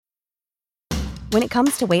When it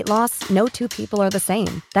comes to weight loss, no two people are the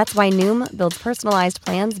same. That's why Noom builds personalized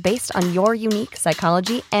plans based on your unique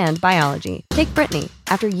psychology and biology. Take Brittany.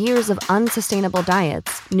 After years of unsustainable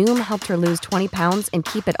diets, Noom helped her lose 20 pounds and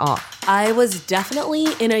keep it off. I was definitely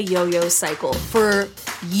in a yo-yo cycle for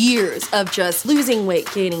years of just losing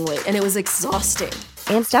weight, gaining weight, and it was exhausting.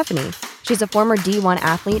 And Stephanie. She's a former D1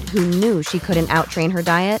 athlete who knew she couldn't out-train her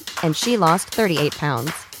diet, and she lost 38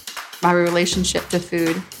 pounds. My relationship to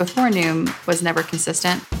food before Noom was never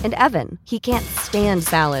consistent. And Evan, he can't stand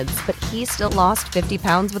salads, but he still lost 50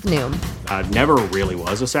 pounds with Noom. I never really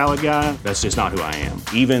was a salad guy. That's just not who I am.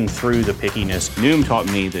 Even through the pickiness, Noom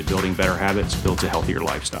taught me that building better habits builds a healthier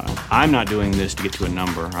lifestyle. I'm not doing this to get to a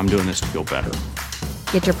number. I'm doing this to feel better.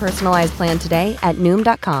 Get your personalized plan today at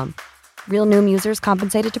Noom.com. Real Noom users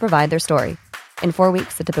compensated to provide their story. In 4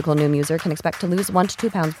 weeks, the typical Noom user can expect to lose 1 to 2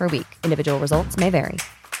 pounds per week. Individual results may vary.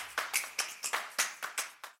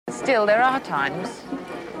 Still, there are times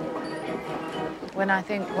when I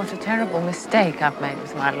think what a terrible mistake I've made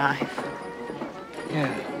with my life.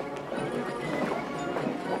 Yeah.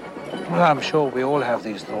 Well, I'm sure we all have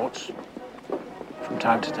these thoughts from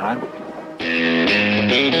time to time.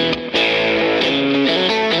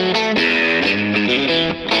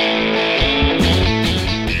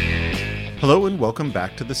 Hello and welcome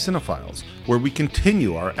back to the Cine-Files, where we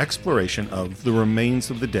continue our exploration of the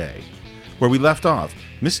remains of the day. Where we left off,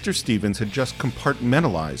 Mr. Stevens had just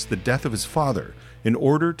compartmentalized the death of his father in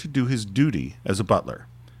order to do his duty as a butler.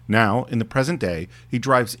 Now, in the present day, he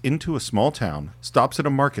drives into a small town, stops at a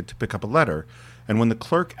market to pick up a letter, and when the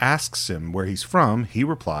clerk asks him where he's from, he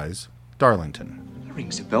replies, Darlington.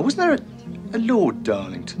 Rings a bell. Wasn't there a Lord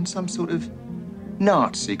Darlington, some sort of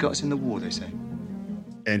Nazi, got us in the war, they say?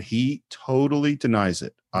 And he totally denies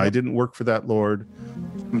it. I didn't work for that lord.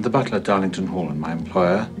 I'm the butler at Darlington Hall, and my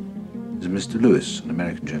employer is Mr. Lewis, an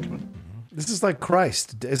American gentleman. This is like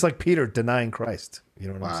Christ. It's like Peter denying Christ. You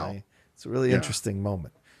know what I'm saying? It's a really interesting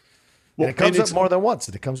moment. Well, and it comes up more than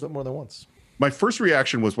once. My first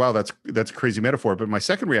reaction was, wow, that's a crazy metaphor. But my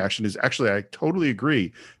second reaction is actually, I totally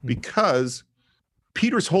agree, because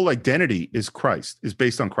Peter's whole identity is Christ, is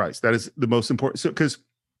based on Christ. That is the most important. So, because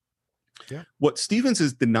what Stevens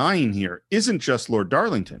is denying here isn't just Lord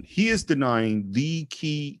Darlington. He is denying the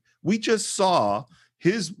key. We just saw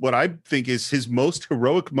what I think is his most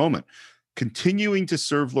heroic moment, continuing to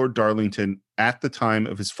serve Lord Darlington at the time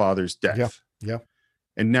of his father's death. Yeah.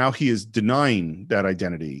 And now he is denying that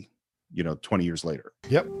identity, 20 years later.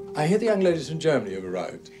 Yep. I hear the young ladies from Germany have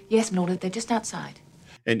arrived. Yes, my lord, they're just outside.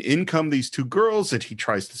 And in come these two girls, and he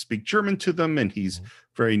tries to speak German to them, and he's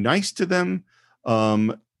very nice to them.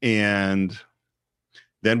 And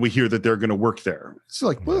then we hear that they're going to work there. It's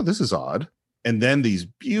like, well, this is odd. And then these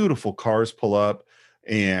beautiful cars pull up,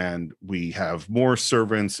 and we have more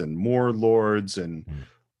servants and more lords, and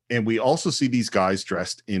we also see these guys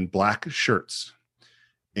dressed in black shirts.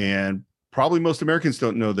 And probably most Americans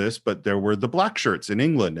don't know this, but there were the black shirts in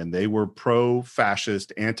England, and they were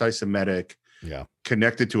pro-fascist, anti-Semitic,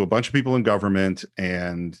 connected to a bunch of people in government,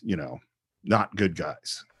 and not good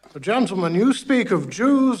guys. Gentlemen, you speak of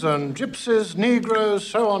Jews and gypsies, Negroes,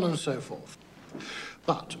 so on and so forth.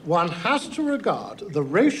 But one has to regard the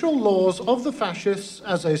racial laws of the fascists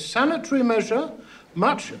as a sanitary measure,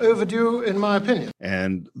 much overdue, in my opinion.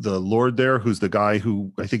 And the lord there, who's the guy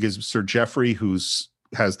who I think is Sir Geoffrey,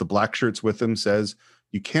 has the black shirts with him, says,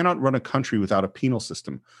 you cannot run a country without a penal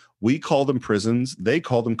system. We call them prisons. They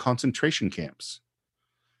call them concentration camps.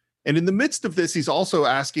 And in the midst of this, he's also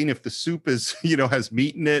asking if the soup is, has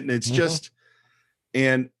meat in it. And it's just,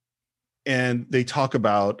 and they talk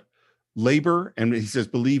about labor. And he says,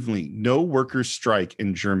 believe me, no workers strike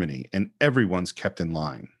in Germany, and everyone's kept in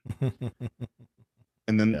line.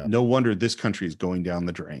 And then no wonder this country is going down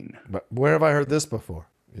the drain. But where have I heard this before?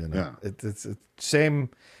 It's same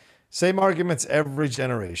arguments every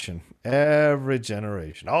generation.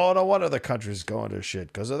 Oh, no wonder the country's going to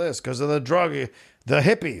shit because of this, because of the drug, the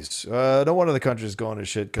hippies. No wonder the country's going to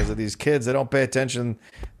shit because of these kids. They don't pay attention.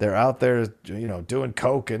 They're out there, doing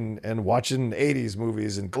coke and watching 80s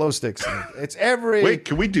movies and glow sticks. And it's every... Wait,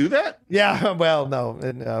 can we do that? Yeah, well, no,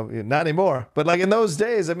 not anymore. But like in those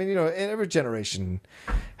days, I mean, every generation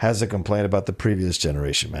has a complaint about the previous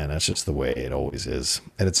generation, man. That's just the way it always is.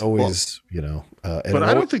 And it's always, but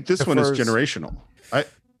I don't think this one is generational.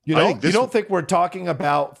 You don't think we're talking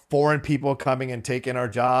about foreign people coming and taking our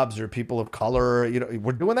jobs or people of color?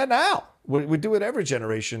 We're doing that now. We do it every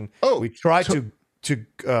generation. We try to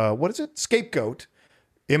what is it? Scapegoat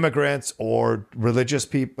immigrants or religious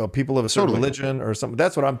people of a certain religion or something.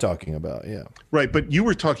 That's what I'm talking about. Yeah. Right. But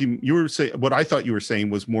what I thought you were saying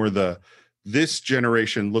was more the this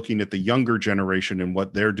generation looking at the younger generation and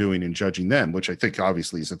what they're doing and judging them, which I think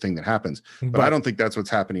obviously is a thing that happens. But I don't think that's what's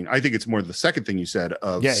happening. I think it's more the second thing you said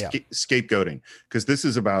of scapegoating, because this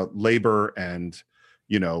is about labor and,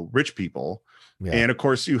 you know, rich people. Yeah. And of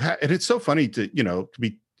course and it's so funny to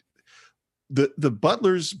be the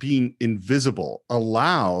butlers being invisible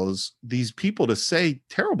allows these people to say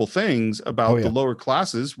terrible things about the lower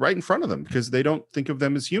classes right in front of them because they don't think of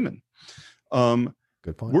them as human.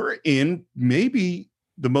 Good point. We're in maybe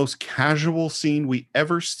the most casual scene we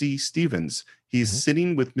ever see Stevens. He's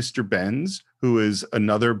sitting with Mr. Benz, who is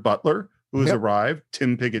another butler who has arrived,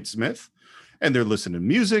 Tim Pigott Smith, and they're listening to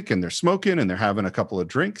music and they're smoking and they're having a couple of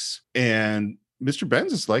drinks. And Mr.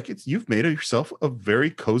 Benz is like, you've made yourself a very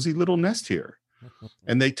cozy little nest here.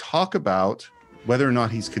 And they talk about whether or not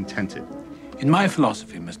he's contented. In my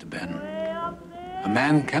philosophy, Mr. Ben, a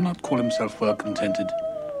man cannot call himself well contented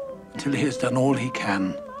until he has done all he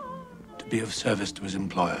can to be of service to his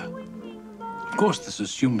employer. Of course, this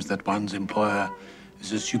assumes that one's employer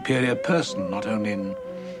is a superior person, not only in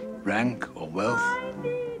rank or wealth,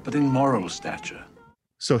 but in moral stature.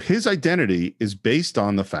 So his identity is based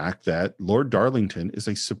on the fact that Lord Darlington is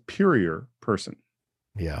a superior person.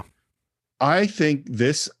 Yeah. I think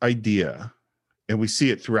this idea, and we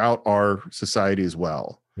see it throughout our society as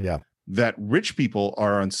well, that rich people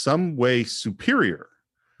are in some way superior.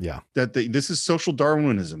 Yeah. That this is social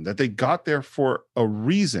Darwinism, that they got there for a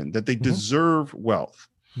reason, that they deserve wealth.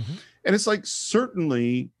 And it's like,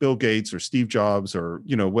 certainly Bill Gates or Steve Jobs or,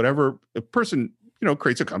 you know, whatever a person, you know,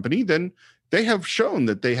 creates a company, then they have shown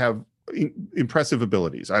that they have impressive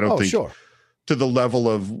abilities. I don't think to the level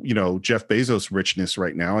of, you know, Jeff Bezos' richness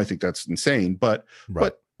right now. I think that's insane. But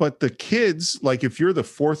the kids, like if you're the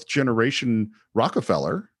fourth generation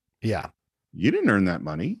Rockefeller, you didn't earn that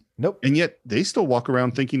money. Nope. And yet they still walk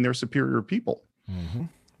around thinking they're superior people.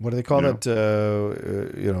 What do they call it?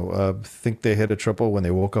 Think they hit a triple when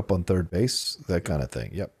they woke up on third base, that kind of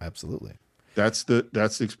thing. Yep, absolutely. That's the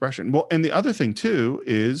expression. Well, and the other thing too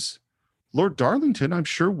is Lord Darlington, I'm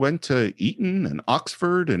sure, went to Eton and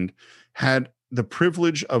Oxford and had the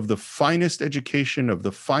privilege of the finest education, of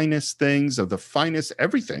the finest things, of the finest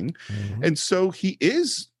everything. And so he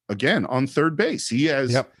is, again, on third base. He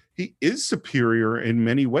has he is superior in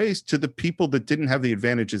many ways to the people that didn't have the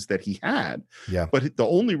advantages that he had. Yeah. But the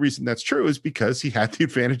only reason that's true is because he had the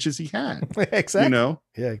advantages he had. Exactly. You know?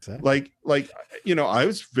 Yeah, exactly. Like, you know, I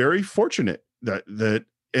was very fortunate that,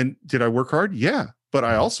 and did I work hard? Yeah. But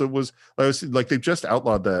I was like, they've just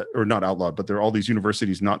outlawed that, or not outlawed, but there are all these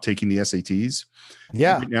universities not taking the SATs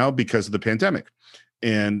right now because of the pandemic.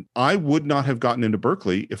 And I would not have gotten into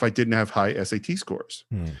Berkeley if I didn't have high SAT scores.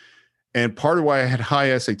 And part of why I had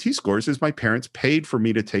high SAT scores is my parents paid for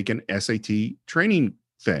me to take an SAT training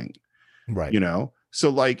thing. Right. You know, so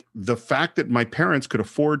like the fact that my parents could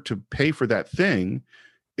afford to pay for that thing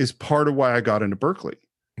is part of why I got into Berkeley.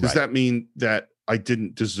 Does that mean that I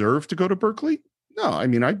didn't deserve to go to Berkeley? No, I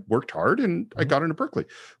mean, I worked hard and I got into Berkeley,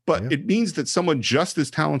 but it means that someone just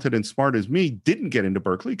as talented and smart as me didn't get into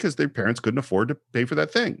Berkeley because their parents couldn't afford to pay for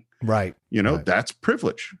that thing. Right. You know, that's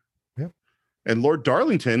privilege. Yeah. And Lord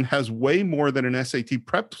Darlington has way more than an SAT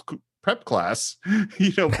prep class,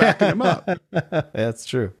 you know, backing him up. That's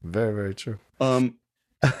true. Very, very true. And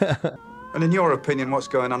in your opinion, what's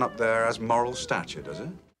going on up there has moral stature, does it?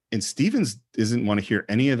 And Stevens doesn't want to hear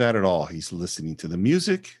any of that at all. He's listening to the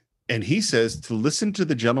music. And he says to listen to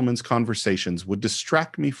the gentleman's conversations would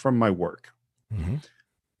distract me from my work.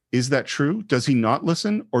 Is that true? Does he not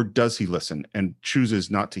listen, or does he listen and chooses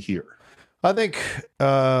not to hear? I think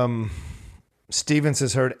Stevens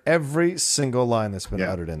has heard every single line that's been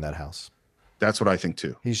uttered in that house. That's what I think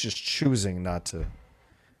too. He's just choosing not to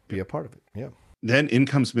be a part of it. Yeah. Then in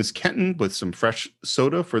comes Miss Kenton with some fresh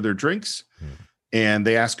soda for their drinks. And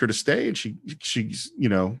they ask her to stay, and she you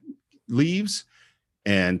know, leaves.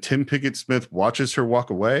 And Tim Pigott Smith watches her walk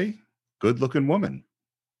away. Good looking woman.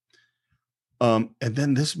 And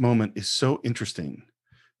then this moment is so interesting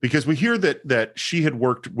because we hear that she had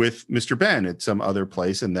worked with Mr. Ben at some other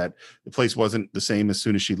place and that the place wasn't the same as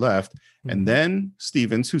soon as she left. And then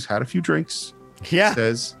Stevens, who's had a few drinks,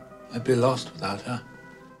 says, I'd be lost without her.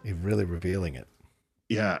 He's really revealing it.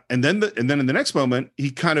 Yeah. And then in the next moment, he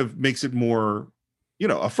kind of makes it more, you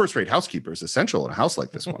know, a first-rate housekeeper is essential in a house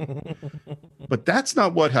like this one. But that's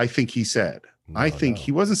not what I think he said. I think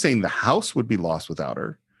he wasn't saying the house would be lost without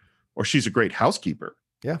her or she's a great housekeeper.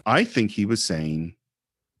 Yeah. I think he was saying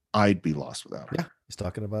I'd be lost without her. Yeah. He's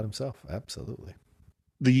talking about himself. Absolutely.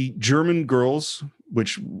 The German girls,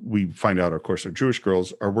 which we find out, of course, are Jewish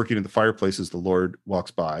girls, are working at the fireplace as the Lord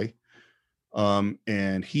walks by.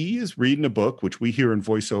 And he is reading a book, which we hear in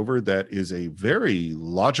voiceover, that is a very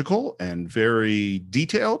logical and very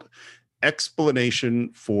detailed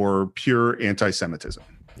explanation for pure anti-Semitism.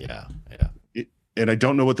 Yeah. And I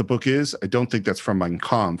don't know what the book is. I don't think that's from Mein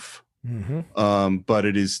Kampf. But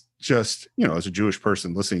it is just, as a Jewish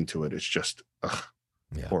person listening to it, it's just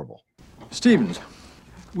horrible. Stevens,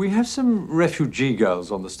 we have some refugee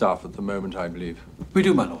girls on the staff at the moment, I believe. We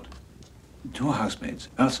do, my lord. 2 housemaids,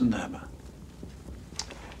 Elsa and Irma.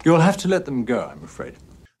 You'll have to let them go, I'm afraid.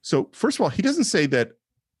 So, first of all, he doesn't say that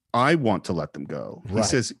I want to let them go. He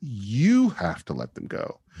says you have to let them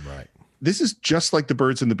go. Right. This is just like the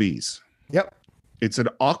birds and the bees. Yep. It's an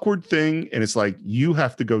awkward thing, and it's like, you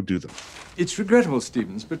have to go do them. It's regrettable,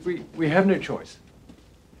 Stevens, but we have no choice.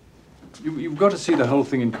 You've got to see the whole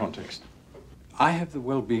thing in context. I have the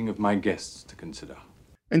well-being of my guests to consider.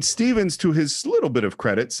 And Stevens, to his little bit of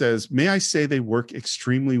credit, says, may I say they work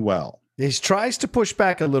extremely well. He tries to push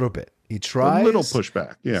back a little bit. He tries a little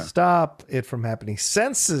pushback, to stop it from happening.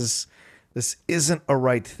 Senses this isn't a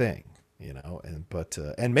right thing,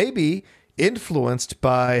 and maybe influenced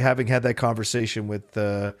by having had that conversation with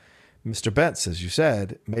Mr. Bentz, as you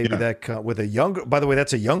said, maybe that with a younger, by the way,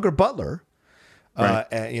 that's a younger butler. Right.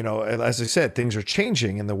 And, as I said, things are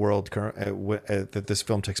changing in the world that this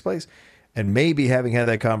film takes place. And maybe having had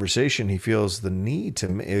that conversation, he feels the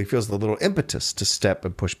little impetus to step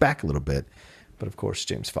and push back a little bit. But of course,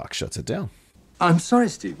 James Fox shuts it down. I'm sorry,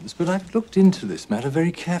 Stevens, but I've looked into this matter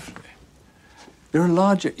very carefully. There are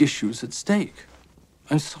larger issues at stake.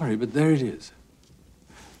 I'm sorry, but there it is.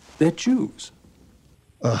 They're Jews.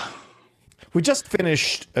 We just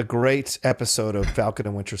finished a great episode of Falcon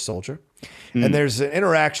and Winter Soldier. And there's an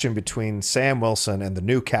interaction between Sam Wilson and the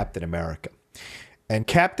new Captain America. And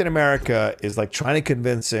Captain America is like trying to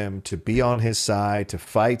convince him to be on his side, to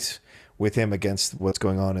fight with him against what's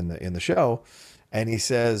going on in the show. And he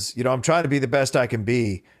says, I'm trying to be the best I can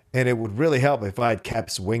be, and it would really help if I had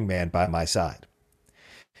Cap's wingman by my side.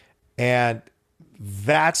 And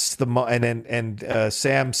that's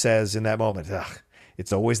Sam says in that moment,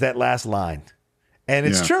 it's always that last line. And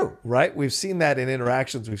it's true, right? We've seen that in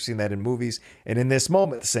interactions. We've seen that in movies. And in this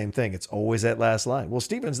moment, the same thing. It's always that last line. Well,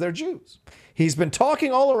 Stevens, they're Jews. He's been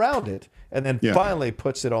talking all around it and then finally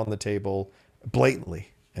puts it on the table blatantly.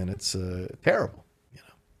 And it's terrible.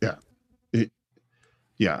 Yeah.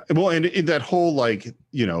 Well, and in that whole,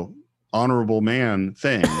 honorable man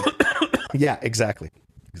thing. Yeah, exactly.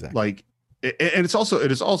 Like, and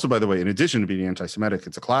it is also, by the way, in addition to being anti-Semitic,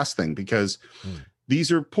 it's a class thing because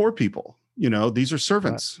these are poor people. These are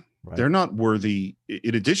servants. Right. They're not worthy.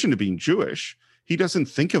 In addition to being Jewish, he doesn't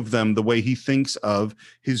think of them the way he thinks of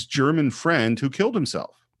his German friend who killed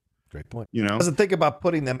himself. Great point. Doesn't think about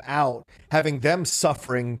putting them out, having them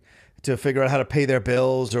suffering to figure out how to pay their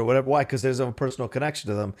bills or whatever. Why? Because there's a personal connection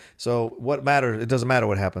to them. So what matters? It doesn't matter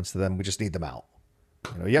what happens to them. We just need them out.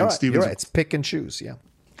 You're right. It's pick and choose. Yeah.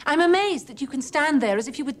 I'm amazed that you can stand there as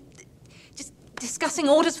if you were just discussing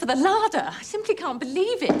orders for the larder. I simply can't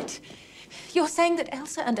believe it. You're saying that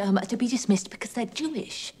Elsa and Irma are to be dismissed because they're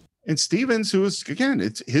Jewish. And Stevens, who is, again,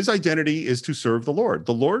 it's his identity is to serve the Lord.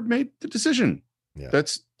 The Lord made the decision. Yeah.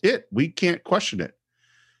 That's it. We can't question it.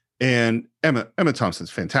 And Emma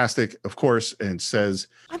Thompson's fantastic, of course, and says,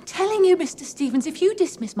 I'm telling you, Mr. Stevens, if you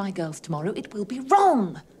dismiss my girls tomorrow, it will be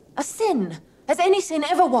wrong. A sin, as any sin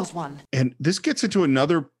ever was one. And this gets into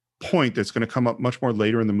another point that's going to come up much more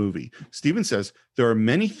later in the movie. Stephen says, there are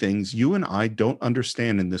many things you and I don't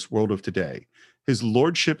understand in this world of today. His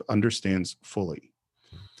lordship understands fully.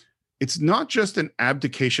 It's not just an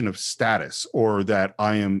abdication of status or that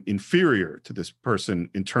I am inferior to this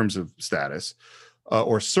person in terms of status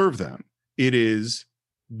or serve them. It is,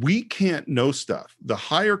 we can't know stuff. The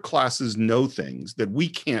higher classes know things that we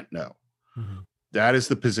can't know. Mm-hmm. That is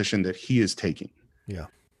the position that he is taking. Yeah.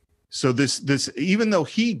 So this, even though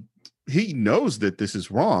he knows that this is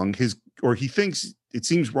wrong, or he thinks it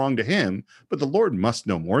seems wrong to him, but the Lord must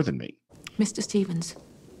know more than me. Mr. Stevens,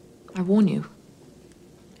 I warn you,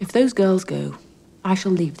 if those girls go, I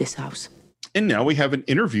shall leave this house. And now we have an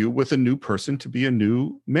interview with a new person to be a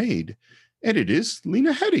new maid. And it is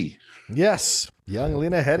Lena Headey. Yes, young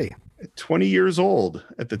Lena Headey. 20 years old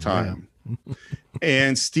at the time. Yeah.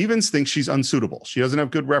 And Stevens thinks she's unsuitable. She doesn't have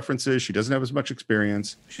good references. She doesn't have as much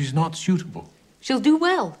experience. She's not suitable. She'll do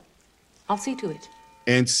well. I'll see to it.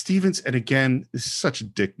 And Stevens, and again, this is such a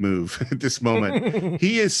dick move at this moment.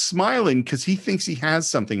 He is smiling because he thinks he has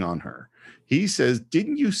something on her. He says,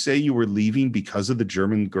 didn't you say you were leaving because of the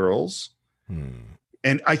German girls?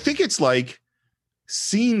 And I think it's like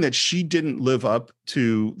seeing that she didn't live up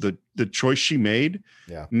to the choice she made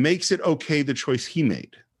makes it okay the choice he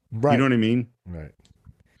made. Right. You know what I mean? Right.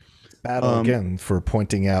 Battle again for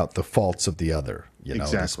pointing out the faults of the other. You know,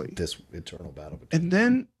 exactly. This eternal battle. And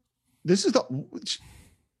then this is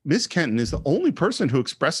Miss Kenton is the only person who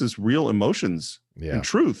expresses real emotions and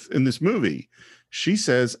truth in this movie. She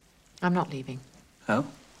says, I'm not leaving. Oh?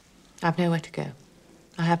 I've nowhere to go.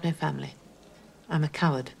 I have no family. I'm a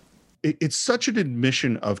coward. It's such an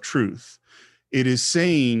admission of truth. It is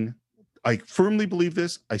saying, I firmly believe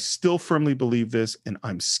this. I still firmly believe this. And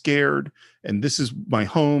I'm scared. And this is my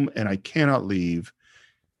home and I cannot leave.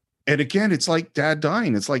 And again, it's like dad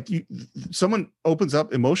dying. It's like someone opens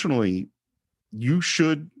up emotionally. You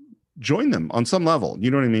should join them on some level. You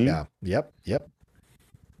know what I mean? Yeah. Yep.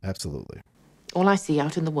 Absolutely. All I see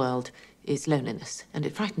out in the world is loneliness, and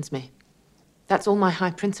it frightens me. That's all my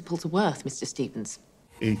high principles are worth, Mr. Stevens.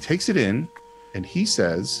 He takes it in, and he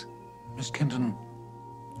says, Miss Kenton,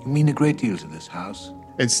 you mean a great deal to this house.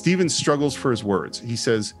 And Stevens struggles for his words. He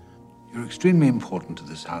says, you're extremely important to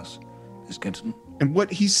this house, Miss Kenton. And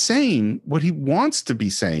what he's saying, what he wants to be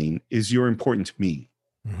saying is you're important to me.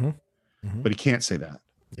 Mm-hmm. Mm-hmm. But he can't say that.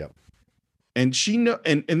 Yep. And she know,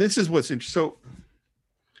 and this is what's interesting. So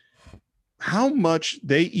how much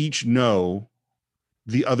they each know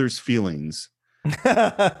the other's feelings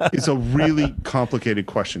is a really complicated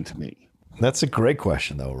question to me. That's a great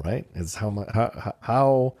question, though, right? Is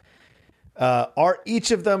how are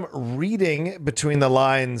each of them reading between the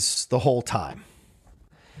lines the whole time?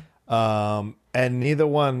 And neither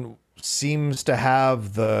one seems to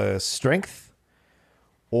have the strength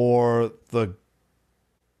or the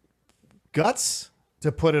guts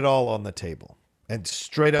to put it all on the table and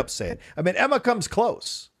straight up say it. I mean, Emma comes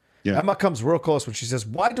close. Yeah. Emma comes real close when she says,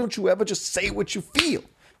 why don't you ever just say what you feel?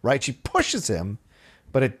 Right? She pushes him,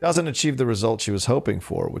 but it doesn't achieve the result she was hoping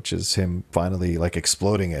for, which is him finally like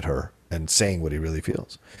exploding at her and saying what he really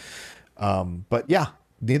feels. But yeah,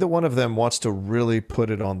 neither one of them wants to really put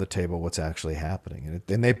it on the table what's actually happening.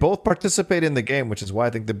 And they both participate in the game, which is why I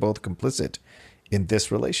think they're both complicit in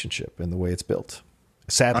this relationship and the way it's built.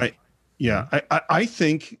 Sadly. I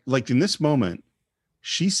think like in this moment,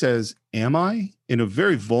 she says, am I? In a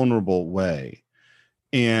very vulnerable way.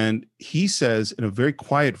 And he says in a very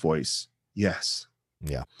quiet voice, yes.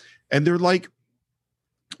 Yeah. And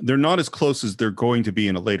they're not as close as they're going to be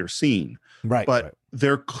in a later scene. Right. But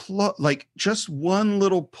they're like just one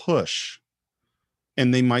little push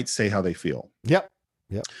and they might say how they feel. Yep.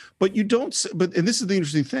 But and this is the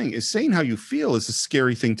interesting thing, is saying how you feel is a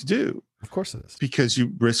scary thing to do. Of course it is. Because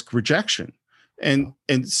you risk rejection. And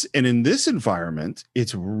in this environment,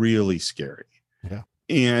 it's really scary. Yeah.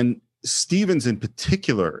 And Stevens in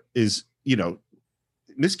particular is,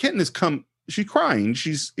 Miss Kenton she's crying.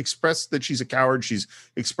 She's expressed that she's a coward. She's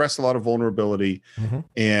expressed a lot of vulnerability.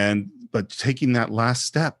 Mm-hmm. But taking that last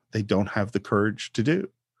step, they don't have the courage to do.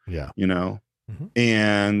 Yeah. Mm-hmm.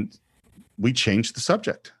 And we changed the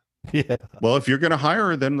subject. Yeah. Well, if you're going to hire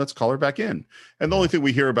her, then let's call her back in. And the only thing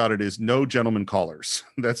we hear about it is no gentleman callers.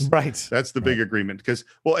 That's right. That's the big agreement. Because,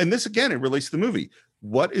 and this again, it relates to the movie.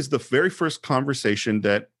 What is the very first conversation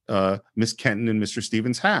that Miss Kenton and Mr.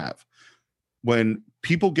 Stevens have when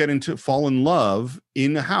people fall in love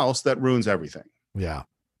in a house that ruins everything? Yeah.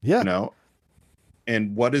 Yeah.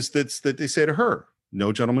 And what is that they say to her?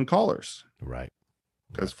 No gentleman callers. Right.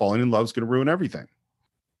 Because falling in love is going to ruin everything.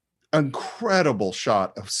 Incredible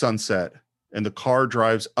shot of sunset, and the car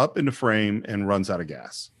drives up into frame and runs out of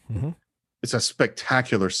gas. Mm-hmm. It's a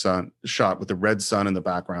spectacular shot with the red sun in the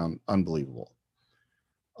background. Unbelievable.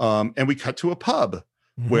 And we cut to a pub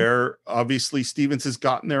where obviously Stevens has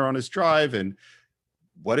gotten there on his drive. And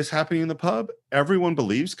what is happening in the pub? Everyone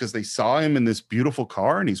believes, because they saw him in this beautiful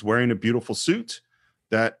car and he's wearing a beautiful suit,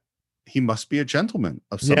 that he must be a gentleman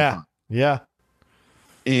of some kind. Yeah.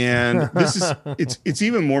 And this is it's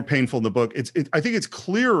even more painful in the book. I think it's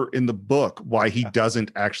clearer in the book why he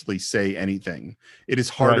doesn't actually say anything. It is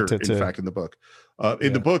harder, in fact, in the book.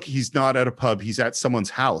 In the book, he's not at a pub, he's at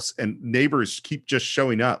someone's house, and neighbors keep just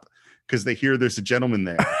showing up because they hear there's a gentleman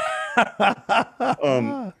there.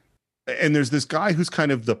 And there's this guy who's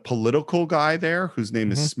kind of the political guy there, whose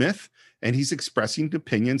name is Smith. And he's expressing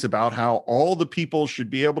opinions about how all the people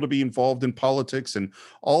should be able to be involved in politics and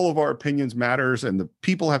all of our opinions matters and the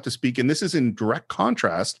people have to speak. And this is in direct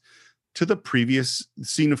contrast to the previous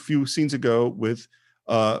scene a few scenes ago with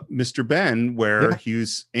Mr. Ben, where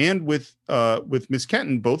and with Miss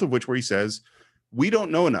Kenton, both of which where he says, we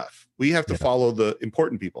don't know enough. We have to follow the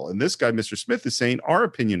important people. And this guy, Mr. Smith, is saying our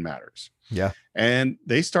opinion matters. Yeah. And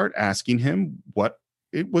they start asking him what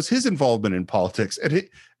it was his involvement in politics. And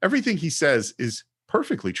everything he says is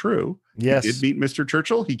perfectly true. Yes. He did meet Mr.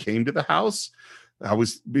 Churchill. He came to the house. I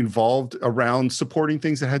was involved around supporting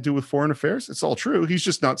things that had to do with foreign affairs. It's all true. He's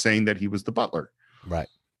just not saying that he was the butler. Right.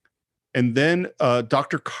 And then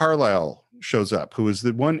Dr. Carlisle shows up, who is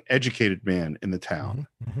the one educated man in the town.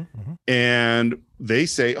 And they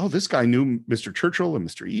say, oh, this guy knew Mr. Churchill and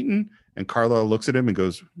Mr. Eaton. And Carlisle looks at him and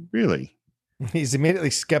goes, really? He's immediately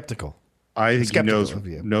skeptical. I think he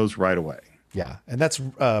knows right away. Yeah. And that's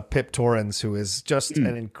Pip Torrens, who is just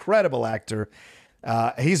an incredible actor.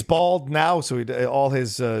 He's bald now, so all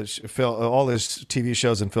his TV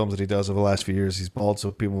shows and films that he does over the last few years, he's bald,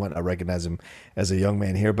 so people might not recognize him as a young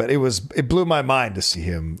man here. But it blew my mind to see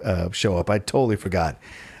him show up. I totally forgot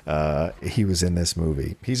he was in this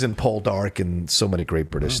movie. He's in Paul Dark and so many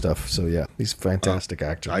great British stuff. So yeah, he's a fantastic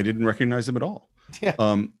actor. I didn't recognize him at all. Yeah.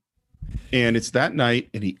 And it's that night,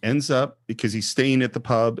 and he ends up, because he's staying at the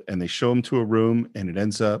pub, and they show him to a room, and it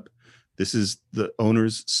ends up, this is the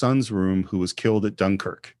owner's son's room who was killed at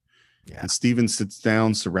Dunkirk. Yeah. And Stephen sits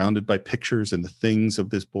down surrounded by pictures and the things of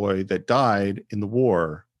this boy that died in the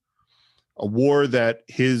war, a war that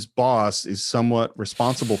his boss is somewhat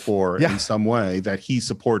responsible for in some way, that he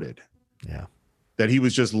supported. Yeah. That he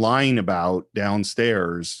was just lying about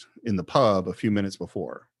downstairs in the pub a few minutes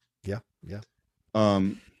before. Yeah. Yeah.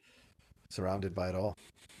 Surrounded by it all.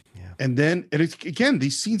 Yeah. And then, and it's, again,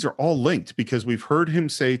 these scenes are all linked, because we've heard him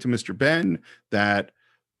say to Mr. Ben that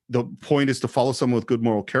the point is to follow someone with good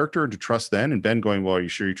moral character and to trust them. And Ben going, well, are you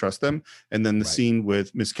sure you trust them? And then the scene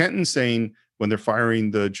with Miss Kenton saying, when they're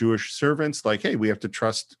firing the Jewish servants, like, hey, we have to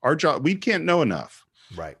trust our job. We can't know enough.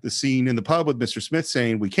 Right. The scene in the pub with Mr. Smith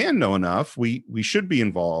saying, we can know enough. We should be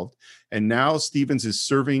involved. And now Stevens is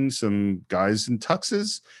serving some guys in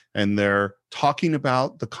tuxes, and they're talking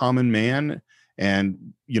about the common man.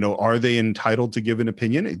 And, are they entitled to give an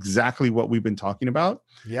opinion? Exactly what we've been talking about.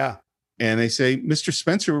 Yeah. And they say, Mr.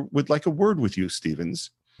 Spencer would like a word with you,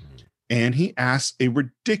 Stevens. And he asks a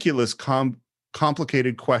ridiculous,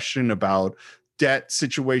 complicated question about debt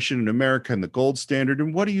situation in America and the gold standard.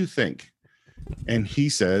 And what do you think? And he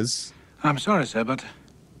says, I'm sorry, sir, but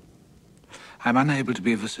I'm unable to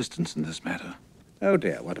be of assistance in this matter. Oh,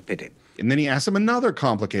 dear, what a pity. And then he asks him another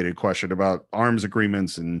complicated question about arms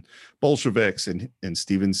agreements and Bolsheviks. And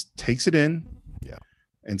Stevens takes it in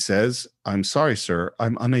and says, I'm sorry, sir,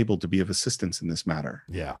 I'm unable to be of assistance in this matter.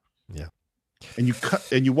 Yeah. Yeah.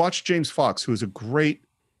 And you watch James Fox, who is a great,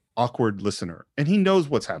 awkward listener, and he knows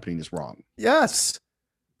what's happening is wrong. Yes.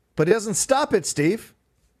 But he doesn't stop it, Steve.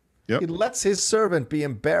 Yep. He lets his servant be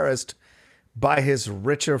embarrassed by his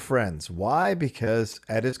richer friends. Why? Because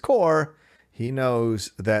at his core, he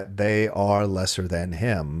knows that they are lesser than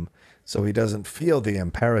him, so he doesn't feel the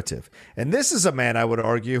imperative. And this is a man, I would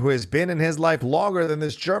argue, who has been in his life longer than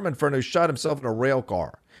this German friend who shot himself in a rail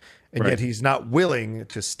car. And yet he's not willing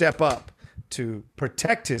to step up to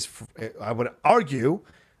protect his, I would argue,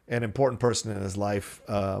 an important person in his life,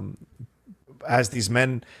 as these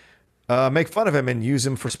men make fun of him and use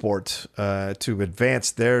him for sport to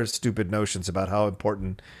advance their stupid notions about how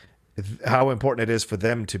important it is for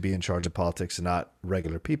them to be in charge of politics and not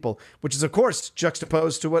regular people, which is, of course,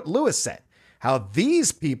 juxtaposed to what Lewis said, how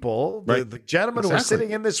these people, the gentlemen who are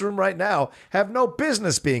sitting in this room right now, have no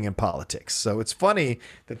business being in politics. So it's funny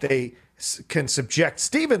that they can subject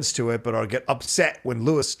Stevens to it, but get upset when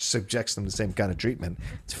Lewis subjects them to the same kind of treatment.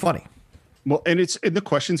 It's funny. Well, and the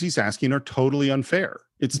questions he's asking are totally unfair.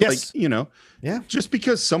 It's like, just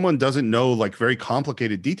because someone doesn't know like very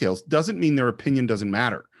complicated details doesn't mean their opinion doesn't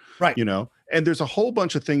matter. Right. And there's a whole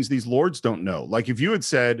bunch of things these lords don't know. Like if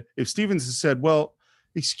Stevens had said, well,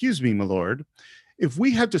 excuse me, my lord, if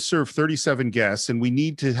we had to serve 37 guests and we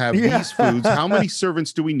need to have these foods, how many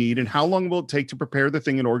servants do we need? And how long will it take to prepare the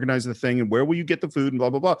thing and organize the thing? And where will you get the food and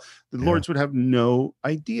blah, blah, blah. The lords would have no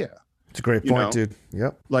idea. It's a great point, dude.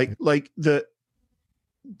 Yep. Like the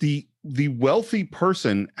wealthy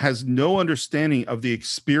person has no understanding of the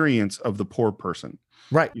experience of the poor person.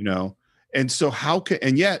 Right. And so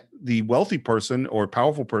and yet the wealthy person or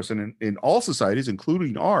powerful person in all societies,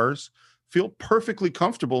 including ours, feel perfectly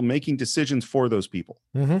comfortable making decisions for those people.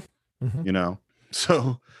 Mm-hmm. Mm-hmm.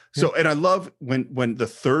 So, and I love when the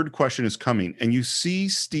third question is coming and you see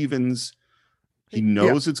Stevens, he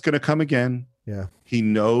knows it's going to come again. Yeah. He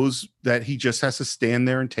knows that he just has to stand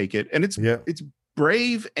there and take it. And it's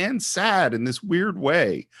brave and sad in this weird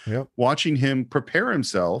way, watching him prepare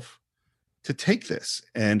himself to take this.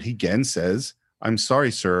 And he again says, I'm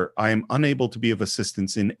sorry, sir, I am unable to be of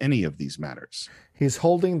assistance in any of these matters. He's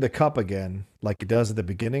holding the cup again, like he does at the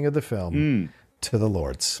beginning of the film, to the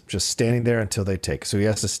lords, just standing there until they take. So he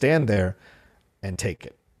has to stand there and take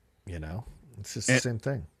it. It's just the same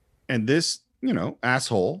thing. And this,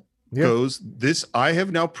 asshole goes, "This I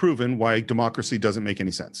have now proven why democracy doesn't make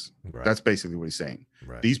any sense." Right. That's basically what he's saying.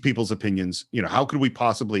 Right. These people's opinions, how could we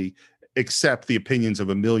possibly accept the opinions of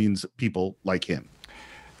a millions of people like him?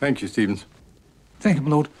 Thank you, Stevens. Thank you,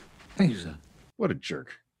 my lord. Thank you, sir. What a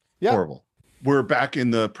jerk. Yeah. Horrible. We're back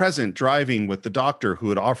in the present driving with the doctor who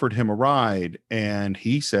had offered him a ride. And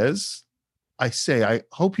he says, I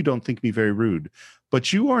hope you don't think me very rude,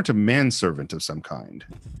 but you aren't a manservant of some kind.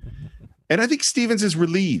 And I think Stevens is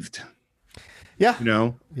relieved. Yeah.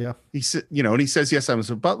 Yeah. He said, and he says, yes, I was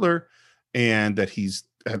a butler, and that he's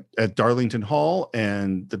at Darlington Hall.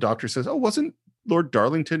 And the doctor says, oh, wasn't Lord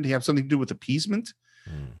Darlington, did he have something to do with appeasement?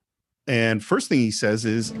 And first thing he says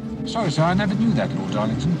is, Sorry, sir, I never knew that, Lord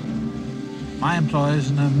Darlington. My employer is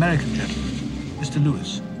an American gentleman, Mr.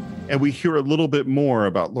 Lewis. And we hear a little bit more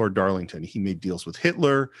about Lord Darlington. He made deals with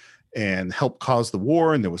Hitler and helped cause the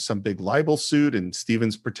war. And there was some big libel suit, and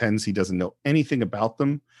Stevens pretends he doesn't know anything about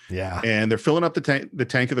them. Yeah. And they're filling up the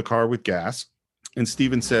tank of the car with gas. And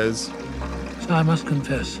Stevens says, So I must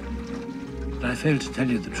confess that I failed to tell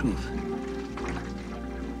you the truth.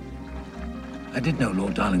 I did know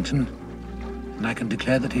Lord Darlington, and I can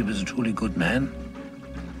declare that he was a truly good man,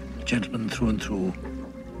 a gentleman through and through,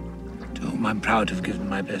 to whom I'm proud to have given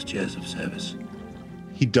my best years of service.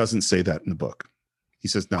 he doesn't say that in the book. He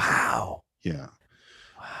says nothing. Wow. Yeah.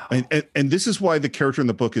 Wow. And this is why the character in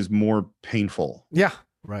the book is more painful. Yeah.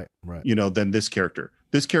 Right. Than this character.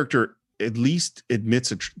 This character at least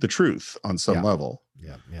admits the truth on some level.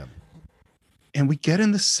 Yeah. And we get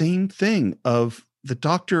in the same thing of the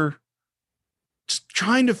doctor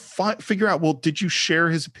trying to figure out, well, did you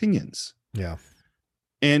share his opinions? Yeah.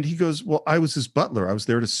 And he goes, well, I was his butler. I was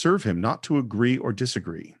there to serve him, not to agree or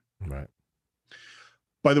disagree. Right.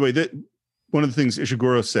 By the way, that one of the things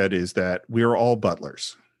Ishiguro said is that we are all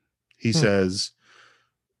butlers. He says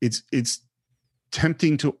it's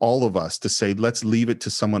tempting to all of us to say, let's leave it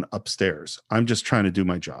to someone upstairs. I'm just trying to do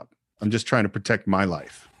my job. I'm just trying to protect my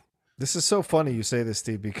life. This is so funny you say this,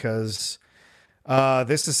 Steve, because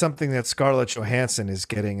this is something that Scarlett Johansson is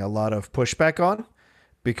getting a lot of pushback on,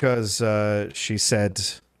 because she said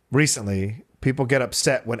recently people get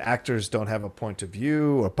upset when actors don't have a point of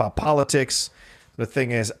view or about politics. The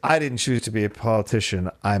thing is, I didn't choose to be a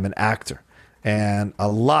politician. I'm an actor. And a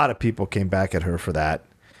lot of people came back at her for that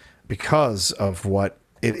because of what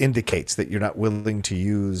it indicates, that you're not willing to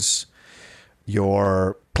use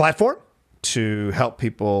your platform to help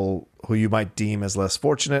people who you might deem as less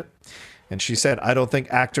fortunate. And she said, I don't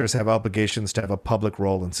think actors have obligations to have a public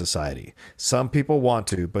role in society. Some people want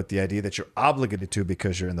to, but the idea that you're obligated to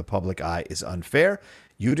because you're in the public eye is unfair.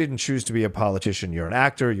 You didn't choose to be a politician. You're an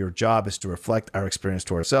actor. Your job is to reflect our experience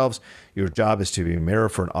to ourselves. Your job is to be a mirror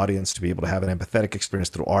for an audience, to be able to have an empathetic experience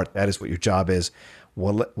through art. That is what your job is.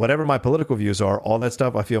 Well, whatever my political views are, all that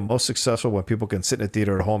stuff, I feel most successful when people can sit in a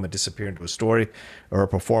theater at home and disappear into a story or a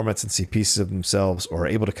performance and see pieces of themselves, or are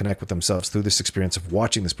able to connect with themselves through this experience of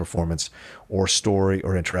watching this performance or story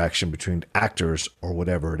or interaction between actors or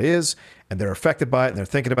whatever it is. And they're affected by it, and they're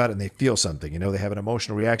thinking about it, and they feel something. They have an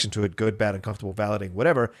emotional reaction to it, good, bad, uncomfortable, validating,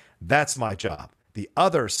 whatever. That's my job. The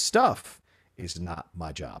other stuff is not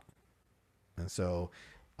my job. And so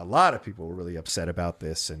a lot of people were really upset about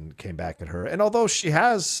this and came back at her. And although she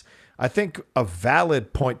has, I think, a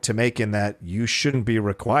valid point to make in that you shouldn't be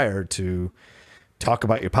required to talk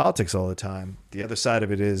about your politics all the time, the other side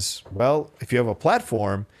of it is, well, if you have a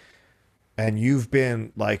platform and you've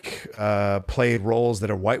been played roles that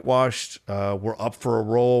are whitewashed, we're up for a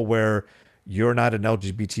role where you're not an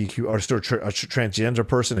LGBTQ or still a transgender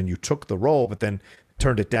person, and you took the role, but then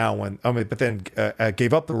turned it down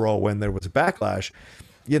gave up the role when there was a backlash.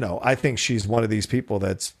 I think she's one of these people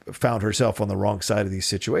that's found herself on the wrong side of these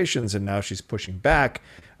situations, and now she's pushing back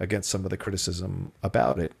against some of the criticism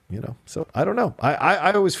about it. So I don't know.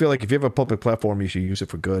 I always feel like if you have a public platform, you should use it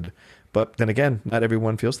for good. But then again, not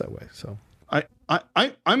everyone feels that way. So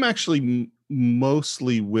I'm actually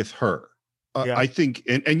mostly with her. Yeah. I think,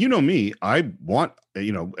 and me, I want,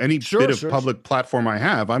 any bit of public platform I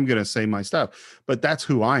have, I'm going to say my stuff, but that's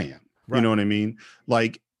who I am. Right. You know what I mean?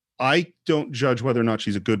 Like, I don't judge whether or not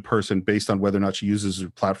she's a good person based on whether or not she uses her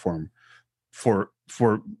platform for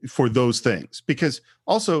those things, because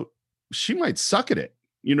also she might suck at it.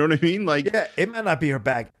 You know what I mean? Like, yeah, it might not be her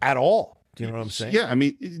bag at all. Do you know what I'm saying? Yeah. I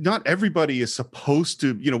mean, not everybody is supposed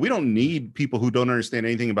to, we don't need people who don't understand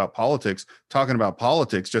anything about politics talking about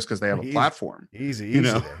politics just because they have a platform. Easy.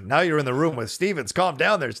 There. Now you're in the room with Stevens. Calm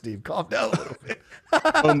down there, Steve. Calm down a little bit.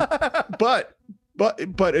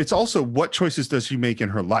 But it's also, what choices does she make in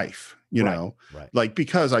her life? you know, like,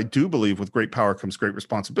 because I do believe with great power comes great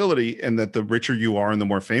responsibility, and that the richer you are and the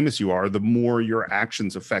more famous you are, the more your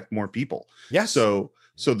actions affect more people. Yes. So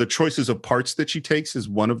the choices of parts that she takes is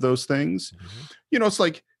one of those things. You know, it's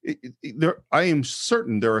like I am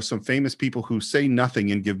certain there are some famous people who say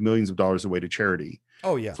nothing and give millions of dollars away to charity.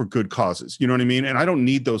 Oh yeah. For good causes. You know what I mean? And I don't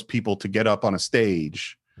need those people to get up on a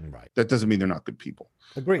stage. Right. That doesn't mean they're not good people.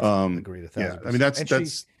 Agreed. Agreed. 1,000%. Yeah. I mean,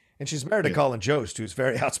 that's and she's married to Colin Jost, who's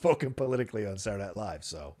very outspoken politically on Saturday Night Live.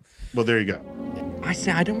 So, well, there you go. I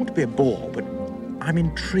say, I don't want to be a bore, but I'm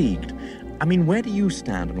intrigued. I mean, where do you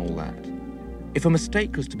stand on all that? If a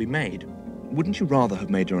mistake was to be made, wouldn't you rather have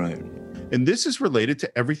made your own? And this is related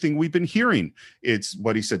to everything we've been hearing. It's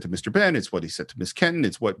what he said to Mr. Ben. It's what he said to Miss Kenton.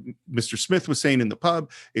 It's what Mr. Smith was saying in the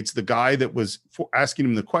pub. It's the guy that was asking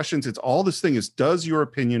him the questions. It's all this thing is, does your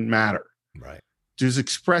opinion matter? Right. Does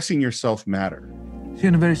expressing yourself matter? See,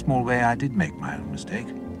 in a very small way, I did make my own mistake.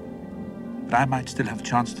 But I might still have a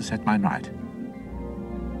chance to set mine right.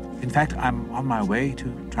 In fact, I'm on my way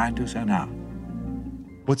to try and do so now.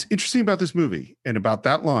 What's interesting about this movie and about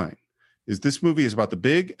that line is this movie is about the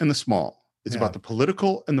big and the small. It's about the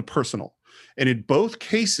political and the personal. And in both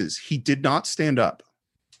cases, he did not stand up.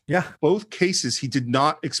 Yeah. Both cases, he did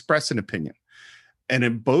not express an opinion. And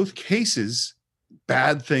in both cases,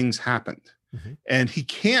 bad things happened. And he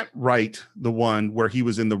can't write the one where he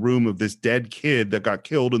was in the room of this dead kid that got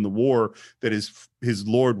killed in the war that his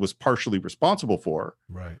lord was partially responsible for.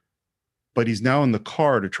 Right. But he's now in the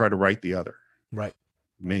car to try to write the other. Right.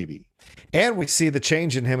 Maybe. And we see the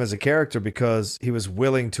change in him as a character because he was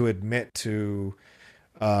willing to admit to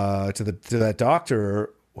that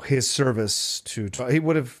doctor his service to he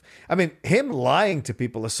would have. I mean, him lying to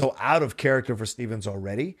people is so out of character for Stevens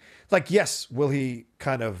already. Like, yes, will he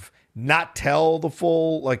kind of not tell the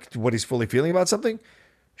full, like, what he's fully feeling about something?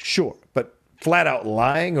 Sure. But flat out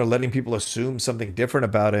lying or letting people assume something different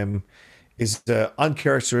about him is the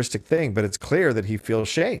uncharacteristic thing. But it's clear that he feels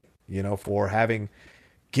shame, you know, for having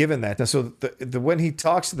given that. So the when he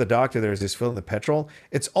talks to the doctor, there's this filling the petrol.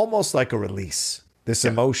 It's almost like a release, this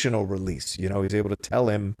emotional release. You know, he's able to tell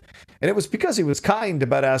him, and it was because he was kind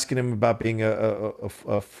about asking him about being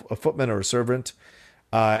a footman or a servant,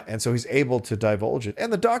 and so he's able to divulge it.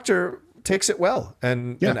 And the doctor takes it well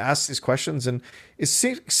and asks these questions and is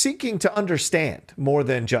seeking to understand more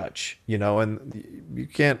than judge. You know, and you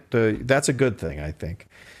can't. That's a good thing, I think.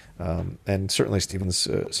 And certainly Stevens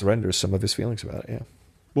surrenders some of his feelings about it. Yeah.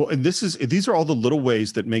 Well, and these are all the little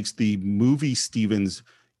ways that makes the movie Stevens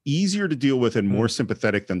easier to deal with and more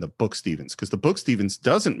sympathetic than the book Stevens, because the book Stevens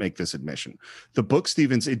doesn't make this admission. The book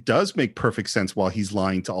Stevens, it does make perfect sense while he's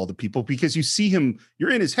lying to all the people, because you see him, you're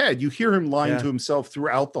in his head, you hear him lying to himself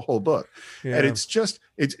throughout the whole book. Yeah. And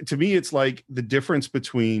to me, it's like the difference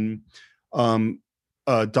between Don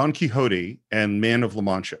Quixote and Man of La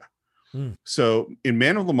Mancha. So in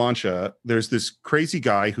Man of La Mancha, there's this crazy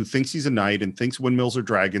guy who thinks he's a knight and thinks windmills are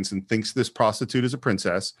dragons and thinks this prostitute is a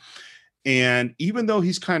princess. And even though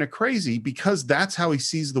he's kind of crazy, because that's how he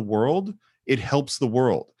sees the world, it helps the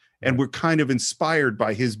world. And we're kind of inspired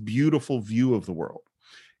by his beautiful view of the world.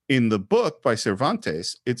 In the book by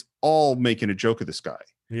Cervantes, it's all making a joke of this guy.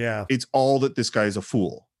 Yeah. It's all that this guy is a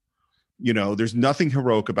fool. You know, there's nothing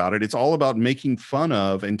heroic about it. It's all about making fun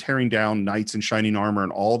of and tearing down knights in shining armor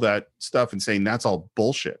and all that stuff and saying that's all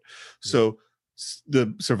bullshit. So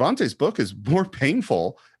the Cervantes book is more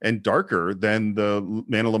painful and darker than the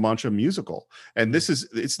Man of La Mancha musical. And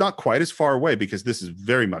it's not quite as far away because this is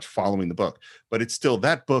very much following the book, but it's still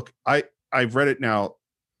that book. I've read it now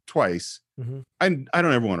twice. I don't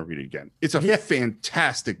ever want to read it again. It's a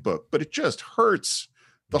fantastic book, but it just hurts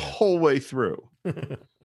the whole way through.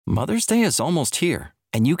 Mother's Day is almost here,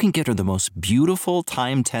 and you can get her the most beautiful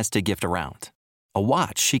time-tested gift around. A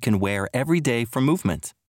watch she can wear every day from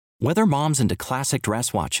Movement. Whether mom's into classic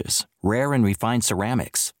dress watches, rare and refined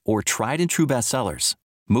ceramics, or tried-and-true bestsellers,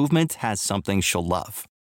 Movement has something she'll love.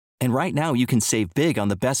 And right now, you can save big on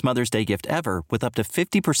the best Mother's Day gift ever with up to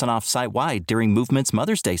 50% off site-wide during Movement's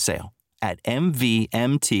Mother's Day sale at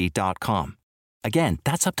MVMT.com. Again,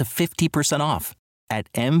 that's up to 50% off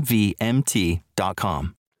at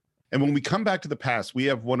MVMT.com. And when we come back to the past, we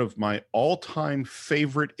have one of my all-time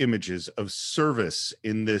favorite images of service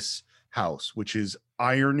in this house, which is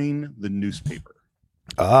ironing the newspaper.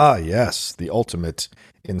 Ah, yes. The ultimate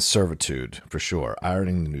in servitude, for sure.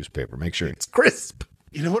 Ironing the newspaper. Make sure it's crisp.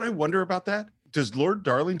 You know what I wonder about that? Does Lord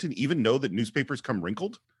Darlington even know that newspapers come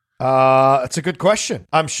wrinkled? It's a good question.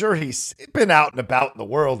 I'm sure he's been out and about in the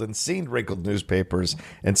world and seen wrinkled newspapers,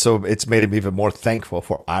 and so it's made him even more thankful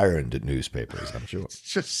for ironed newspapers, I'm sure. It's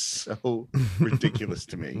just so ridiculous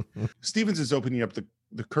to me. Stevens is opening up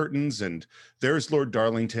the curtains, and there's Lord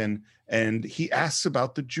Darlington, and he asks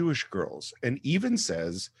about the Jewish girls, and even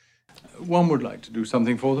says, one would like to do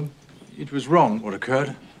something for them. It was wrong what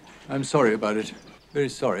occurred. I'm sorry about it. Very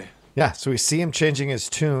sorry. Yeah, so we see him changing his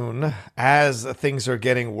tune as things are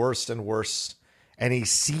getting worse and worse, and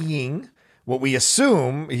he's seeing what we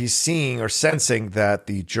assume he's seeing or sensing, that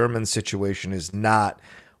the German situation is not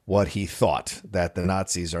what he thought, that the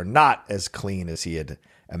Nazis are not as clean as he had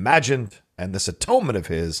imagined, and this atonement of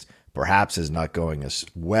his perhaps is not going as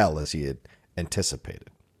well as he had anticipated.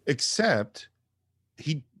 Except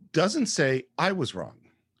he doesn't say, I was wrong.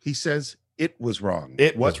 He says, it was wrong.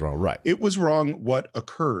 It was wrong, right. It was wrong what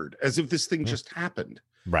occurred, as if this thing just happened.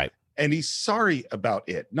 Right. And he's sorry about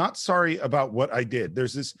it, not sorry about what I did.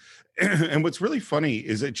 There's this, and what's really funny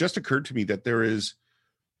is it just occurred to me that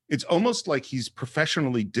it's almost like he's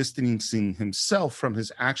professionally distancing himself from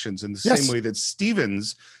his actions in the same way that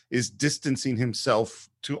Stevens is distancing himself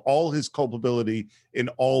to all his culpability in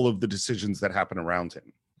all of the decisions that happen around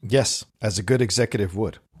him. Yes, as a good executive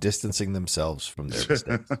would, distancing themselves from their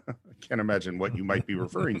mistakes. I can't imagine what you might be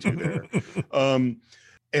referring to there.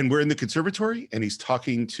 And we're in the conservatory, and he's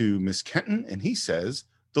talking to Miss Kenton, and he says,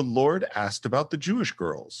 the Lord asked about the Jewish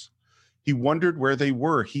girls. He wondered where they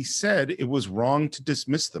were. He said it was wrong to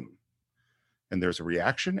dismiss them. And there's a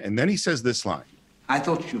reaction, and then he says this line. I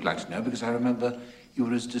thought you'd like to know because I remember you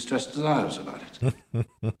were as distressed as I was about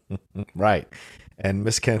it. Right. And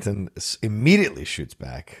Miss Kenton immediately shoots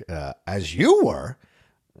back, as you were.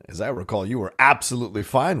 As I recall, you were absolutely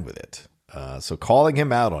fine with it. So calling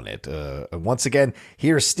him out on it. Once again,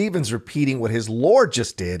 here's Stevens repeating what his Lord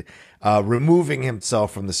just did, removing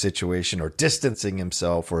himself from the situation or distancing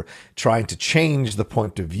himself or trying to change the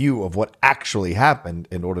point of view of what actually happened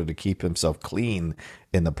in order to keep himself clean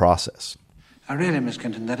in the process. Now, really, Miss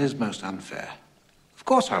Kenton, that is most unfair. Of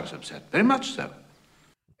course I was upset, very much so.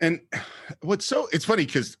 And it's funny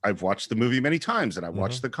because I've watched the movie many times and I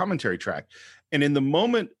watched the commentary track. And in the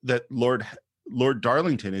moment that Lord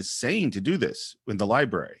Darlington is saying to do this in the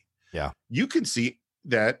library, you can see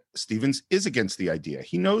that Stevens is against the idea.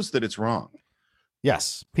 He knows that it's wrong.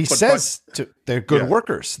 Yes. He says they're good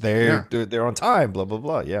workers. They're on time, blah, blah,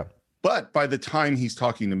 blah. Yeah. But by the time he's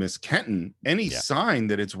talking to Miss Kenton, any sign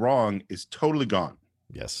that it's wrong is totally gone.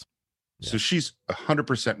 Yes. So she's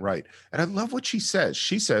 100% right. And I love what she says.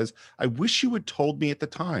 She says, I wish you had told me at the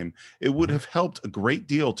time. It would have helped a great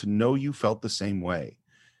deal to know you felt the same way.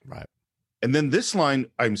 Right. And then this line,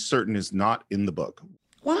 I'm certain, is not in the book.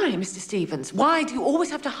 Why, Mr. Stevens? Why do you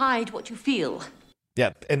always have to hide what you feel?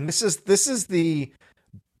 Yeah. And this is the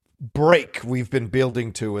break we've been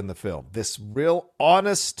building to in the film. This real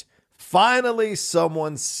honest, finally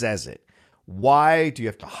someone says it. Why do you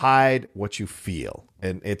have to hide what you feel?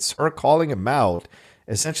 And it's her calling him out,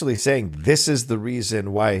 essentially saying this is the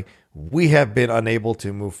reason why we have been unable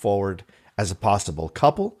to move forward as a possible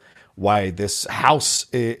couple, why this house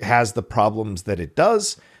has the problems that it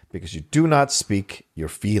does, because you do not speak your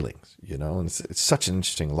feelings, and it's such an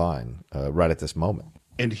interesting line right at this moment.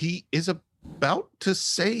 And he is about to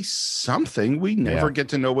say something. We never get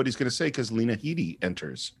to know what he's going to say because Lena Headey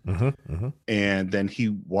enters. And then he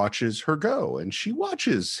watches her go, and she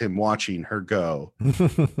watches him watching her go.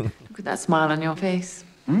 Look at that smile on your face.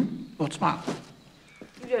 What smile?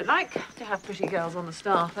 You don't like to have pretty girls on the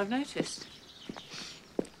staff, I've noticed.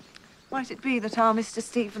 Might it be that our Mr.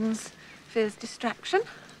 Stevens fears distraction?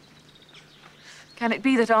 Can it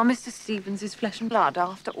be that our Mr. Stevens is flesh and blood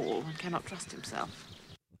after all and cannot trust himself?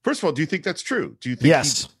 First of all, do you think that's true? Do you think?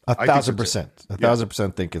 Yes, 1,000%.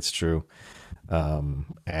 1,000% think it's true. And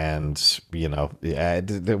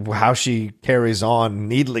how she carries on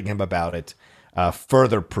needling him about it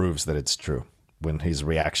further proves that it's true when his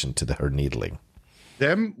reaction to her needling.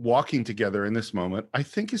 Them walking together in this moment, I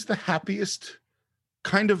think, is the happiest,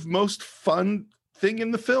 kind of most fun thing in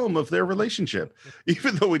the film of their relationship.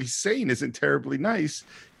 Even though what he's saying isn't terribly nice.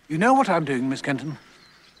 You know what I'm doing, Miss Kenton?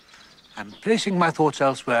 I'm placing my thoughts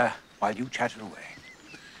elsewhere while you chatter away.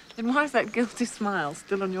 Then why is that guilty smile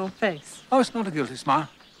still on your face? Oh, it's not a guilty smile.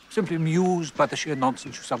 Simply amused by the sheer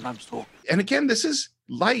nonsense you sometimes talk. And again, this is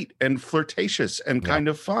light and flirtatious and kind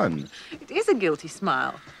of fun. It is a guilty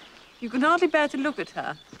smile. You can hardly bear to look at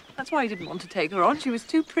her. That's why you didn't want to take her on. She was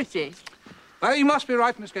too pretty. Well, you must be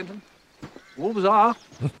right, Miss Kenton. All bizarre.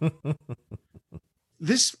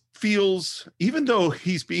 This feels, even though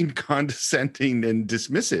he's being condescending and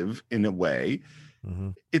dismissive in a way,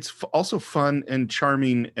 it's also fun and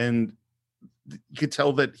charming, and you could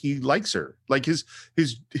tell that he likes her. Like he's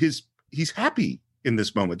happy in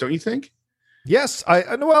this moment, don't you think? Yes,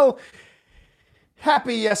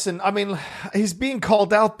 happy, yes, and I mean he's being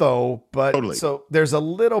called out though, but Totally. So there's a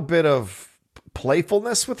little bit of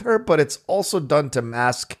playfulness with her, but it's also done to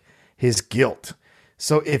mask his guilt.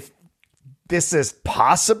 So if this is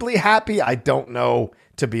possibly happy, I don't know,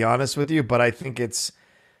 to be honest with you, but I think it's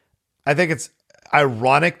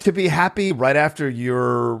ironic to be happy right after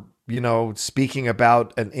you're, speaking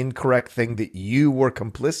about an incorrect thing that you were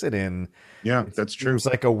complicit in. Yeah, that's true. It's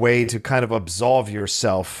like a way to kind of absolve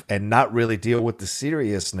yourself and not really deal with the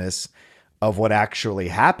seriousness of what actually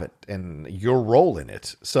happened and your role in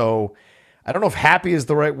it. So I don't know if happy is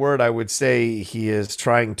the right word. I would say he is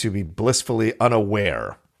trying to be blissfully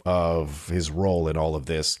unaware of his role in all of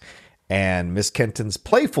this. And Miss Kenton's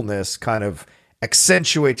playfulness kind of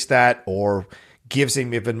accentuates that or gives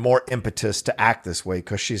him even more impetus to act this way,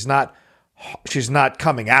 because she's not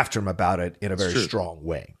coming after him about it in a very strong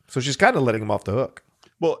way. So she's kind of letting him off the hook.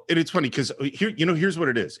 Well, and it's funny because here's what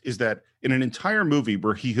it is that in an entire movie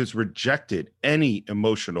where he has rejected any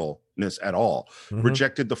emotionalness at all,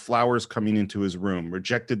 rejected the flowers coming into his room,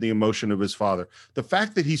 rejected the emotion of his father, the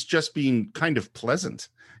fact that he's just being kind of pleasant,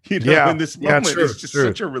 in this moment is just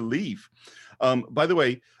such a relief. By the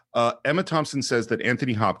way, Emma Thompson says that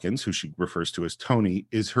Anthony Hopkins, who she refers to as Tony,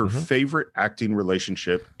 is her favorite acting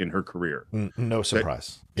relationship in her career. No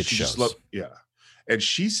surprise. It shows. And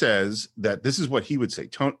she says that this is what he would say.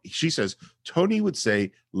 She says, Tony would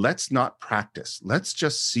say, let's not practice. Let's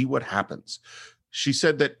just see what happens. She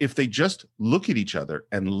said that if they just look at each other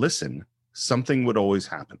and listen, something would always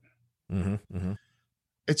happen.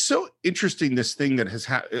 It's so interesting, this thing that has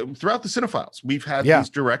happened throughout the Cine-Files. We've had these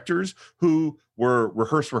directors who were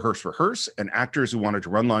rehearse, and actors who wanted to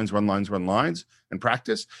run lines and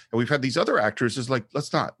practice. And we've had these other actors is like, let's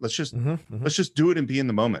just do it and be in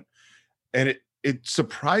the moment. And it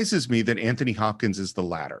surprises me that Anthony Hopkins is the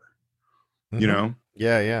latter,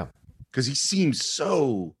 Yeah. Because he seems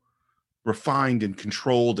so refined and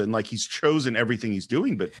controlled and like he's chosen everything he's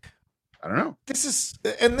doing, but I don't know. This is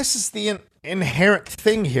the inherent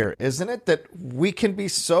thing here, isn't it? That we can be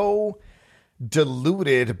so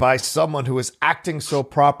deluded by someone who is acting so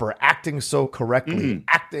proper, acting so correctly,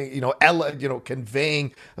 acting,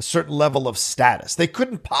 conveying a certain level of status. They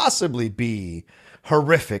couldn't possibly be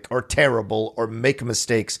horrific or terrible or make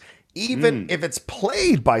mistakes, even if it's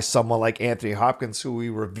played by someone like Anthony Hopkins, who we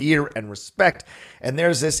revere and respect. And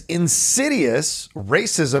there's this insidious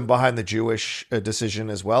racism behind the Jewish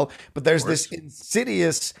decision as well. But there's this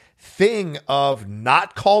insidious thing of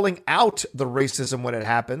not calling out the racism when it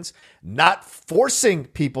happens, not forcing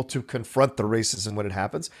people to confront the racism when it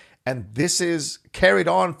happens. And this is carried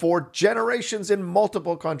on for generations in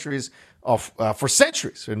multiple countries, for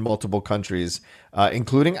centuries in multiple countries,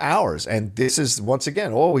 including ours. And this is, once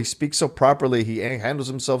again, he speaks so properly. He handles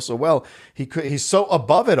himself so well. He's so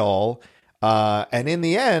above it all. And in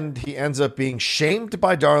the end, he ends up being shamed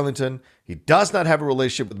by Darlington. He does not have a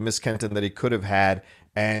relationship with Miss Kenton that he could have had.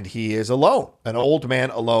 And he is alone, an old man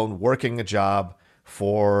alone, working a job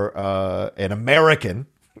for an American.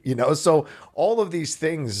 So all of these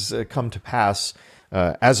things come to pass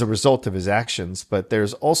as a result of his actions. But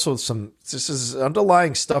there's also this is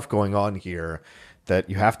underlying stuff going on here that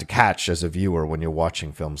you have to catch as a viewer when you're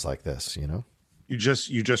watching films like this, You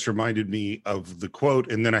just reminded me of the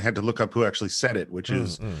quote, and then I had to look up who actually said it, which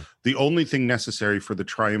is the only thing necessary for the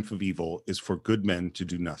triumph of evil is for good men to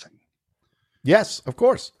do nothing. Yes, of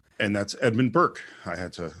course. And that's Edmund Burke. I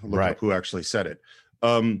had to look up who actually said it.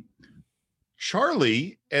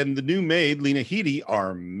 Charlie and the new maid, Lena Headey,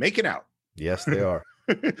 are making out. Yes, they are.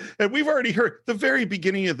 And we've already heard the very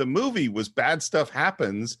beginning of the movie was bad stuff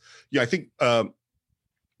happens. Yeah, I think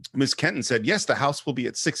Miss Kenton said, yes, the house will be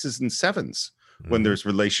at 6s and 7s when there's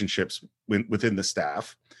relationships within the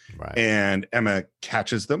staff. Right. And Emma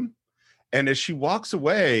catches them. And as she walks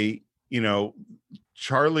away,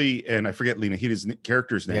 Charlie and I forget Lena Headey's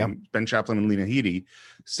character's name, Ben Chaplin and Lena Headey,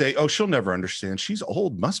 say, oh, she'll never understand. She's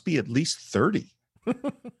old, must be at least 30.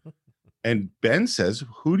 And Ben says,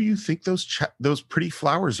 who do you think those pretty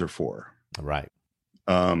flowers are for? Right.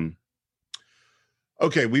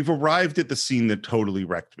 Okay, we've arrived at the scene that totally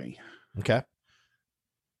wrecked me. Okay.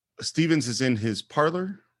 Stevens is in his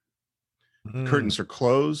parlor. Curtains are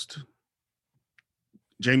closed.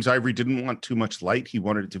 James Ivory didn't want too much light. He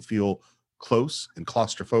wanted it to feel close and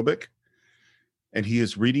claustrophobic. And he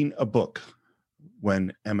is reading a book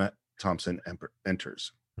when Emma Thompson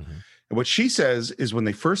enters. And what she says is when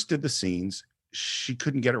they first did the scenes, she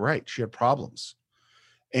couldn't get it right. She had problems.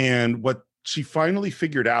 And what she finally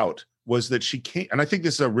figured out was that she can't, and I think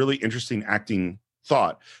this is a really interesting acting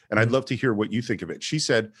thought, and I'd love to hear what you think of it. She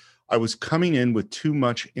said, I was coming in with too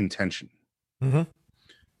much intention. Mm-hmm.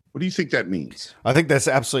 What do you think that means? I think that's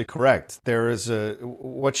absolutely correct. There is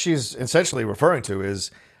what she's essentially referring to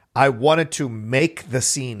is, I wanted to make the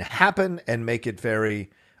scene happen and make it very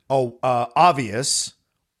obvious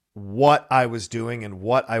what I was doing and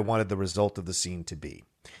what I wanted the result of the scene to be,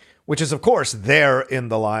 which is, of course, there in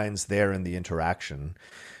the lines, there in the interaction.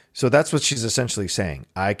 So that's what she's essentially saying.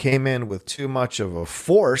 I came in with too much of a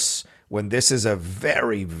force when this is a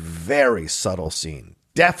very, very subtle scene,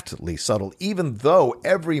 deftly subtle, even though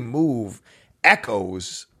every move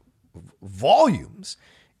echoes volumes.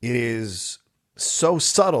 It is so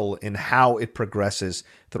subtle in how it progresses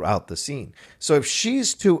throughout the scene. So if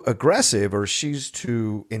she's too aggressive or she's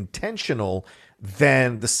too intentional,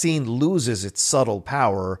 then the scene loses its subtle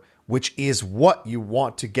power, which is what you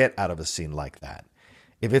want to get out of a scene like that.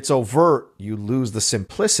 If it's overt, you lose the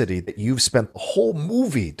simplicity that you've spent the whole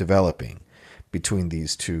movie developing between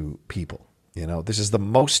these two people. You know, this is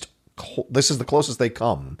the closest they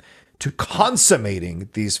come to consummating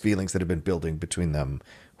these feelings that have been building between them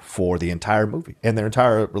for the entire movie and their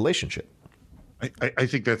entire relationship. I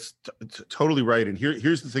think that's totally right. And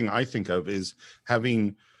here's the thing I think of is,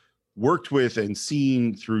 having worked with and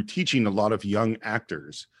seen through teaching a lot of young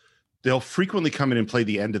actors, they'll frequently come in and play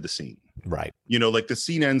the end of the scene. Right. You know, like the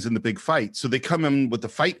scene ends in the big fight, so they come in with the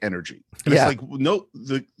fight energy. And it's like, no,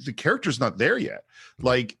 the character's not there yet.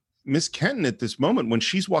 Like Miss Kenton at this moment, when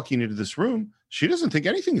she's walking into this room, she doesn't think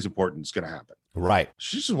anything is important is going to happen. Right.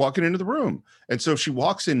 She's just walking into the room. And so if she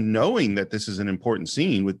walks in knowing that this is an important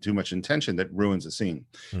scene with too much intention, that ruins the scene.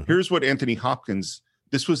 Mm-hmm. Here's what Anthony Hopkins,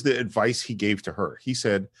 this was the advice he gave to her. He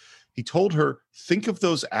said, he told her, think of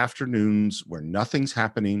those afternoons where nothing's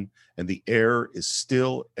happening and the air is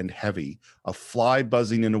still and heavy, a fly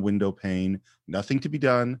buzzing in a window pane, nothing to be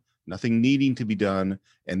done, nothing needing to be done.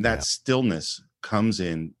 And that stillness comes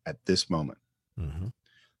in at this moment. Mm-hmm.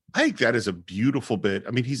 I think that is a beautiful bit.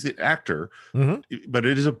 I mean, he's the actor, but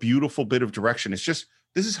it is a beautiful bit of direction. It's just,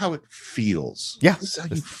 this is how it feels. Yeah. This is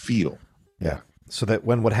how you feel. Yeah. So that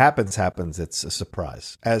when what happens, it's a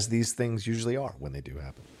surprise, as these things usually are when they do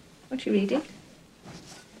happen. What are you reading?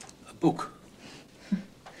 A book.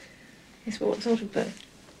 Yes, but what sort of book?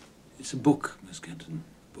 It's a book, Miss Kenton.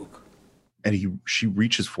 Book. And she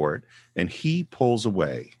reaches for it, and he pulls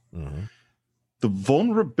away. Mm-hmm. The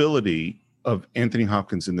vulnerability of Anthony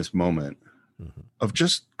Hopkins in this moment of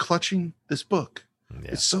just clutching this book.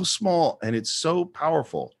 Yeah. It's so small and it's so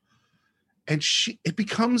powerful. And it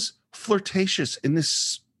becomes flirtatious in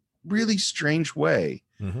this really strange way.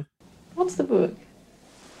 Mm-hmm. What's the book?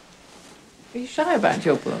 Are you shy about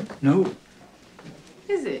your book? No.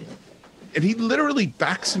 Is it? And he literally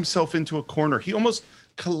backs himself into a corner. He almost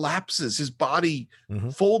collapses. His body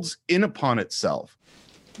folds in upon itself.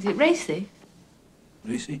 Is it racy?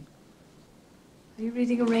 Racy? Are you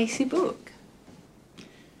reading a racy book? Do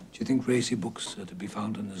you think racy books are to be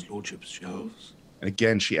found on his lordship's shelves? And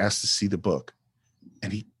again, she asks to see the book.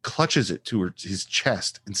 And he clutches it to his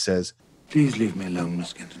chest and says, please leave me alone,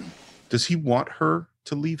 Miss Kenton. Does he want her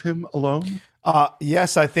to leave him alone?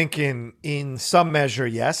 Yes, I think in some measure,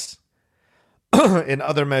 yes. In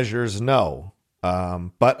other measures, no.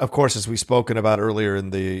 But of course, as we've spoken about earlier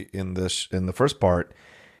in the first part,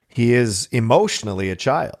 he is emotionally a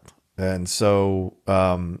child. And so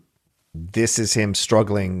this is him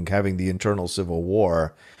struggling, having the internal civil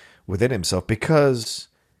war within himself, because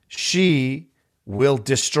she will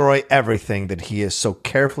destroy everything that he has so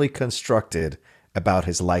carefully constructed about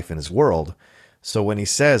his life and his world. So when he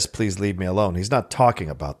says, please leave me alone, he's not talking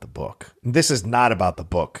about the book. This is not about the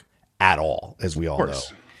book at all, as we all know.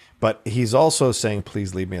 But he's also saying,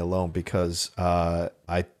 please leave me alone, because I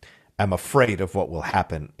am afraid of what will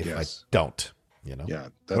happen if I don't. You know? Yeah,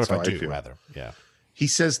 that's how I feel. Rather. Yeah. He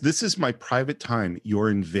says, this is my private time. You're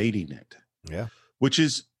invading it. Yeah. Which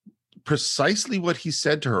is precisely what he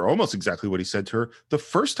said to her, almost exactly what he said to her the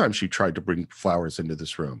first time she tried to bring flowers into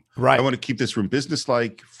this room. Right. I want to keep this room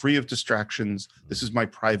businesslike, free of distractions. This is my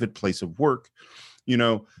private place of work. You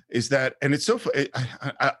know, is that, and it's so,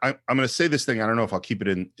 I'm going to say this thing. I don't know if I'll keep it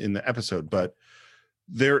in the episode, but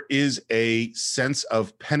there is a sense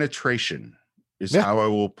of penetration is how I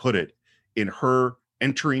will put it, in her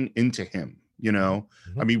entering into him, you know.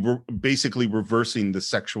 I mean, we're basically reversing the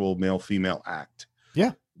sexual male-female act.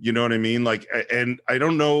 Yeah. You know what I mean? Like, and I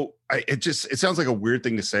don't know, it sounds like a weird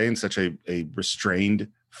thing to say in such a restrained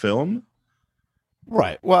film.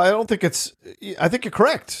 Right. Well, I think you're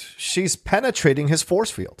correct. She's penetrating his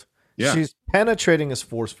force field. Yeah. She's penetrating his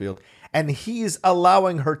force field. And he's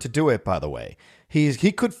allowing her to do it, by the way.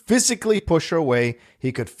 He could physically push her away.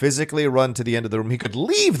 He could physically run to the end of the room. He could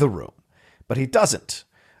leave the room, but he doesn't.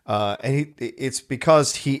 It's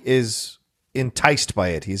because he is enticed by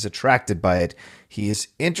it. He's attracted by it. He is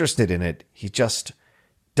interested in it. He just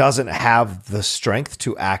doesn't have the strength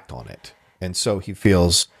to act on it. And so he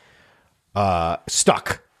feels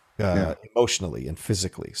stuck emotionally and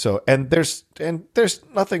physically. So, and there's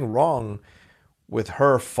nothing wrong with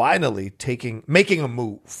her finally making a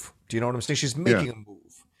move. Do you know what I'm saying? She's making a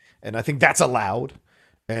move, and I think that's allowed.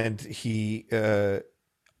 And he, and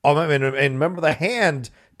remember, the hand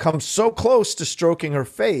comes so close to stroking her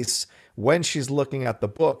face when she's looking at the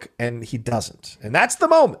book, and he doesn't. And that's the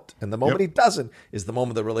moment. And the moment he doesn't is the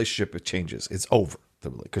moment the relationship changes. It's over,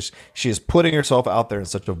 because she is putting herself out there in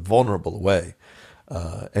such a vulnerable way,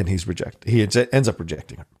 and he's rejected. He ends up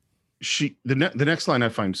rejecting her. The next line I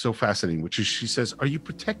find so fascinating, which is she says, "Are you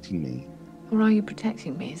protecting me? Or are you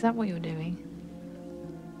protecting me? Is that what you're doing?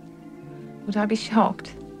 Would I be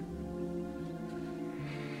shocked?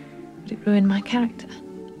 Would it ruin my character?"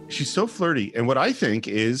 She's so flirty. And what I think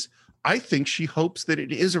she hopes that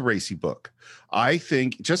it is a racy book. I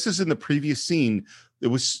think, just as in the previous scene, it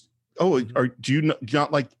was, do you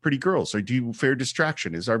not like pretty girls? Or do you fear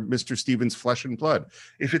distraction? Is our Mr. Stevens flesh and blood?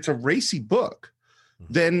 If it's a racy book,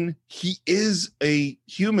 then he is a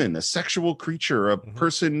human, a sexual creature, a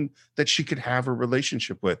person that she could have a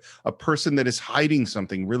relationship with, a person that is hiding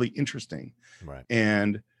something really interesting. Right.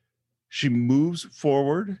 And she moves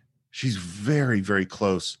forward. She's very, very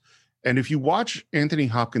close. And if you watch Anthony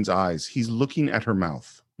Hopkins' eyes, he's looking at her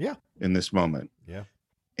mouth. Yeah. In this moment. Yeah.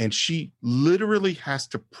 And she literally has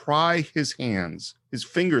to pry his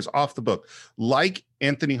fingers off the book, like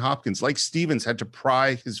Anthony Hopkins, like Stevens had to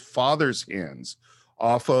pry his father's hands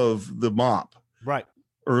off of the mop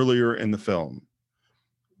earlier in the film.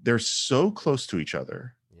 They're so close to each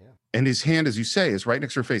other. Yeah. And his hand, as you say, is right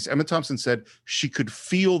next to her face. Emma Thompson said she could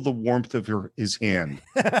feel the warmth of his hand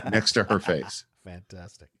next to her face.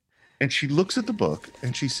 Fantastic. And she looks at the book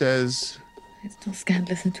and she says, "It's not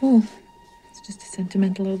scandalous at all. It's just a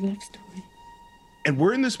sentimental old love story." And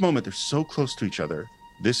we're in this moment. They're so close to each other.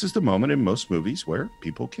 This is the moment in most movies where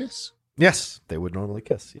people kiss. Yes, they would normally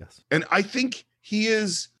kiss. Yes. And I think he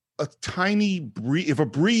is a tiny breeze. If a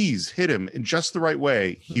breeze hit him in just the right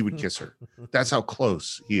way, he would kiss her. That's how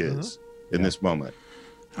close he is in this moment.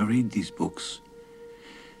 I read these books,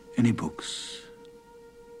 any books,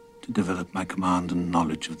 to develop my command and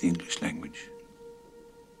knowledge of the English language.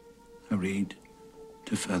 I read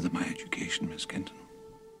to further my education, Miss Kenton.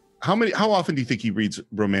 How often do you think he reads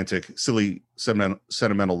romantic, silly,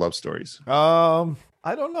 sentimental love stories?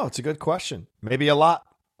 I don't know. It's a good question. Maybe a lot.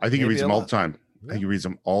 I think he reads them all the time. I think he reads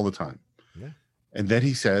them all the time. Yeah. And then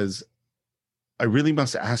he says, "I really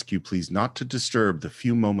must ask you, please, not to disturb the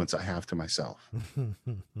few moments I have to myself."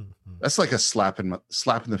 That's like a slap in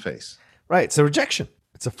the face. Right. It's a rejection.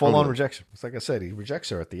 It's a full-on rejection. It's like I said, he rejects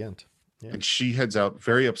her at the end. Yeah. And she heads out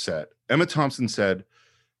very upset. Emma Thompson said,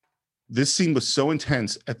 "This scene was so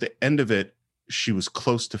intense. At the end of it, she was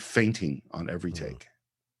close to fainting on every take.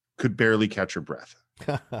 Could barely catch her breath."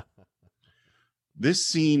 This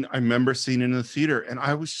scene, I remember seeing in the theater, and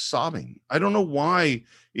I was sobbing. I don't know why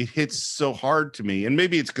it hits so hard to me. And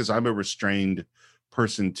maybe it's because I'm a restrained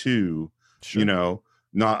person too. Sure. You know,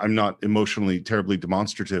 I'm not emotionally terribly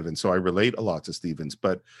demonstrative, and so I relate a lot to Stevens.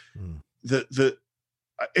 But you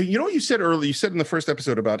know what you said earlier? You said in the first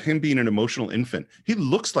episode about him being an emotional infant. He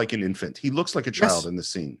looks like an infant. He looks like a child in this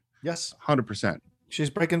scene. Yes, 100%.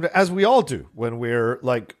 She's breaking, as we all do when we're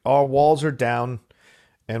like, our walls are down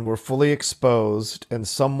and we're fully exposed, and by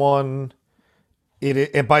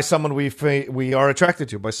someone we are attracted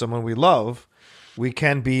to, by someone we love, we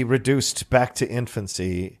can be reduced back to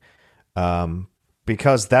infancy,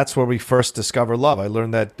 because that's where we first discover love. I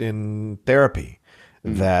learned that in therapy,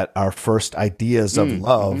 that our first ideas of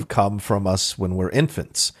love come from us when we're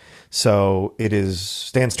infants. So it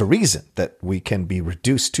stands to reason that we can be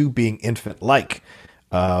reduced to being infant-like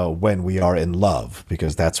when we are in love,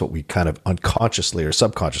 because that's what we kind of unconsciously or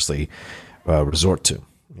subconsciously resort to.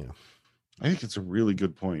 Yeah. I think it's a really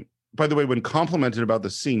good point. By the way, when complimented about the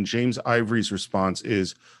scene, James Ivory's response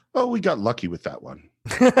is, "Oh, we got lucky with that one."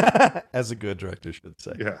 As a good director should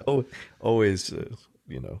say. Yeah. Always,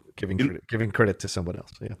 giving credit to someone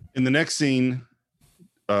else. Yeah. In the next scene,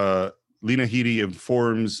 Lena Headey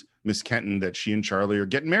informs Miss Kenton that she and Charlie are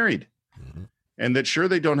getting married. And that sure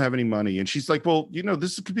they don't have any money. And she's like, "Well,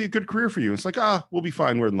 this could be a good career for you." It's like, we'll be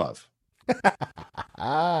fine. We're in love.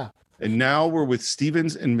 And now we're with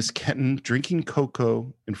Stevens and Miss Kenton drinking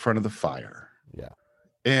cocoa in front of the fire. Yeah.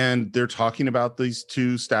 and they're talking about these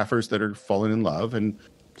two staffers that are falling in love, and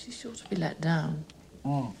She's sure to be let down.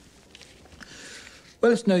 Oh.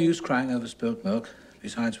 Well, it's no use crying over spilt milk.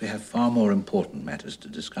 Besides, we have far more important matters to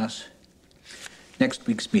discuss. Next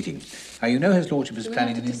week's meeting. Now, you know His Lordship is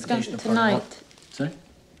planning an invitation of tonight. Sorry?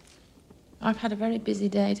 I've had a very busy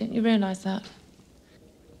day. Don't you realise that?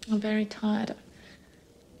 I'm very tired.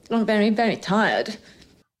 I'm very, very tired.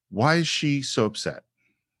 why is she so upset?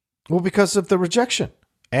 Well, because of the rejection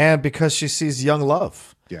and because she sees young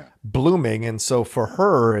love blooming. And so for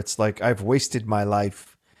her, it's like, I've wasted my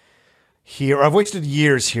life here. I've wasted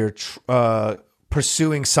years here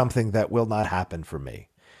pursuing something that will not happen for me.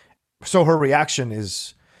 So her reaction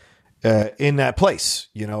is in that place,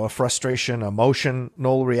 you know, a frustration,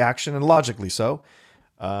 emotional reaction, and logically so.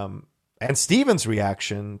 And Stephen's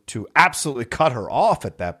reaction to absolutely cut her off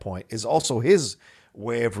at that point is also his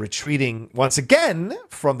way of retreating once again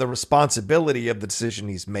from the responsibility of the decision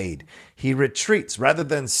he's made. He retreats rather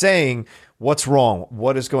than saying, what's wrong?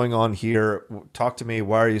 What is going on here? Talk to me.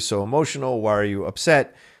 Why are you so emotional? Why are you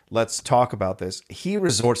upset? Let's talk about this. He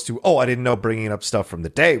resorts to, I didn't know bringing up stuff from the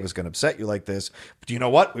day was going to upset you like this. But you know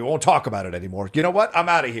what? We won't talk about it anymore. You know what? I'm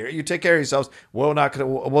out of here. You take care of yourselves.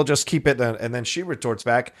 We'll just keep it. And then she retorts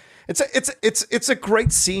back. It's a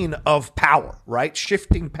great scene of power, right?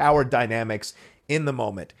 Shifting power dynamics in the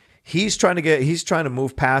moment. He's trying to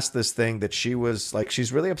move past this thing that she was like,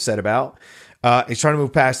 she's really upset about. He's trying to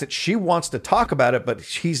move past it. She wants to talk about it, but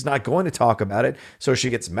he's not going to talk about it. So she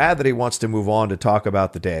gets mad that he wants to move on to talk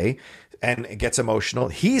about the day and gets emotional.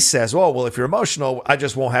 He says, well, if you're emotional, I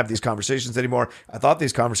just won't have these conversations anymore. I thought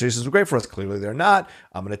these conversations were great for us. Clearly they're not.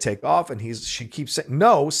 I'm going to take off. And she keeps saying,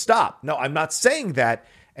 no, stop. No, I'm not saying that.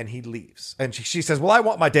 And he leaves. And she says, well, I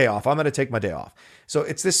want my day off. I'm going to take my day off. So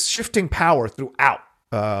it's this shifting power throughout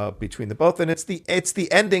between the both. And it's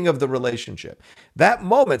the ending of the relationship. That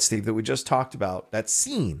moment, Steve, that we just talked about, that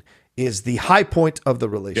scene is the high point of the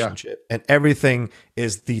relationship. Yeah. And everything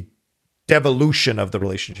is the devolution of the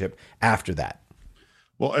relationship after that.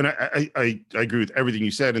 Well, and I agree with everything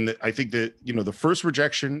you said. And I think that, the first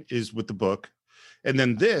rejection is with the book. And then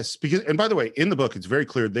and by the way, in the book, it's very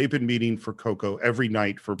clear they've been meeting for Coco every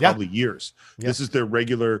night for probably years. Yeah. This is their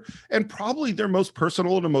regular and probably their most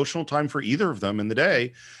personal and emotional time for either of them in the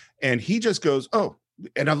day. And he just goes,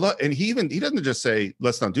 and he doesn't just say,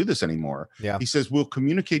 let's not do this anymore. Yeah. He says, we'll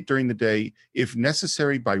communicate during the day, if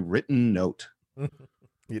necessary, by written note.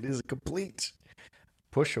 It is a complete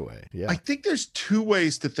push away. Yeah. I think there's two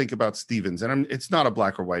ways to think about Stevens, and it's not a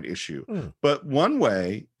black or white issue, but one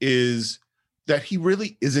way is that he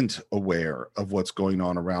really isn't aware of what's going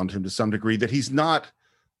on around him to some degree, that he's not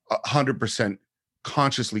 100%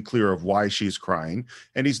 consciously clear of why she's crying.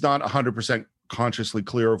 And he's not 100% consciously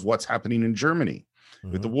clear of what's happening in Germany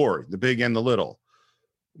with the war, the big and the little.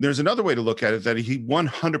 There's another way to look at it, that he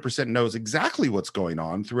 100% knows exactly what's going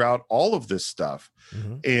on throughout all of this stuff.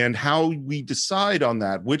 And how we decide on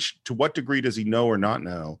that, to what degree does he know or not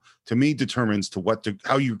know, to me determines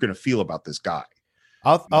how you're going to feel about this guy.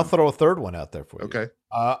 I'll throw a third one out there for you. Okay.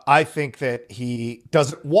 I think that he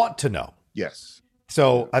doesn't want to know. Yes.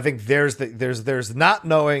 So I think there's not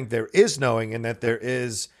knowing, there is knowing, and that there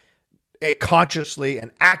is a consciously and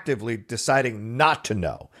actively deciding not to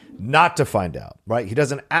know, not to find out, right? He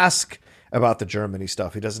doesn't ask about the Germany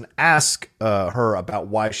stuff. He doesn't ask her about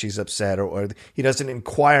why she's upset, or he doesn't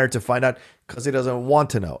inquire to find out because he doesn't want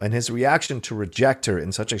to know. And his reaction to reject her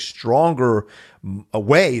in such a stronger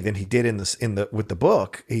way than he did with the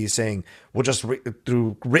book, he's saying, we'll just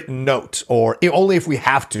through written note, or only if we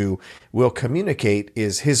have to, we'll communicate,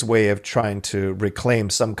 is his way of trying to reclaim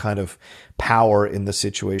some kind of power in the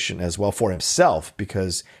situation as well for himself,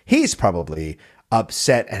 because he's probably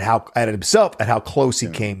upset at how close he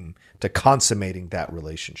came to consummating that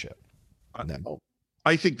relationship.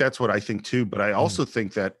 I think that's what I think too, but I also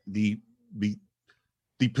think that the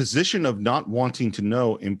position of not wanting to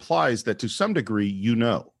know implies that to some degree,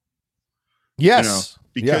 yes,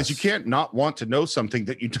 because you can't not want to know something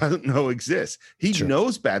that you don't know exists. He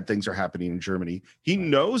knows bad things are happening in Germany. He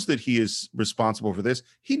knows that he is responsible for this.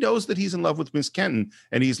 He knows that he's in love with Miss Kenton,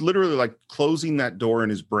 and he's literally like closing that door in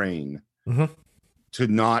his brain to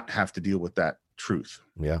not have to deal with that truth.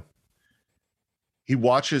 Yeah. He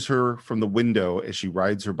watches her from the window as she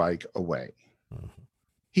rides her bike away.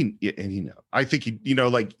 He knows. I think he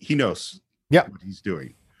knows what he's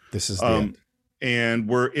doing. This is the end. And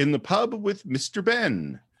we're in the pub with Mr.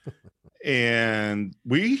 Ben. And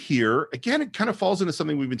we hear, again, it kind of falls into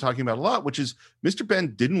something we've been talking about a lot, which is Mr.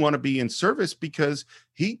 Ben didn't want to be in service because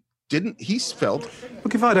he he's felt.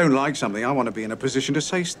 Look, if I don't like something, I want to be in a position to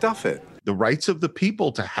say stuff it. The rights of the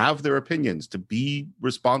people to have their opinions, to be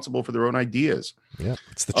responsible for their own ideas. Yeah,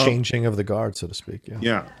 it's the changing of the guard, so to speak. Yeah.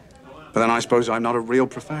 Yeah. But then I suppose I'm not a real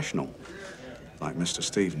professional, like Mr.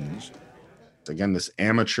 Stevens. Again, this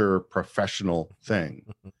amateur professional thing.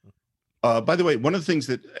 By the way, one of the things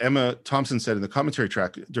that Emma Thompson said in the commentary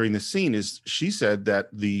track during this scene is she said that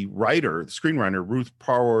the screenwriter, Ruth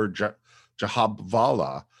Power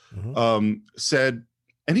Jahabvala, said,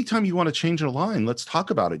 anytime you want to change a line, let's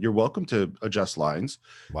talk about it. You're welcome to adjust lines.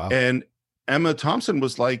 Wow. And Emma Thompson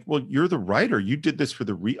was like, well, you're the writer. You did this for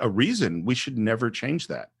a reason. We should never change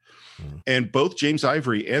that. And both James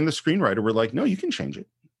Ivory and the screenwriter were like, no, you can change it.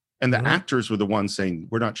 And the actors were the ones saying,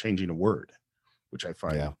 we're not changing a word, which I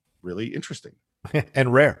find really interesting.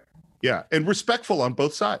 And rare. Yeah. And respectful on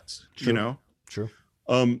both sides, you know? True.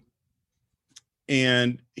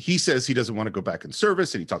 And he says he doesn't want to go back in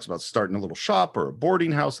service. And he talks about starting a little shop or a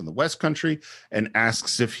boarding house in the West Country and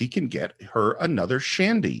asks if he can get her another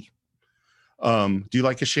shandy. Do you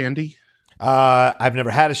like a shandy? I've never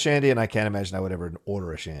had a shandy, and I can't imagine I would ever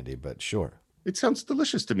order a shandy, but sure. It sounds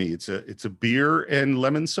delicious to me. It's a beer and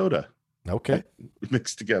lemon soda. Okay.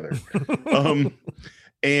 Mixed together.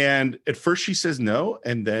 And at first she says no,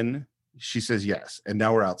 and then she says yes. And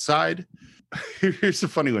now we're outside. Here's a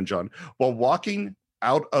funny one, John. While walking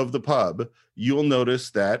out of the pub, you'll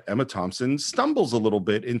notice that Emma Thompson stumbles a little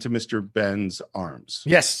bit into Mr. Ben's arms.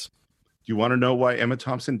 Yes. Do you want to know why Emma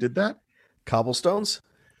Thompson did that? Cobblestones?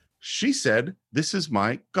 She said, this is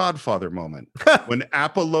my Godfather moment. When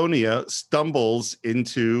Apollonia stumbles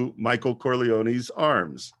into Michael Corleone's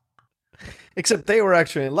arms. Except they were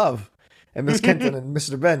actually in love. And Miss Kenton and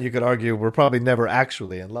Mr. Ben, you could argue, were probably never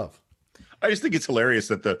actually in love. I just think it's hilarious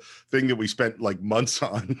that the thing that we spent like months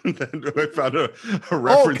on, that I found a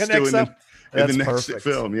reference to in the next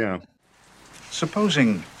film. Yeah.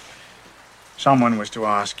 Supposing someone was to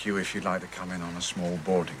ask you if you'd like to come in on a small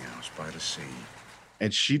boarding house by the sea.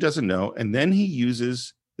 And she doesn't know. And then he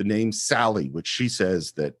uses the name Sally, which she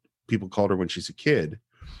says that people called her when she's a kid.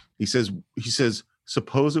 He says,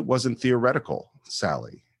 suppose it wasn't theoretical,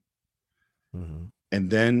 Sally. Mm-hmm. And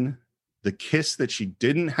then the kiss that she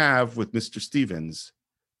didn't have with Mr. Stevens,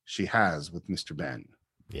 she has with Mr. Ben.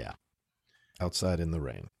 Yeah. Outside in the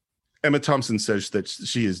rain. Emma Thompson says that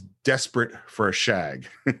she is desperate for a shag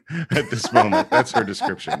at this moment. That's her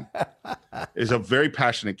description. It's a very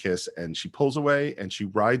passionate kiss, and she pulls away and she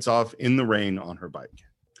rides off in the rain on her bike.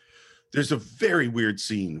 There's a very weird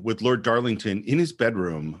scene with Lord Darlington in his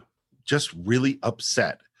bedroom, just really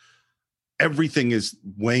upset. Everything is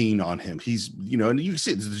weighing on him. He's, and you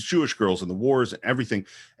see the Jewish girls and the wars and everything.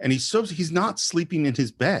 And he's not sleeping in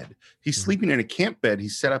his bed. He's sleeping in a camp bed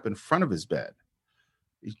he's set up in front of his bed.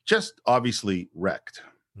 He's just obviously wrecked.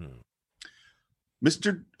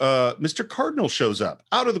 Mr. Cardinal shows up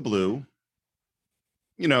out of the blue,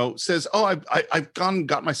 says, oh, I've gone and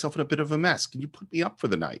got myself in a bit of a mess. Can you put me up for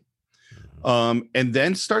the night? And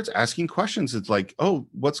then starts asking questions. It's like, oh,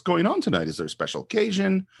 what's going on tonight? Is there a special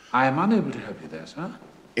occasion? I am unable to help you there, sir.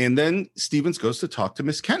 And then Stevens goes to talk to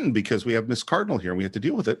Miss Kenton because we have Miss Cardinal here and we have to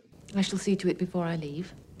deal with it. I shall see to it before I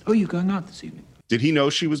leave. Oh, you're going out this evening? Did he know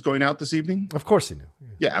she was going out this evening? Of course he knew.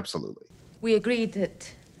 Yeah, absolutely. We agreed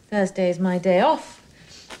that Thursday is my day off.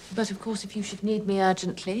 But of course, if you should need me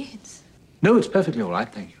urgently, it's... No, it's perfectly all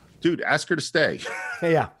right, thank you. Dude, ask her to stay.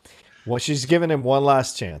 Yeah. Well, she's giving him one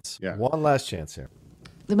last chance. Yeah. One last chance here.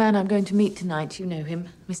 The man I'm going to meet tonight, you know him,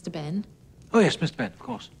 Mr. Ben. Oh, yes, Mr. Ben, of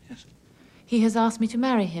course, yes. He has asked me to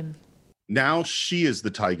marry him. Now she is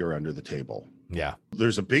the tiger under the table. Yeah.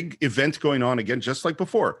 There's a big event going on again, just like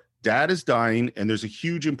before. Dad is dying, and there's a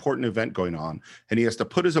huge important event going on, and he has to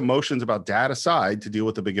put his emotions about Dad aside to deal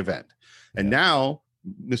with the big event. And now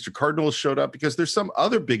Mr. Cardinal has showed up because there's some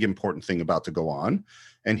other big important thing about to go on,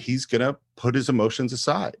 and he's going to put his emotions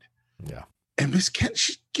aside. Yeah. And Miss Kent,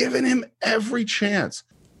 she's given him every chance.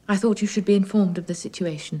 I thought you should be informed of the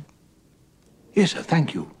situation. Yes, sir,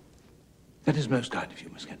 thank you. That is most kind of you,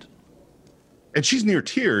 Miss Kenton. And she's near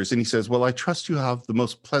tears, and he says, well, I trust you have the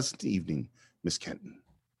most pleasant evening, Miss Kenton.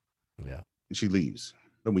 Yeah. And she leaves.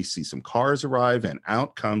 Then we see some cars arrive, and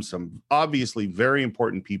out comes some obviously very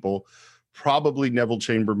important people. Probably Neville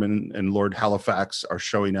Chamberlain and Lord Halifax are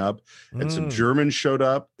showing up, and some Germans showed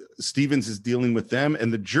up. Stevens is dealing with them,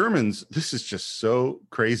 and the Germans, this is just so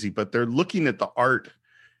crazy, but they're looking at the art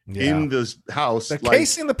in this house. They're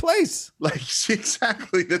casing the place. Like,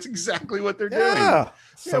 exactly. That's exactly what they're doing. Yeah,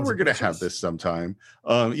 we're going to have this sometime.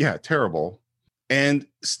 Terrible. And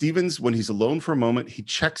Stevens, when he's alone for a moment, he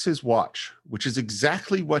checks his watch, which is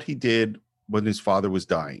exactly what he did when his father was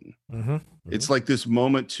dying. Mm-hmm. It's like this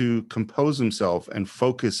moment to compose himself and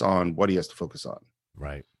focus on what he has to focus on.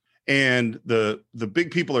 Right. And the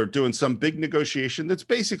big people are doing some big negotiation that's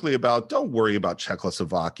basically about, don't worry about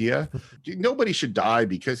Czechoslovakia. Nobody should die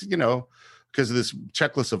because of this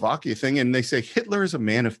Czechoslovakia thing. And they say Hitler is a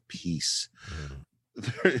man of peace.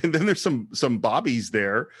 And then there's some bobbies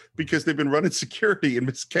there because they've been running security, and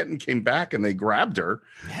Miss Kenton came back and they grabbed her.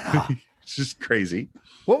 Yeah. It's just crazy.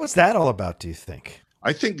 What was that all about, do you think?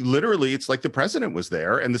 I think literally it's like the president was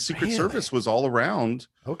there and the Secret Service was all around.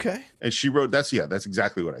 Okay. And she wrote, that's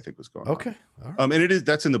exactly what I think was going on. Okay. All right. And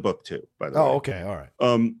that's in the book too, by the way. Oh, okay. All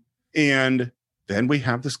right. And then we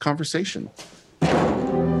have this conversation.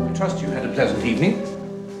 I trust you had a pleasant evening.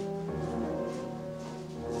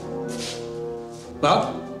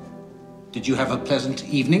 Well, did you have a pleasant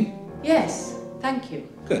evening? Yes, thank you.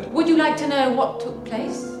 Good. Would you like to know what took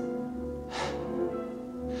place?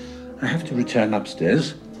 I have to return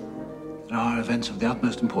upstairs. There are events of the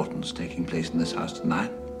utmost importance taking place in this house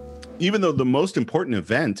tonight. Even though the most important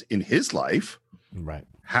event in his life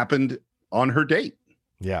happened on her date.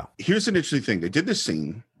 Yeah. Here's an interesting thing. They did this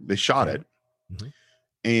scene. They shot it. Mm-hmm.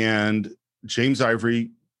 And James Ivory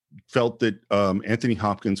felt that Anthony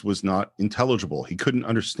Hopkins was not intelligible. He couldn't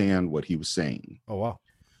understand what he was saying. Oh, wow.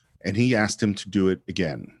 And he asked him to do it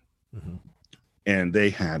again. Mm-hmm. And they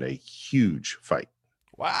had a huge fight.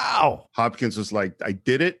 Wow. Hopkins was like, I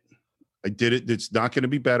did it. It's not going to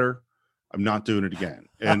be better. I'm not doing it again.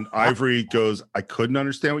 And Ivory goes, I couldn't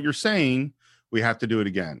understand what you're saying. We have to do it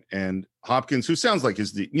again. And Hopkins, who sounds like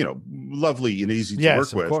is lovely and easy to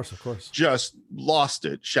work with, of course, just lost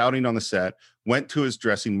it, shouting on the set, went to his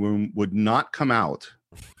dressing room, would not come out.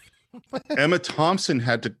 Emma Thompson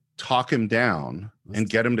had to talk him down and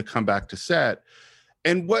get him to come back to set.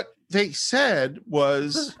 And what they said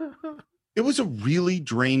was, it was a really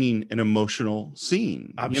draining and emotional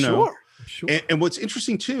scene. I'm sure. And what's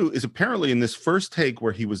interesting too is apparently in this first take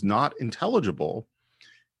where he was not intelligible,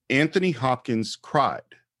 Anthony Hopkins cried,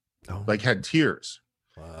 had tears.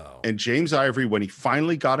 Wow. And James Ivory, when he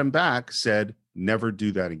finally got him back, said, never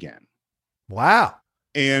do that again. Wow.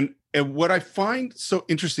 And what I find so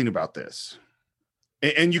interesting about this,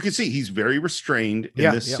 and you can see he's very restrained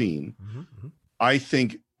in this scene. Mm-hmm. I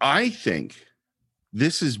think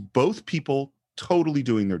this is both people totally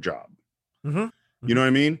doing their job. Mm-hmm. You know what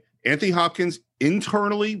I mean? Anthony Hopkins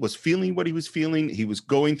internally was feeling what he was feeling. He was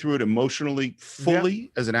going through it emotionally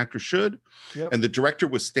fully as an actor should. Yep. And the director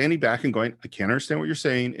was standing back and going, I can't understand what you're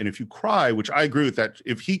saying. And if you cry, which I agree with that,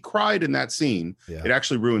 if he cried in that scene, it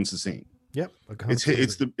actually ruins the scene. Yep.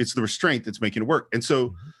 It's the restraint that's making it work. And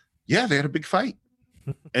so, they had a big fight.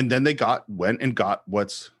 And then they went and got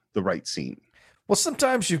what's the right scene. Well,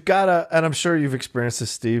 sometimes you've got to, and I'm sure you've experienced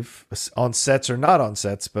this, Steve, on sets or not on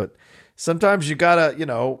sets, but sometimes you got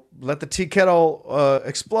to, let the tea kettle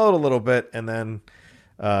explode a little bit and then,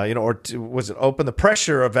 open the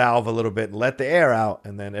pressure valve a little bit and let the air out,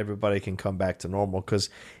 and then everybody can come back to normal, because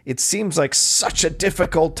it seems like such a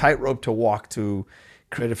difficult tightrope to walk to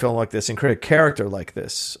create a film like this and create a character like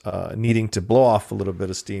this, needing to blow off a little bit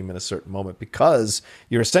of steam in a certain moment, because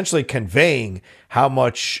you're essentially conveying how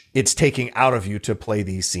much it's taking out of you to play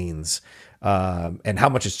these scenes, and how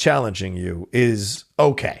much it's challenging you is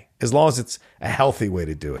okay. As long as it's a healthy way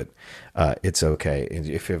to do it, it's okay. And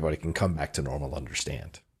if everybody can come back to normal,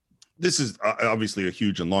 understand. This is obviously a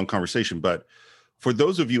huge and long conversation, but for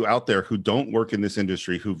those of you out there who don't work in this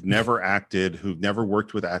industry, who've never acted, who've never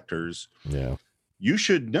worked with actors, you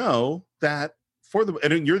should know that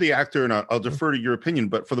and you're the actor, and I'll defer to your opinion,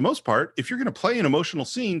 but for the most part, if you're going to play an emotional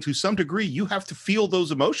scene, to some degree, you have to feel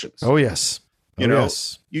those emotions. Oh, yes.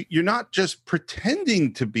 You're not just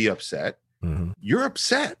pretending to be upset. Mm-hmm. You're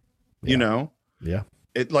upset, Yeah.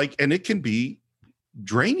 And it can be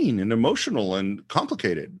draining and emotional and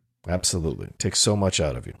complicated. Absolutely. It takes so much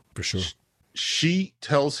out of you, for sure. She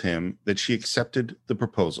tells him that she accepted the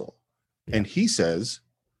proposal, and he says,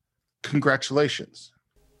 congratulations.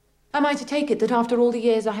 Am I to take it that after all the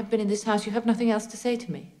years I have been in this house, you have nothing else to say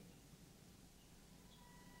to me?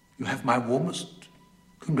 You have my warmest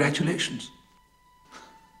congratulations.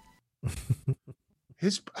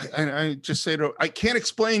 I just say I can't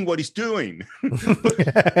explain what he's doing.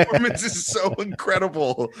 The performance is so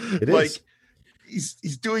incredible. He's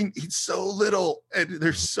so little, and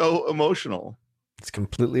they're so emotional. It's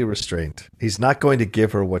completely restrained. He's not going to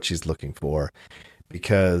give her what she's looking for,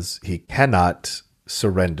 because he cannot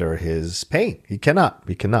surrender his pain. He cannot.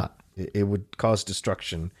 It would cause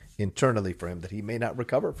destruction internally for him that he may not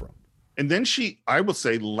recover from. And then she, I will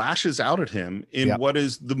say, lashes out at him in what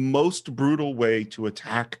is the most brutal way to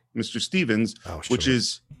attack Mr. Stevens, which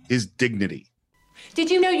is his dignity.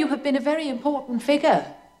 Did you know you have been a very important figure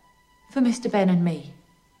for Mr. Ben and me?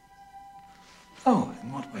 Oh,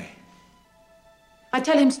 in what way? I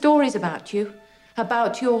tell him stories about you,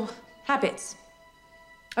 about your habits,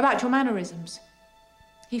 about your mannerisms.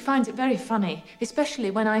 He finds it very funny,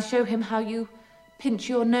 especially when I show him how you pinch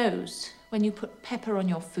your nose when you put pepper on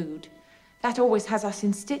your food. That always has us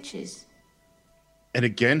in stitches. And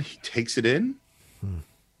again, he takes it in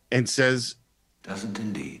and says, Doesn't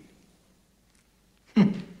indeed.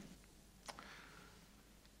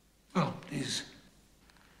 Well, please,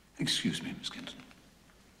 excuse me, Miss Kenton.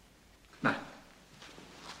 No.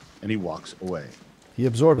 And he walks away. He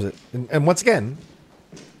absorbs it. And once again,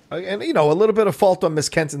 and, you know, a little bit of fault on Miss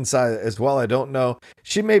Kenton's side as well. I don't know.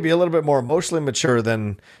 She may be a little bit more emotionally mature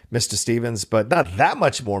than Mr. Stevens, but not that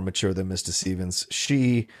much more mature than Mr. Stevens.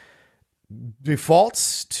 She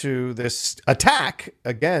defaults to this attack,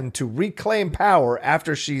 again, to reclaim power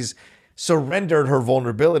after she's surrendered her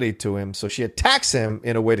vulnerability to him. So she attacks him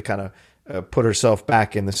in a way to kind of put herself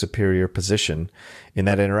back in the superior position in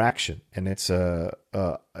that interaction. And it's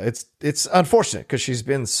unfortunate because she's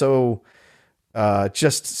been so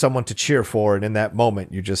just someone to cheer for. And in that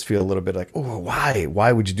moment, you just feel a little bit like, oh,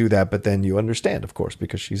 why would you do that? But then you understand, of course,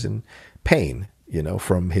 because she's in pain, you know,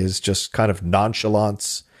 from his just kind of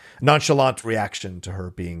nonchalant reaction to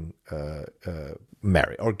her being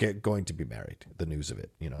married or going to be married, the news of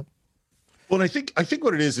it, you know. Well, I think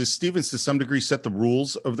what it is Stevens to some degree set the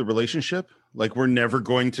rules of the relationship. Like, we're never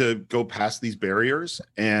going to go past these barriers,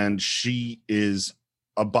 and she is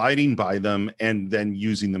abiding by them and then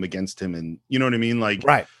using them against him. And you know what I mean? Like,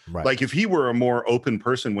 right. Like if he were a more open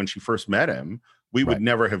person when she first met him, we would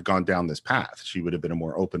never have gone down this path. She would have been a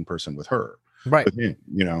more open person with her. Right. With him,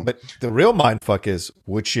 you know. But the real mindfuck is,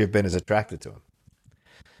 would she have been as attracted to him?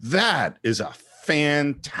 That is a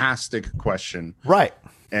fantastic question. Right.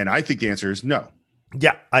 And I think the answer is no.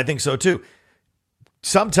 Yeah, I think so too.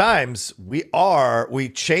 Sometimes we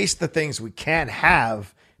chase the things we can't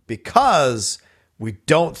have because we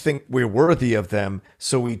don't think we're worthy of them.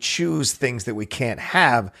 So we choose things that we can't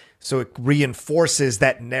have. So it reinforces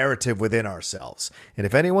that narrative within ourselves. And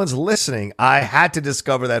if anyone's listening, I had to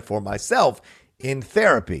discover that for myself in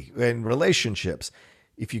therapy, in relationships.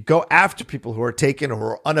 If you go after people who are taken, who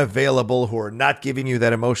are unavailable, who are not giving you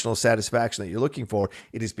that emotional satisfaction that you're looking for,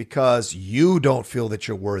 it is because you don't feel that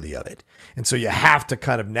you're worthy of it. And so you have to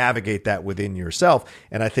kind of navigate that within yourself.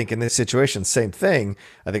 And I think in this situation, same thing.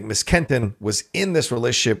 I think Miss Kenton was in this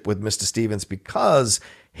relationship with Mr. Stevens because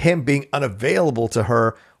him being unavailable to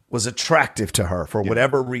her was attractive to her for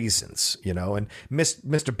whatever reasons, you know, and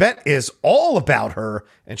Mr. Bent is all about her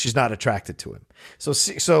and she's not attracted to him.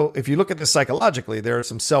 So if you look at this psychologically, there are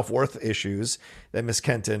some self-worth issues that Miss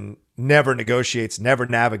Kenton never negotiates, never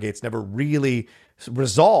navigates, never really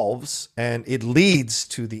resolves. And it leads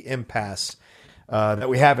to the impasse that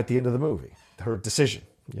we have at the end of the movie, her decision,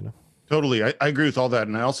 you know. Totally. I agree with all that.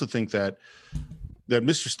 And I also think that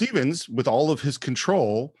Mr. Stevens, with all of his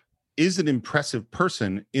control, is an impressive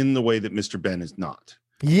person in the way that Mr. Ben is not.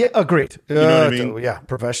 Yeah, agreed. You know what I mean? Yeah,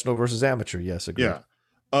 professional versus amateur. Yes, agreed.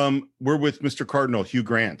 Yeah. We're with Mr. Cardinal, Hugh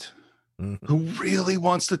Grant, who really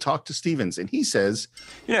wants to talk to Stevens. And he says,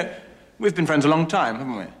 Yeah, we've been friends a long time,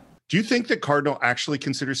 haven't we? Do you think that Cardinal actually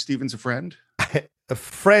considers Stevens a friend? A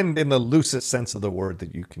friend in the loosest sense of the word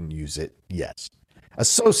that you can use it, yes.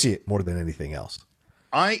 Associate more than anything else.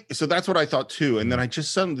 So that's what I thought too. And then I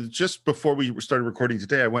just before we started recording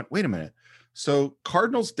today, I went, wait a minute. So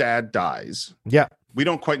Cardinal's dad dies. Yeah. We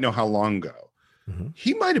don't quite know how long ago. Mm-hmm.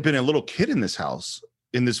 He might have been a little kid in this house,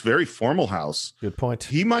 in this very formal house. Good point.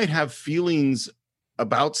 He might have feelings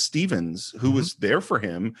about Stevens, who was there for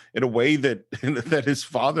him in a way that his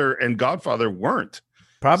father and godfather weren't.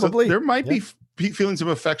 Probably. So there might be feelings of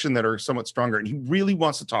affection that are somewhat stronger, and he really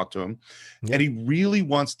wants to talk to him, and he really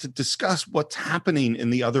wants to discuss what's happening in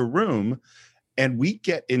the other room. And we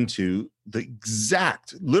get into the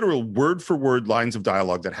exact literal word for word lines of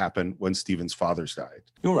dialogue that happened when Stephen's father died.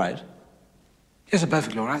 You're right. Yes, I'm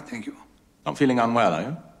perfectly all right, thank you. Not feeling unwell, are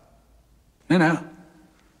you? No. A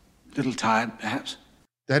little tired, perhaps.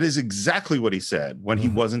 That is exactly what he said when he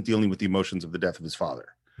wasn't dealing with the emotions of the death of his father.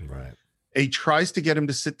 Right. He tries to get him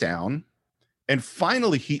to sit down. And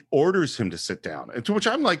finally, he orders him to sit down. And to which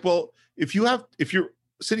I'm like, well, if you're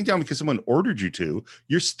sitting down because someone ordered you to,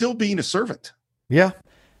 you're still being a servant. Yeah.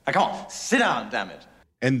 I can't sit down, damn it.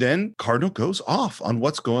 And then Cardinal goes off on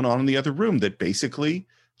what's going on in the other room, that basically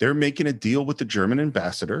they're making a deal with the German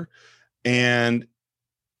ambassador. And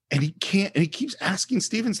he keeps asking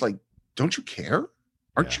Stevens, like, don't you care?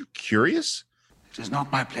 Aren't you curious? It is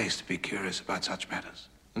not my place to be curious about such matters.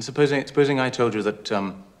 And supposing I told you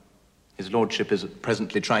that His Lordship is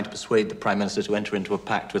presently trying to persuade the Prime Minister to enter into a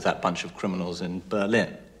pact with that bunch of criminals in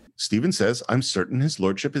Berlin. Stephen says, I'm certain His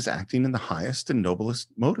Lordship is acting in the highest and noblest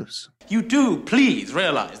motives. You do please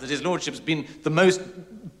realize that His Lordship's been the most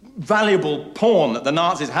valuable pawn that the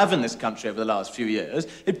Nazis have in this country over the last few years,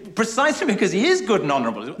 precisely because he is good and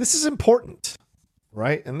honorable. This is important,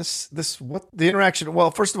 right? And this what the interaction.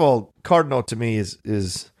 Well, first of all, Cardinal to me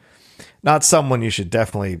is not someone you should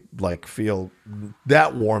definitely like feel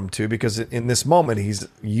that warm to, because in this moment he's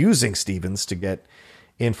using Stevens to get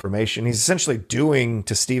information. He's essentially doing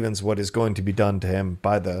to Stevens what is going to be done to him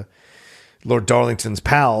by the Lord Darlington's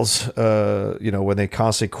pals, when they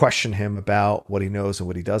constantly question him about what he knows and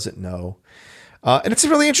what he doesn't know. And it's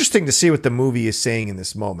really interesting to see what the movie is saying in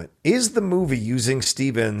this moment. Is the movie using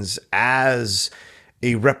Stevens as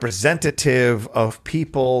a representative of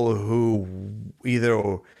people who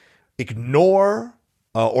either ignore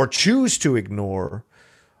or choose to ignore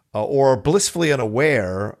or are blissfully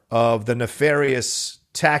unaware of the nefarious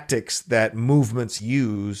tactics that movements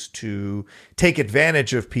use to take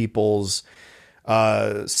advantage of people's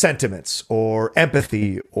sentiments or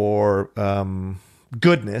empathy or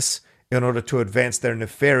goodness in order to advance their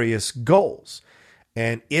nefarious goals?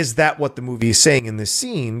 And is that what the movie is saying in this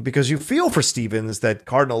scene? Because you feel for Stevens that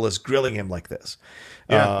Cardinal is grilling him like this.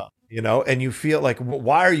 Yeah. And you feel like,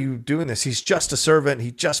 why are you doing this? He's just a servant.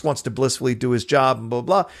 He just wants to blissfully do his job and blah,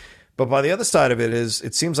 blah. But by the other side of it is,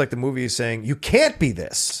 it seems like the movie is saying, you can't be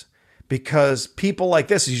this, because people like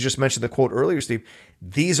this, as you just mentioned the quote earlier, Steve,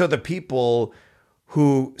 these are the people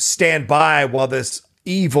who stand by while this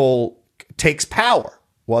evil takes power,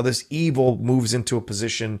 while this evil moves into a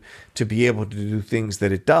position to be able to do things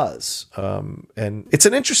that it does. And it's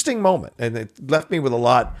an interesting moment. And it left me with a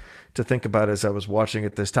lot to think about as I was watching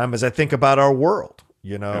it this time, as I think about our world,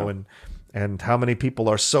 and how many people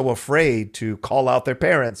are so afraid to call out their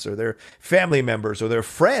parents or their family members or their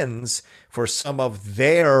friends for some of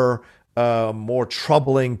their more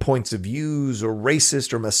troubling points of views, or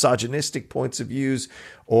racist or misogynistic points of views,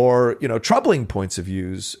 or, troubling points of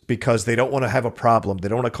views, because they don't want to have a problem. They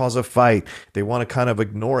don't want to cause a fight. They want to kind of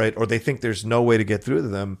ignore it, or they think there's no way to get through to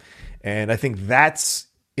them. And I think that's,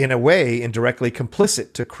 in a way, indirectly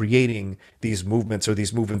complicit to creating these movements, or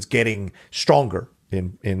these movements getting stronger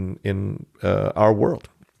in our world.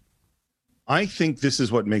 I think this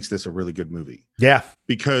is what makes this a really good movie. Yeah.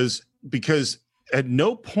 Because at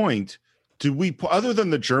no point do we, other than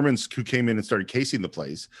the Germans who came in and started casing the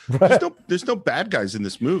place, right, there's no bad guys in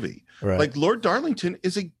this movie. Right. Like Lord Darlington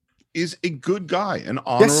is a good guy, an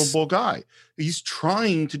honorable guy. He's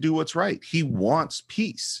trying to do what's right. He wants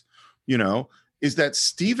peace. Is that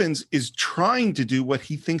Stevens is trying to do what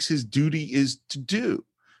he thinks his duty is to do.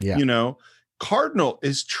 Yeah. Cardinal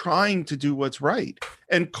is trying to do what's right.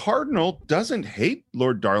 And Cardinal doesn't hate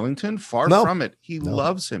Lord Darlington. Far from it. He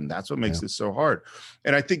loves him. That's what makes this so hard.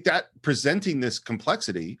 And I think that presenting this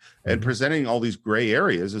complexity and presenting all these gray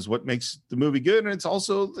areas is what makes the movie good. And it's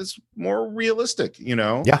also this more realistic,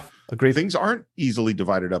 Yeah, agreed. Things aren't easily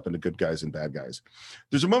divided up into good guys and bad guys.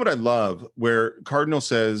 There's a moment I love where Cardinal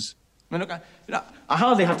says, Look, I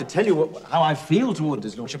hardly have to tell you how I feel toward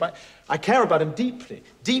His Lordship. I care about him deeply,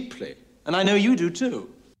 deeply. And I know you do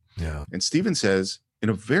too. Yeah. And Stephen says, in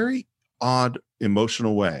a very odd,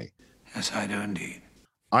 emotional way, yes, I do indeed.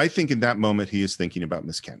 I think in that moment he is thinking about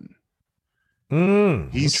Miss Kenton.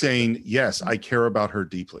 He's saying, yes, I care about her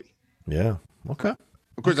deeply. Yeah. Okay.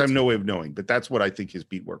 Of course, I have no way of knowing, but that's what I think his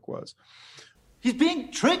beat work was. He's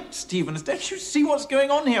being tricked, Stevens. Don't you see what's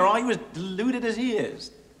going on here? Are you as deluded as he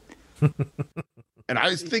is? And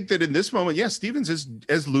I think that in this moment, Stevens is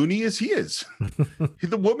as loony as he is.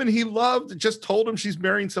 The woman he loved just told him she's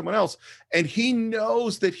marrying someone else, and he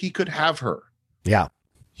knows that he could have her. Yeah.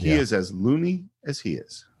 He is as loony as he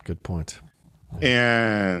is. Good point.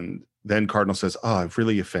 And then Cardinal says, I've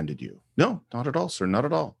really offended you. No, not at all, sir. Not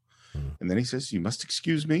at all. And then he says, you must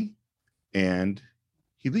excuse me. And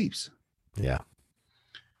he leaves. Yeah.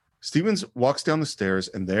 Stevens walks down the stairs,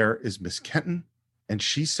 and there is Miss Kenton. And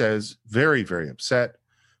she says, very, very upset,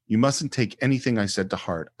 you mustn't take anything I said to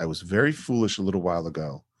heart. I was very foolish a little while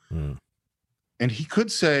ago. And he could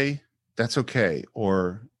say, that's okay.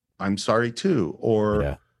 Or I'm sorry too.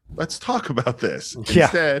 Or let's talk about this.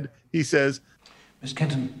 Instead, he says, Miss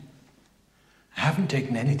Kenton, I haven't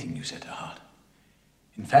taken anything you said to heart.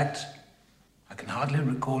 In fact, I can hardly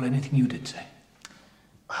recall anything you did say.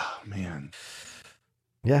 Oh, man.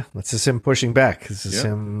 Yeah, that's just him pushing back. This is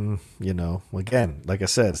him, again, like I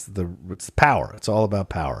said, it's the power. It's all about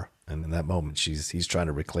power. And in that moment, he's trying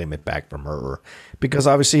to reclaim it back from her, because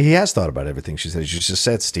obviously he has thought about everything she said. As you just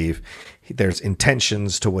said, Steve, there's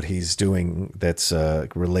intentions to what he's doing that's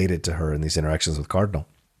related to her in these interactions with Cardinal.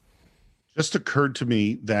 Just occurred to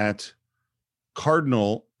me that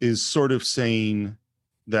Cardinal is sort of saying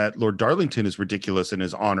that Lord Darlington is ridiculous in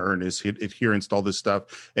his honor and his adherence to all this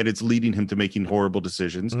stuff, and it's leading him to making horrible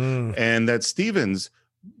decisions. And that Stevens,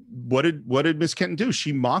 what did Miss Kenton do?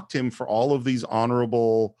 She mocked him for all of these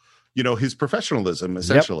honorable, his professionalism,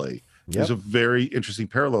 essentially. Yep. There's a very interesting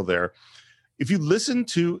parallel there. If you listen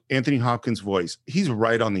to Anthony Hopkins' voice, he's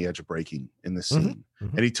right on the edge of breaking in this scene.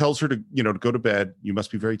 And he tells her to go to bed. You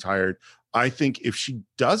must be very tired. I think if she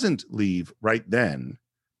doesn't leave right then,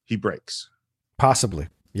 he breaks. Possibly.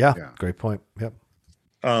 Yeah. Great point. Yep.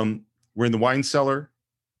 We're in the wine cellar.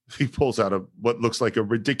 He pulls out what looks like a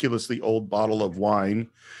ridiculously old bottle of wine.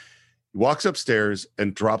 He walks upstairs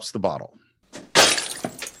and drops the bottle.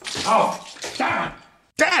 Oh,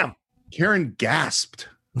 damn! Karen gasped.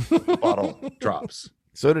 The bottle drops.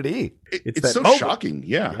 So did he. It's so shocking.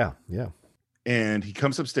 Yeah. And he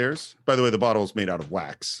comes upstairs. By the way, the bottle is made out of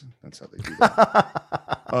wax. That's how they do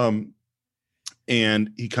that.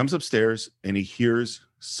 And he comes upstairs and he hears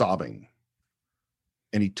sobbing.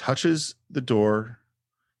 And he touches the door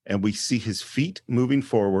and we see his feet moving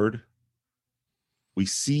forward. We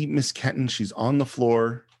see Miss Kenton. She's on the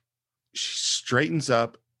floor. She straightens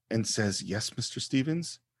up and says, "Yes, Mr.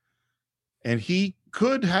 Stevens." And he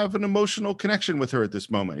could have an emotional connection with her at this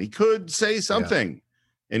moment. He could say something.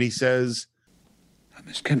 Yeah. And he says,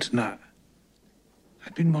 "Miss Kenton, I've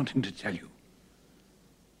been wanting to tell you.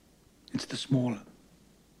 It's the small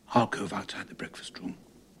alcove outside the breakfast room.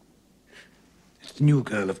 It's the new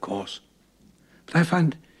girl, of course. But I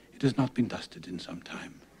find it has not been dusted in some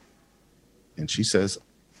time." And she says,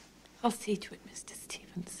 "I'll see to it, Mr.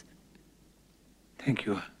 Stevens." "Thank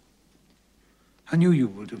you. I knew you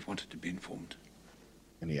would have wanted to be informed."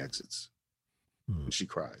 And he exits. And she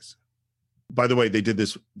cries. By the way, they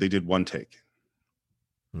did one take.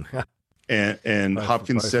 and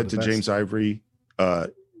Hopkins said to James Ivory,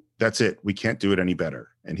 "That's it. We can't do it any better."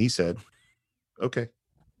 And he said, "Okay."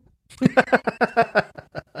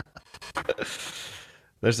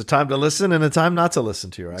 There's a time to listen and a time not to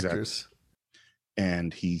listen to your actors.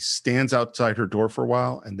 And he stands outside her door for a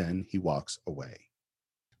while and then he walks away.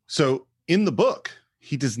 So in the book,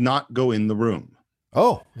 he does not go in the room.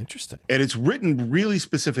 Oh, interesting. And it's written really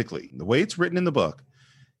specifically. The way it's written in the book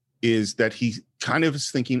is that he kind of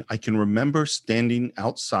is thinking, I can remember standing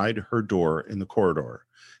outside her door in the corridor.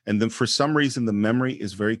 And then for some reason, the memory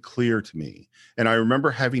is very clear to me. And I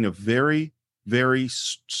remember having a very, very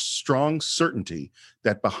strong certainty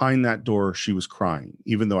that behind that door, she was crying,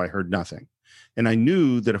 even though I heard nothing. And I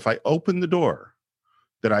knew that if I opened the door,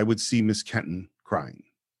 that I would see Miss Kenton crying.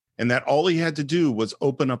 And that all he had to do was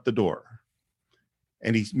open up the door.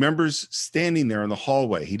 And he remembers standing there in the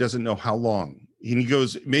hallway. He doesn't know how long. And he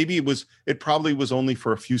goes, it probably was only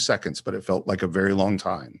for a few seconds, but it felt like a very long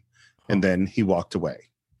time. And then he walked away.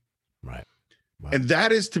 Right. Wow. And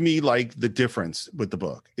that is to me like the difference with the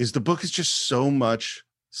book is just so much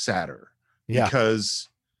sadder because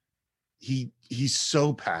he's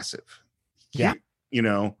so passive. Yeah.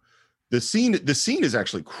 The scene is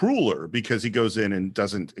actually crueler because he goes in and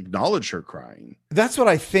doesn't acknowledge her crying. That's what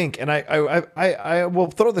I think. And I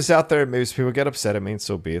will throw this out there. Maybe people get upset at me, and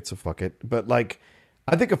so be it. So fuck it. But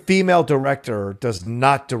I think a female director does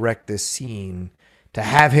not direct this scene to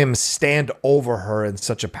have him stand over her in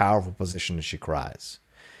such a powerful position as she cries.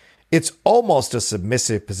 It's almost a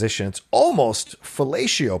submissive position. It's almost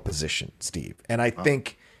fellatio position, Steve. And I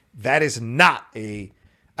think that is not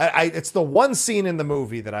it's the one scene in the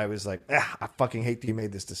movie that I was like, I fucking hate that you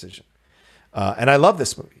made this decision. And I love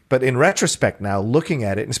this movie. But in retrospect now, looking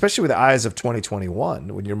at it, and especially with the eyes of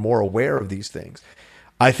 2021, when you're more aware of these things,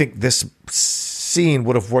 I think this scene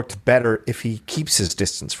would have worked better if he keeps his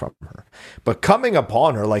distance from her. But coming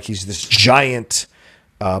upon her like he's this giant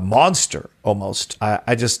monster almost,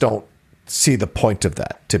 I just don't see the point of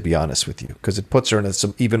that, to be honest with you, because it puts her in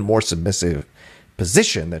some even more submissive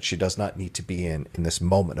position that she does not need to be in this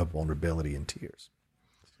moment of vulnerability and tears.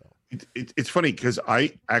 It's funny because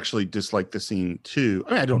I actually dislike the scene too.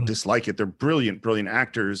 I mean, I don't dislike it. They're brilliant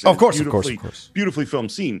actors. Of course. Beautifully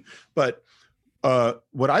filmed scene. But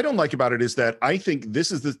what I don't like about it is that I think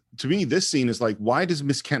to me, this scene is like, why does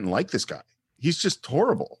Miss Kenton like this guy? He's just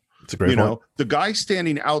horrible. It's a great point. The guy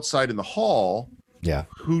standing outside in the hall Yeah.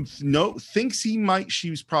 Who thinks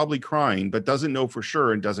she's probably crying, but doesn't know for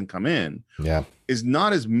sure and doesn't come in. Yeah. Is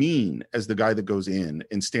not as mean as the guy that goes in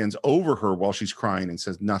and stands over her while she's crying and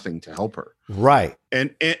says nothing to help her. Right.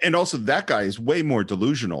 And also that guy is way more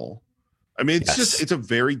delusional. I mean, it's a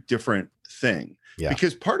very different thing. Yeah.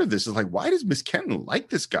 Because part of this is like, why does Miss Kenton like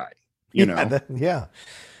this guy? You know? Yeah.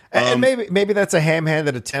 And maybe that's a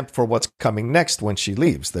ham-handed attempt for what's coming next when she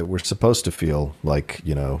leaves, that we're supposed to feel like,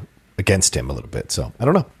 you know, against him a little bit. So I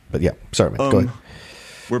don't know. But yeah, sorry, man. Go ahead.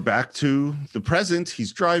 We're back to the present.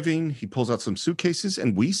 He's driving. He pulls out some suitcases,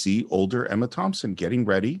 and we see older Emma Thompson getting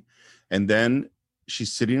ready. And then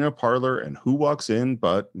she's sitting in a parlor, and who walks in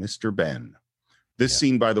but Mr. Ben? This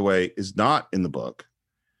scene, by the way, is not in the book.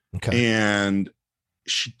 Okay. And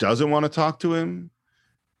she doesn't want to talk to him.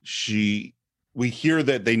 We hear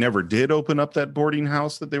that they never did open up that boarding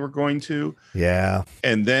house that they were going to. Yeah.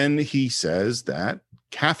 And then he says that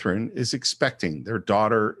Catherine is expecting, their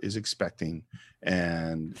daughter is expecting,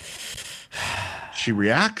 and she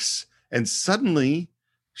reacts, and suddenly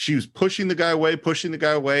she was pushing the guy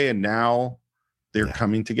away, and now they're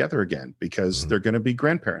coming together again because they're going to be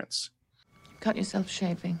grandparents. Cut yourself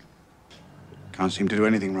shaving. Can't seem to do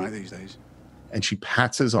anything right these days. And she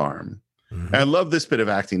pats his arm. And I love this bit of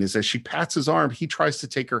acting is as she pats his arm, he tries to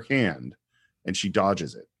take her hand and she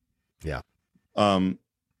dodges it. Yeah.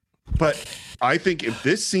 But I think if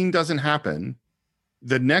this scene doesn't happen,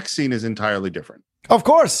 the next scene is entirely different. Of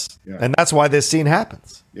course. Yeah. And that's why this scene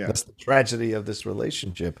happens. Yeah. That's the tragedy of this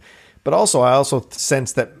relationship. But also, I also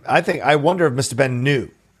sense that I wonder if Mr. Ben knew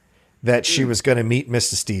that she was going to meet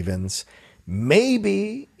Mr. Stevens.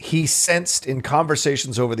 Maybe he sensed in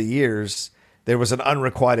conversations over the years there was an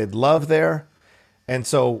unrequited love there. And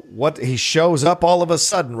so he shows up all of a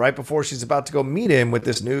sudden right before she's about to go meet him with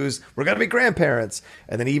this news, we're going to be grandparents.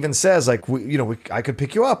 And then he even says, like, I could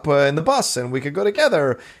pick you up in the bus and we could go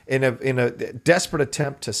together in a desperate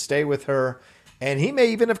attempt to stay with her. And he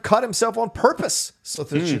may even have cut himself on purpose so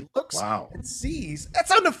that she looks and sees.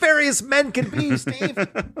 That's how nefarious men can be, Steve.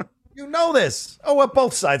 You know this. Oh, well,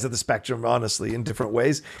 both sides of the spectrum, honestly, in different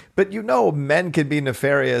ways. But men can be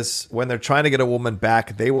nefarious when they're trying to get a woman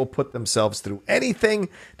back. They will put themselves through anything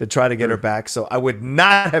to try to get her back. So I would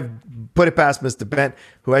not have put it past Mr. Bent,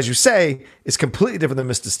 who, as you say, is completely different than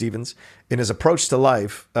Mr. Stevens in his approach to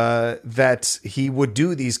life, that he would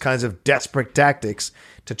do these kinds of desperate tactics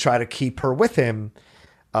to try to keep her with him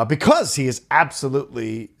because he is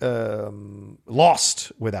absolutely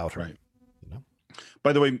lost without her. Right.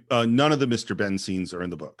 By the way, none of the Mr. Ben scenes are in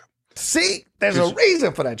the book. See, there's a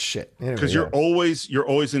reason for that shit. Because you're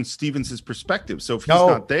always in Stevens's perspective. So if he's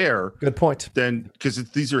not there, good point. Then because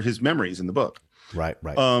these are his memories in the book. Right.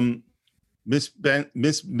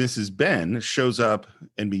 Mrs. Ben shows up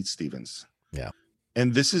and meets Stevens. Yeah.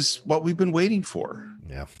 And this is what we've been waiting for.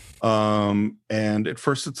 Yeah. And at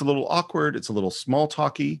first it's a little awkward. It's a little small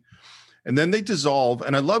talky. And then they dissolve.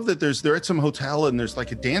 And I love that they're at some hotel and there's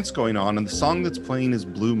like a dance going on. And the song that's playing is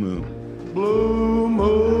Blue Moon. Blue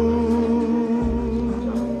Moon.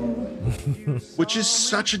 Which is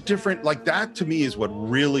such a different, like that to me is what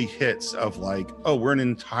really hits of like, oh, we're in an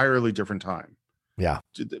entirely different time. Yeah.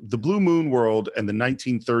 The Blue Moon world and the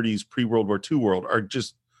 1930s pre-World War II world are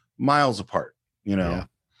just miles apart, Yeah.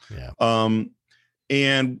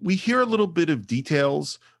 And we hear a little bit of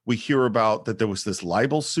details. We hear about that there was this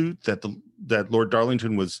libel suit that Lord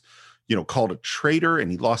Darlington was, called a traitor and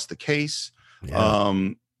he lost the case. Yeah.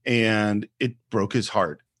 And it broke his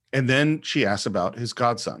heart. And then she asks about his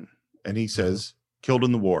godson and he says, killed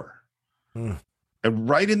in the war. Mm. And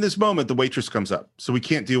right in this moment, the waitress comes up. So we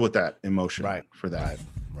can't deal with that emotion for that.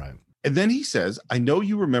 Right. And then he says, I know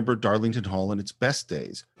you remember Darlington Hall in its best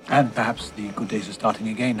days. And perhaps the good days are starting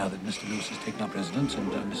again now that Mr. Lewis has taken up residence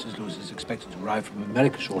and Mrs. Lewis is expected to arrive from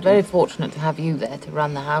America shortly. Very fortunate to have you there to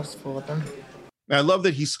run the house for them. And I love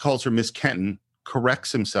that he calls her Miss Kenton,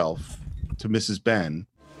 corrects himself to Mrs. Ben.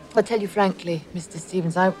 I'll tell you frankly, Mr.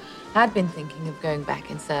 Stevens, I had been thinking of going back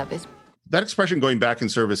in service. That expression going back in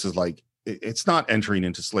service is like, it's not entering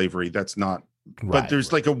into slavery. That's not. But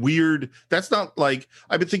there's like a weird, that's not like,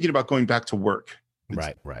 I've been thinking about going back to work.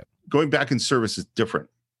 Right. Going back in service is different.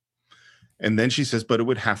 And then she says, but it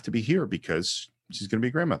would have to be here because she's going to be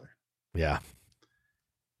a grandmother. Yeah.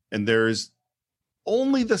 And there's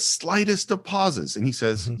only the slightest of pauses. And he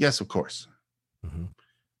says, yes, of course. Mm-hmm.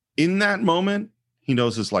 In that moment, he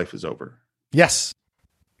knows his life is over. Yes.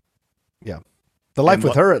 Yeah. The life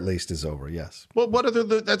with her, at least, is over. Yes. Well,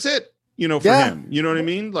 that's it. For him, you know what I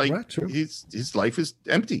mean? Like his life is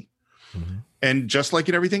empty. Mm-hmm. And just like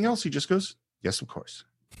in everything else, he just goes, yes, of course.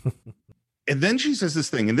 And then she says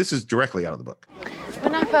this thing, and this is directly out of the book.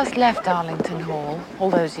 When I first left Darlington Hall all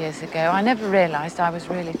those years ago, I never realized I was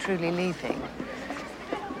really, truly leaving.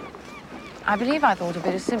 I believe I thought of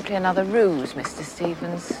it as simply another ruse, Mr.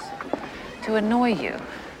 Stevens, to annoy you.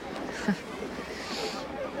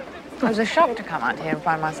 It was a shock to come out here and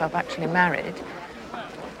find myself actually married.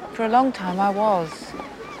 For a long time, I was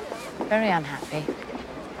very unhappy.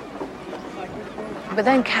 But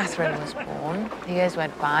then Catherine was born. The years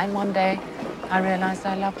went by, and one day I realized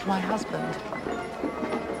I loved my husband.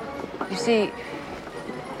 You see,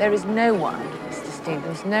 there is no one, Mr.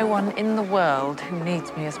 Stevens, no one in the world who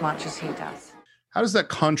needs me as much as he does. How does that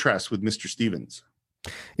contrast with Mr. Stevens?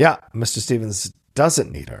 Yeah, Mr. Stevens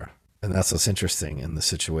doesn't need her. And that's what's interesting in the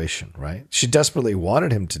situation, right? She desperately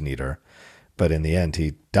wanted him to need her, but in the end,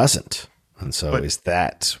 he doesn't. And so is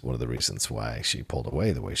that one of the reasons why she pulled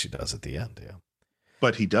away the way she does at the end? Yeah.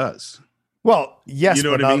 But he does. Well, yes, you know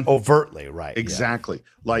but what I not mean? Overtly, right? Exactly.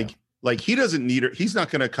 Yeah. Like he doesn't need her. He's not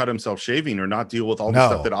going to cut himself shaving or not deal with all the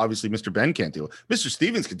stuff that obviously Mr. Ben can't deal with. Mr.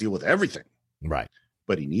 Stevens can deal with everything. Right.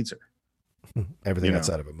 But he needs her. Everything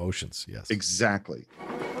outside of emotions, yes. Exactly.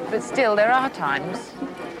 But still, there are times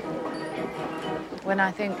when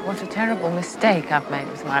I think what a terrible mistake I've made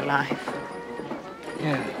with my life.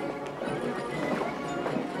 Yeah.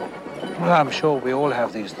 Well, I'm sure we all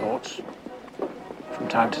have these thoughts from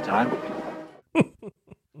time to time.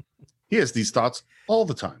 He has these thoughts all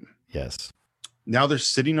the time. Yes. Now they're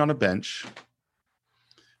sitting on a bench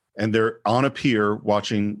and they're on a pier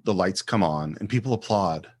watching the lights come on and people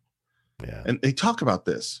applaud. Yeah. And they talk about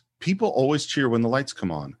this. People always cheer when the lights come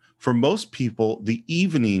on. For most people, the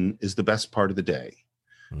evening is the best part of the day,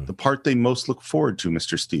 the part they most look forward to,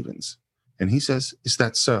 Mr. Stevens. And he says, is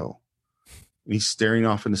that so? And he's staring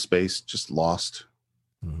off into space, just lost.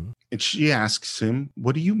 Mm-hmm. And she asks him,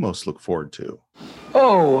 what do you most look forward to?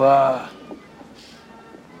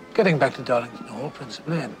 Getting back to Darlington Hall,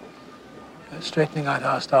 principally, and straightening out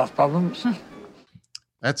our staff problems.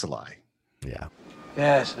 That's a lie. Yeah.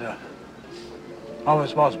 Yes,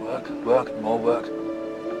 always was work and more work.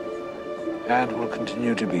 And will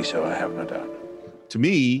continue to be so, I have no doubt. To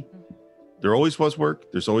me, there always was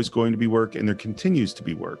work, there's always going to be work, and there continues to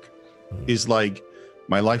be work. Is like,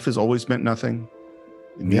 my life has always meant nothing.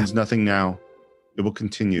 It means nothing now. It will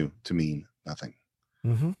continue to mean nothing.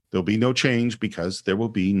 Mm-hmm. There'll be no change because there will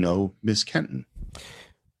be no Miss Kenton.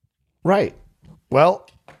 Right. Well,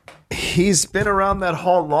 he's been around that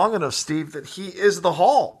hall long enough, Steve, that he is the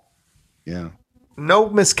hall. Yeah. No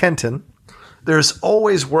Miss Kenton. There's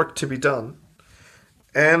always work to be done.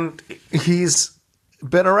 And he's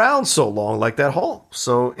been around so long like that hall.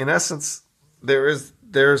 So in essence, they're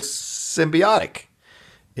symbiotic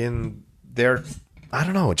in their, I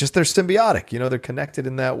don't know, just they're symbiotic. You know, they're connected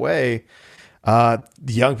in that way. The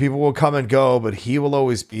young people will come and go, but he will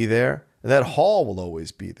always be there. And that hall will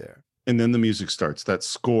always be there. And then the music starts, that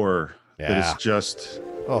score that is just,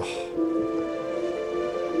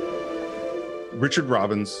 Richard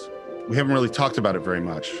Robbins. We haven't really talked about it very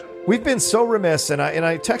much. We've been so remiss, and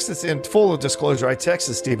I texted, in full disclosure, I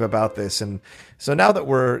texted Steve about this, and so now that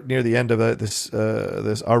we're near the end of this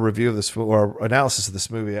our review of this, or our analysis of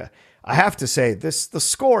this movie, I have to say the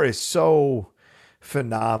score is so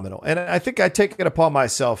phenomenal, and I think I take it upon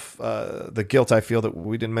myself the guilt I feel that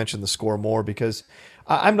we didn't mention the score more, because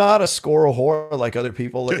I'm not a score whore like other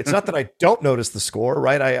people. It's not that I don't notice the score,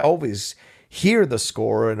 right? I always hear the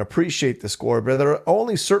score and appreciate the score, but there are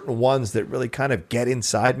only certain ones that really kind of get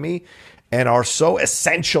inside me and are so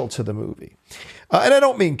essential to the movie. And I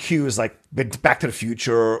don't mean cues like Back to the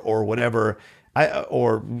Future or whatever,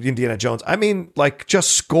 or Indiana Jones. I mean like just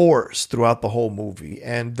scores throughout the whole movie.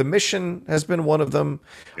 And The Mission has been one of them.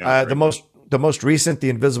 The most recent, The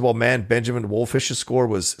Invisible Man, Benjamin Wolfish's score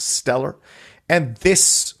was stellar. And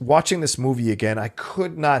watching this movie again, I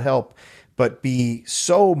could not help but be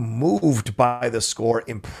so moved by the score,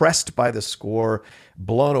 impressed by the score,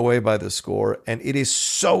 blown away by the score. And it is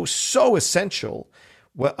so essential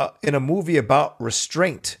in a movie about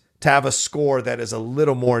restraint to have a score that is a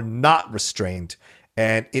little more not restrained.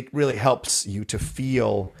 And it really helps you to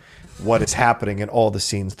feel what is happening in all the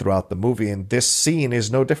scenes throughout the movie. And this scene is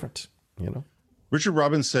no different, you know? Richard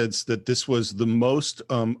Robbins says that this was the most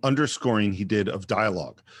underscoring he did of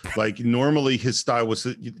dialogue. Like normally his style was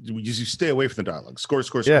you stay away from the dialogue. Score,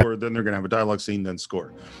 then they're going to have a dialogue scene, then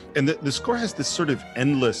score. And the score has this sort of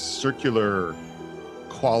endless circular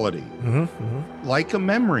quality, like a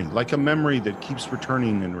memory that keeps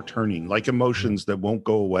returning and returning, like emotions that won't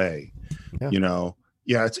go away. You know,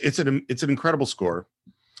 it's an incredible score.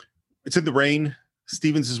 It's in the rain.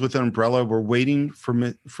 Stevens is with an umbrella. We're waiting for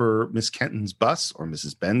Miss Kenton's bus or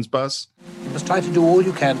Mrs. Ben's bus. You must try to do all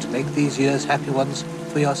you can to make these years happy ones.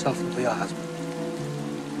 for yourself and for your husband.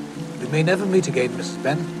 We may never meet again, Mrs.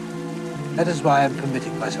 Benn. That is why I'm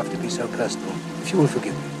permitting myself to be so personal, if you will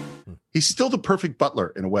forgive me. He's still the perfect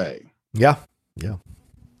butler in a way. Yeah.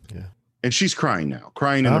 And she's crying now,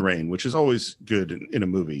 crying in the rain, which is always good in a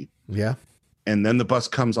movie. Yeah. And then the bus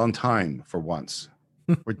comes on time for once.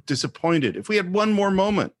 We're disappointed. If we had one more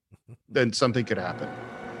moment, then something could happen.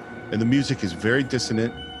 And the music is very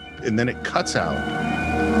dissonant, and then it cuts out.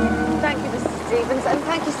 Thank you, Mr. Stevens, and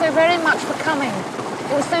thank you so very much for coming.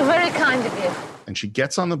 It was so very kind of you. And she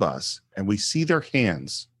gets on the bus, and we see their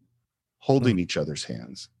hands holding each other's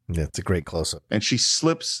hands. Yeah, it's a great close-up. And she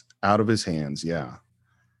slips out of his hands, yeah.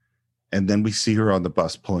 And then we see her on the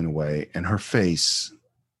bus pulling away, and her face,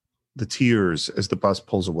 the tears as the bus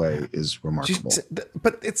pulls away, is remarkable.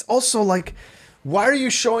 But it's also like, why are you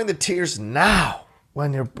showing the tears now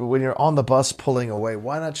when you're on the bus pulling away?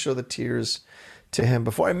 Why not show the tears to him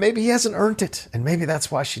before? And maybe he hasn't earned it, and maybe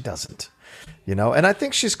that's why she doesn't. And I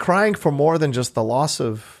think she's crying for more than just the loss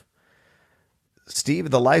of Steve,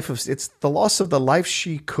 it's the loss of the life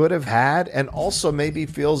she could have had, and also maybe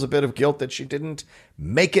feels a bit of guilt that she didn't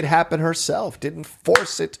make it happen herself, didn't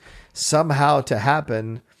force it somehow to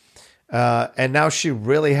happen. And now she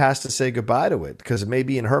really has to say goodbye to it, because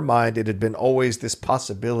maybe in her mind it had been always this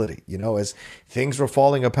possibility, as things were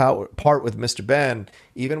falling apart with Mr. Ben,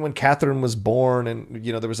 even when Catherine was born and,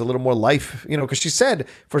 there was a little more life, because she said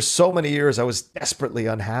for so many years, I was desperately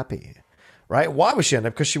unhappy. Right? Why was she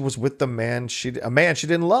unhappy? Because she was with a man she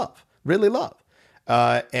didn't really love.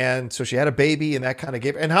 And so she had a baby, and that kind of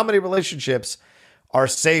gave. And how many relationships are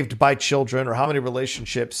saved by children, or how many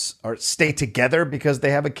relationships stay together because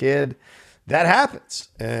they have a kid? That happens.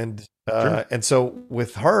 And Sure. And so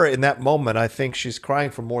with her in that moment, I think she's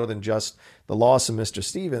crying for more than just the loss of Mr.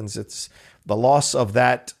 Stevens. It's the loss of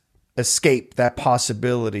that escape, that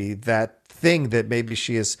possibility, that thing that maybe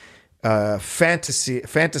she has fantasized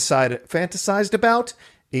about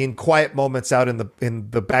in quiet moments out in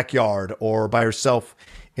the backyard or by herself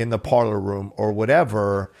in the parlor room or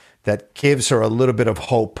whatever, that gives her a little bit of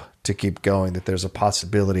hope to keep going, that there's a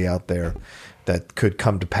possibility out there that could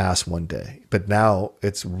come to pass one day. But now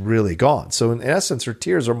it's really gone. So in essence, her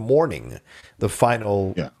tears are mourning the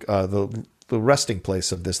final, the resting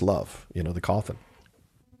place of this love, the coffin.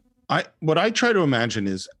 What I try to imagine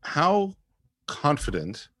is how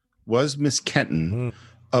confident was Miss Kenton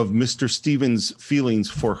of Mr. Stevens'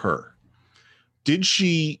 feelings for her?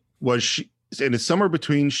 Was she, and it's somewhere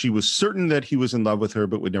between she was certain that he was in love with her,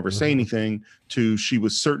 but would never say anything, to she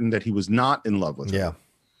was certain that he was not in love with her.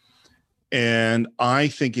 And I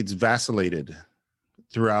think it's vacillated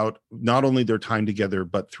throughout not only their time together,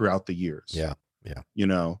 but throughout the years.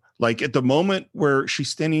 Like at the moment where she's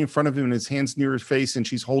standing in front of him and his hand's near his face and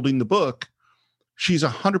she's holding the book, she's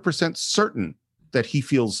 100% certain that he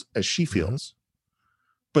feels as she feels.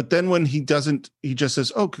 But then when he doesn't, he just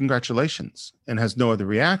says, "Oh, congratulations," and has no other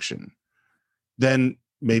reaction. Then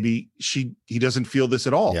maybe he doesn't feel this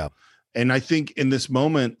at all. And I think in this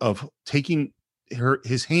moment of taking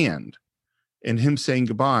his hand and him saying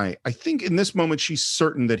goodbye, I think in this moment she's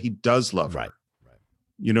certain that he does love her.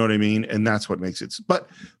 You know what I mean? And that's what makes it. But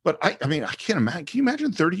I mean, I can't imagine. Can you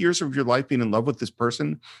imagine 30 years of your life being in love with this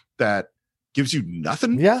person that gives you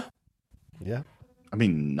nothing? Yeah. I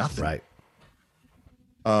mean, nothing. Right.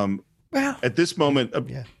 Well, at this moment,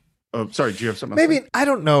 sorry, do you have something? Maybe, I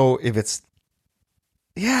don't know if it's,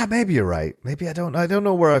 maybe you're right. Maybe I don't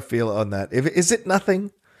know where I feel on that. Is it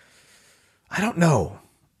nothing? I don't know,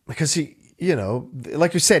 because he,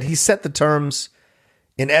 like you said, he set the terms.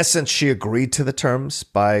 In essence, she agreed to the terms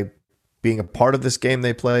by being a part of this game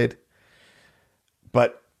they played,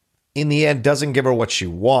 but in the end doesn't give her what she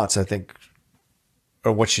wants, I think,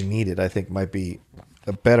 or what she needed, I think might be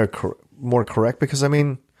a better, more correct, because I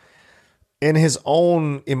mean, in his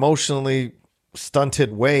own emotionally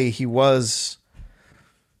stunted way, he was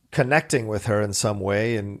connecting with her in some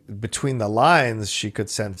way, and between the lines, she could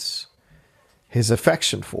sense his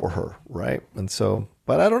affection for her, right? And so,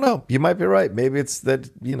 but I don't know. You might be right. Maybe it's that,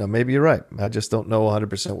 maybe you're right. I just don't know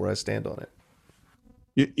 100% where I stand on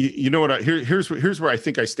it. You know what? Here's where I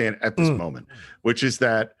think I stand at this moment, which is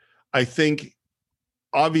that I think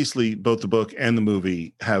obviously both the book and the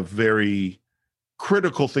movie have very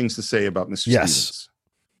critical things to say about Mr. Stevens.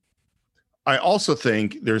 I also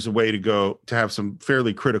think there's a way to go to have some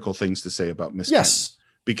fairly critical things to say about Miss Kenton,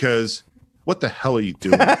 because what the hell are you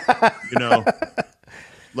doing?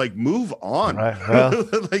 Like, move on. Right, well,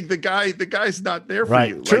 like the guy's not there for right,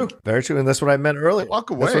 you. True, like, very true, and that's what I meant earlier. Walk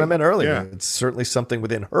away. That's what I meant earlier. Yeah. It's certainly something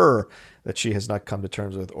within her that she has not come to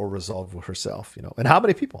terms with or resolved with herself. And how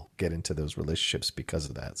many people get into those relationships because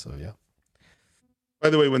of that? So By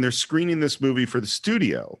the way, when they're screening this movie for the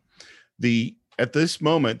studio, at this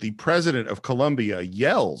moment, the president of Columbia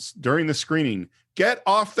yells during the screening, "Get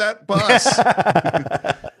off that bus."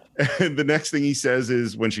 And the next thing he says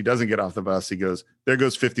is, when she doesn't get off the bus, he goes, "There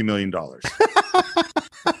goes $50 million."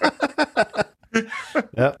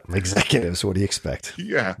 Yep, executives, what do you expect?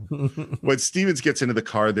 Yeah. When Stevens gets into the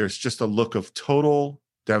car, there's just a look of total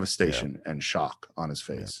devastation and shock on his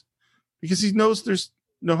face because he knows there's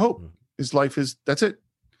no hope. His life that's it.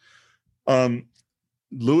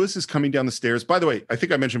 Lewis is coming down the stairs. By the way, I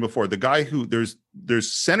think I mentioned before, the guy who there's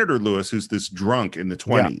Senator Lewis, who's this drunk in the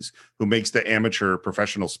 20s who makes the amateur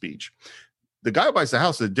professional speech. The guy who buys the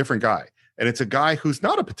house is a different guy. And it's a guy who's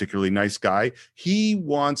not a particularly nice guy. He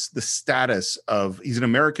wants the status he's an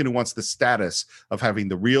American who wants the status of having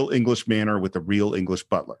the real English manor with the real English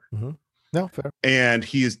butler. Mm-hmm. No, fair. And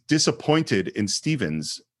he is disappointed in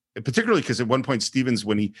Stevens, particularly because at one point Stevens,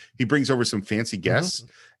 when he brings over some fancy guests,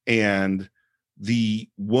 and the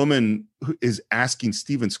woman who is asking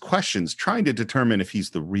Stevens questions, trying to determine if he's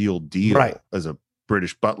the real deal as a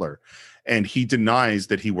British butler. And he denies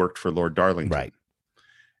that he worked for Lord Darlington. Right.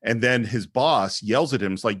 And then his boss yells at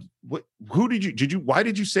him. It's like, "What? Who why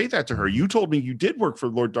did you say that to her? You told me you did work for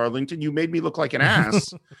Lord Darlington. You made me look like an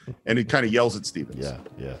ass." And it kind of yells at Stevens.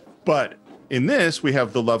 Yeah. But in this, we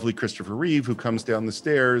have the lovely Christopher Reeve who comes down the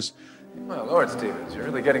stairs. Well, Lord Stevens, you're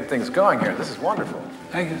really getting things going here. This is wonderful.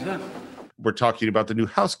 Thank you, sir. We're talking about the new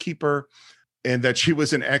housekeeper and that she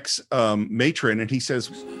was an ex-matron. And he says,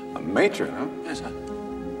 "A matron, huh?" Yes, sir.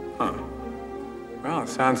 Huh. Well, it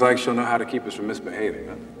sounds like she'll know how to keep us from misbehaving,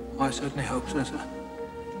 huh? I certainly hope so, sir.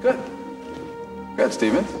 Good. Good,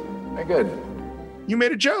 Stevens. Very good. You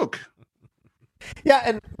made a joke. Yeah,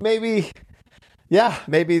 and maybe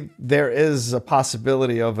there is a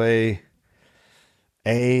possibility of a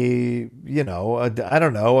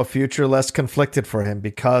future less conflicted for him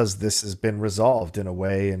because this has been resolved in a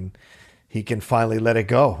way and he can finally let it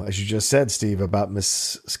go. As you just said, Steve, about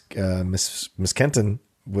Miss Kenton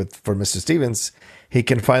for Mr. Stevens, he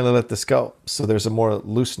can finally let this go. So there's a more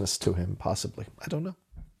looseness to him, possibly. I don't know.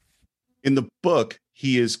 In the book,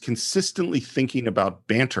 he is consistently thinking about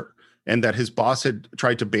banter and that his boss had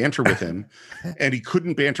tried to banter with him and he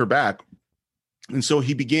couldn't banter back. And so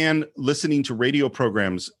he began listening to radio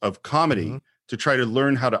programs of comedy to try to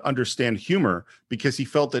learn how to understand humor because he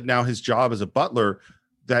felt that now his job as a butler,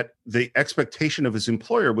 that the expectation of his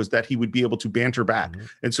employer was that he would be able to banter back.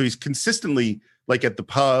 And so he's consistently, like at the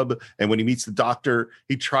pub and when he meets the doctor,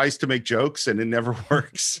 he tries to make jokes and it never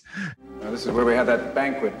works. Now, this is where we had that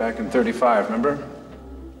banquet back in 35, remember?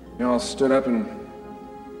 We all stood up and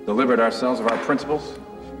delivered ourselves of our principles.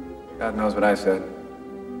 God knows what I said.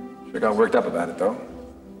 Sure got worked up about it, though.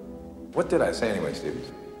 What did I say anyway,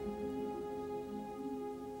 Stevens?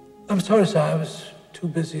 I'm sorry, sir. I was too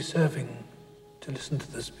busy serving to listen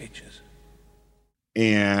to the speeches.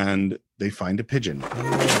 And they find a pigeon.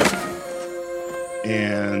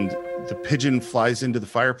 And the pigeon flies into the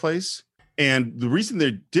fireplace. And the reason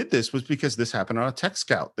they did this was because this happened on a tech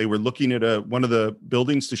scout. They were looking at one of the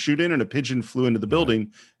buildings to shoot in, and a pigeon flew into the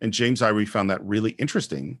building. And James Ivory found that really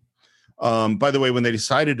interesting. By the way, when they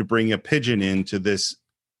decided to bring a pigeon into this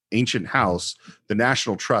ancient house, the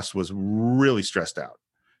National Trust was really stressed out.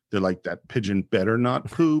 They're like, that pigeon better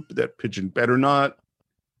not poop. That pigeon better not.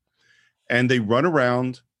 And they run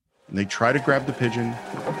around and they try to grab the pigeon.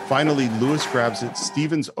 Finally, Lewis grabs it.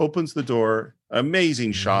 Stevens opens the door.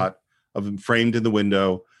 Amazing shot of him framed in the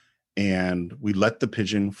window. And we let the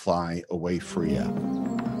pigeon fly away free.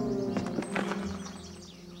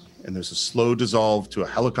 And there's a slow dissolve to a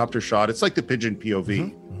helicopter shot. It's like the pigeon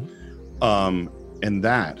POV. And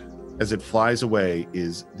that, as it flies away,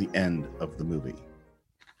 is the end of the movie.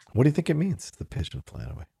 What do you think it means, the pigeon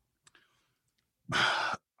flying away?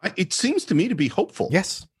 It seems to me to be hopeful.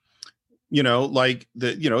 Yes.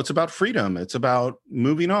 It's about freedom. It's about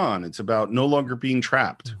moving on. It's about no longer being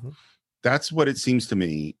trapped. That's what it seems to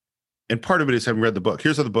me. And part of it is having read the book.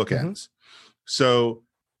 Here's how the book ends. So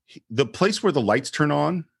the place where the lights turn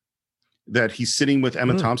on, that he's sitting with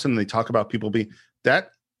Emma Thompson and they talk about people being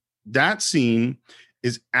that scene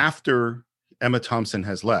is after Emma Thompson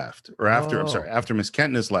has left, or after Miss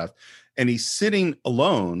Kenton has left, and he's sitting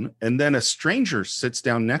alone, and then a stranger sits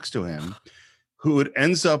down next to him, who it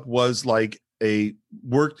ends up was like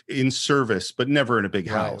worked in service, but never in a big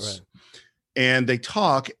house. Right. And they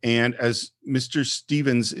talk, and as Mr.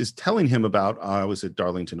 Stevens is telling him about, I was at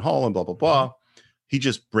Darlington Hall and blah, blah, blah, he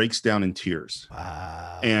just breaks down in tears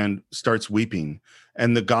and starts weeping.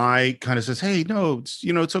 And the guy kind of says, hey, no,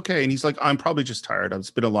 it's okay. And he's like, I'm probably just tired.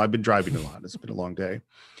 I've been driving a lot. It's been a long day.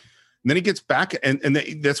 And then he gets back, and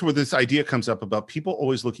that's where this idea comes up about people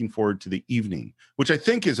always looking forward to the evening, which I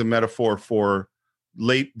think is a metaphor for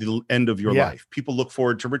the end of your life. People look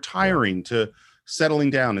forward to retiring, to settling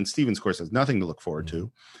down. And Stevens, of course, has nothing to look forward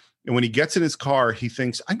to. And when he gets in his car, he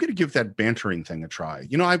thinks, I'm going to give that bantering thing a try.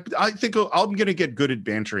 I think I'm going to get good at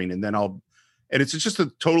bantering, and then and it's just a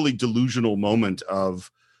totally delusional moment of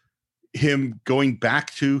him going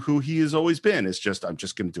back to who he has always been. It's just, I'm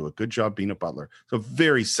just going to do a good job being a butler. So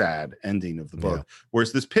very sad ending of the book.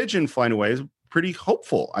 Whereas this pigeon flying away is pretty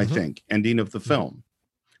hopeful, I think, ending of the film.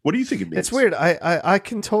 What do you think it means? It's weird. I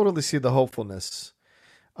can totally see the hopefulness.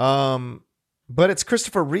 But it's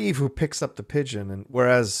Christopher Reeve who picks up the pigeon. And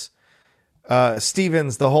whereas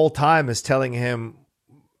Stevens the whole time is telling him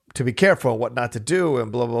to be careful and what not to do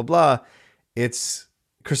and blah, blah, blah. It's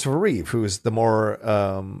Christopher Reeve, who is the more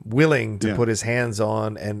willing to put his hands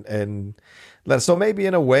on and let. So maybe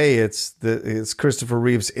in a way, it's Christopher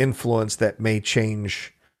Reeve's influence that may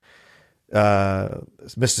change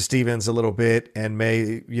Mr. Stevens a little bit and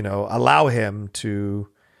may allow him to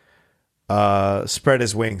spread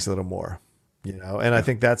his wings a little more. And I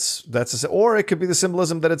think that's or it could be the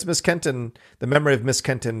symbolism that it's Miss Kenton, the memory of Miss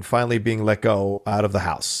Kenton finally being let go out of the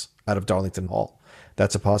house, out of Darlington Hall.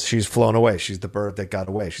 That's a possibility. She's flown away. She's the bird that got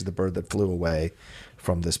away. She's the bird that flew away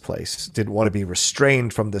from this place. Didn't want to be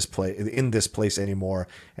restrained from this place in this place anymore,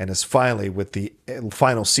 and is finally, with the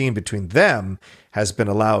final scene between them, has been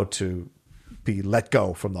allowed to be let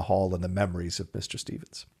go from the hall and the memories of Mr.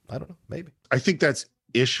 Stevens. I don't know. Maybe. I think that's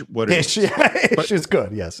ish what it is. Ish is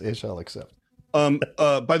good. Yes, ish I'll accept.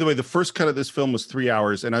 By the way, the first cut of this film was 3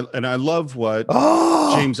 hours, and I love what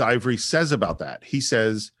James Ivory says about that. He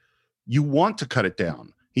says, you want to cut it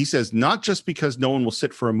down. He says, not just because no one will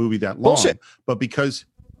sit for a movie that long, but because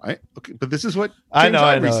but this is what James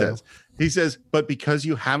Ivory says. He says, but because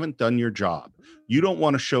you haven't done your job. You don't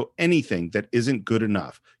want to show anything that isn't good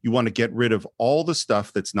enough. You want to get rid of all the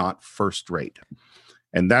stuff that's not first rate.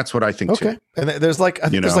 And that's what I think too. And there's I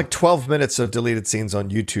think there's 12 minutes of deleted scenes on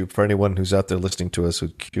YouTube for anyone who's out there listening to us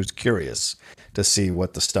who's curious to see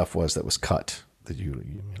what the stuff was that was cut. That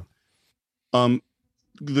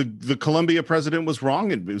The Columbia president was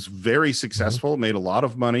wrong. It was very successful. It made a lot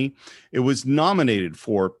of money. It was nominated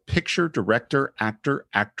for picture, director, actor,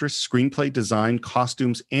 actress, screenplay, design,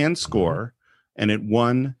 costumes, and score. And it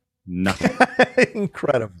won nothing.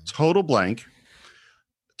 Incredible. Total blank.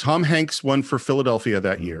 Tom Hanks won for Philadelphia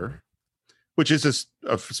that year, which is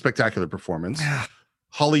a spectacular performance.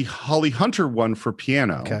 Holly Hunter won for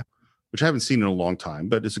Piano, which I haven't seen in a long time,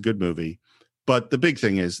 but it's a good movie. But the big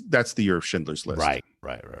thing is that's the year of Schindler's List. Right.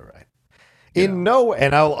 In no way,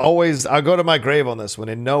 and I'll go to my grave on this one.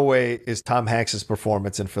 In no way is Tom Hanks's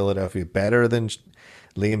performance in Philadelphia better than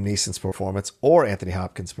Liam Neeson's performance or Anthony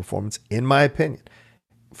Hopkins' performance, in my opinion.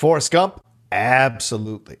 Forrest Gump,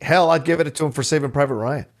 absolutely. Hell, I'd give it to him for Saving Private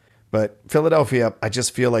Ryan. But Philadelphia, I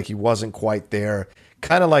just feel like he wasn't quite there.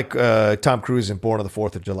 Kind of like Tom Cruise in Born on the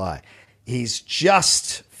 4th of July. He's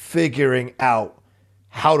just figuring out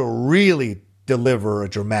how to really deliver a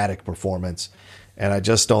dramatic performance. And I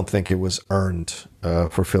just don't think it was earned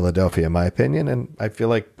for Philadelphia, in my opinion. And I feel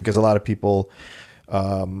like because a lot of people,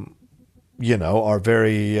 are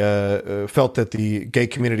very felt that the gay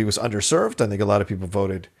community was underserved. I think a lot of people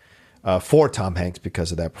voted for Tom Hanks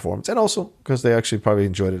because of that performance, and also because they actually probably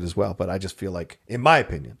enjoyed it as well. But I just feel like, in my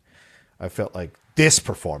opinion, I felt like this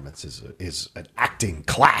performance is an acting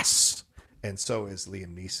class, and so is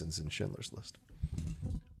Liam Neeson's in Schindler's List.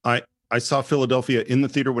 I saw Philadelphia in the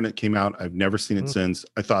theater when it came out. I've never seen it since.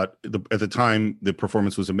 I thought at the time the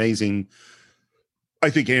performance was amazing. I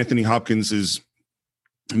think Anthony Hopkins'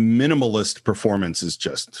 minimalist performance is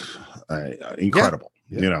just incredible.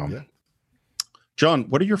 John,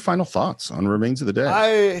 what are your final thoughts on Remains of the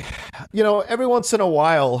Day? Every once in a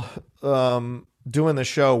while, doing the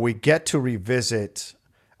show, we get to revisit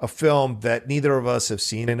a film that neither of us have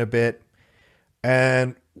seen in a bit,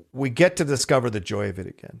 and we get to discover the joy of it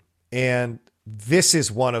again. And this is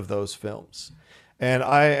one of those films. And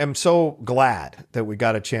I am so glad that we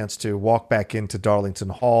got a chance to walk back into Darlington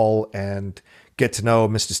Hall and get to know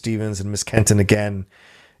Mr. Stevens and Miss Kenton again,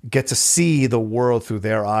 get to see the world through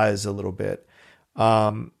their eyes a little bit.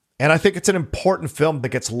 And I think it's an important film that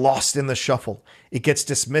gets lost in the shuffle. It gets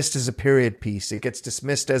dismissed as a period piece. It gets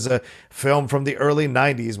dismissed as a film from the early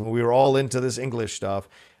 90s when we were all into this English stuff.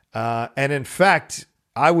 And in fact,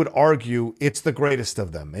 I would argue it's the greatest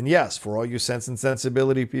of them. And yes, for all you Sense and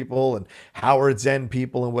Sensibility people and Howard's End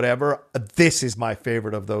people and whatever, this is my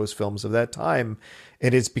favorite of those films of that time.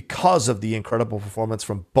 it is because of the incredible performance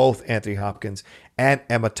from both Anthony Hopkins and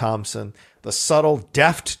Emma Thompson, the subtle,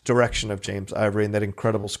 deft direction of James Ivory, and that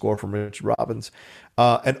incredible score from Richard Robbins.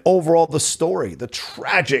 And overall, the story, the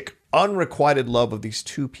tragic, unrequited love of these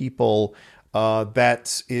two people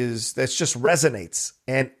that just resonates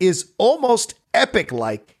and is almost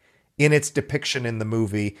epic-like in its depiction in the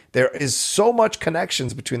movie. There is so much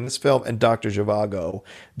connections between this film and Dr. Zhivago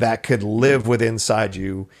that could live within inside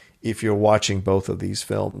you if you're watching both of these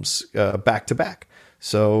films back to back.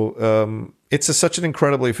 So it's such an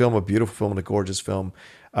incredibly film, a beautiful film, and a gorgeous film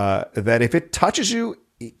that if it touches you,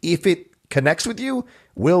 if it connects with you,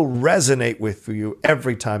 will resonate with you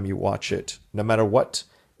every time you watch it, no matter what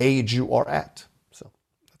age you are at. So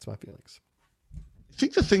that's my feelings. I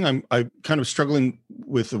think the thing I'm kind of struggling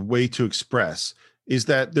with a way to express is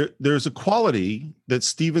that there's a quality that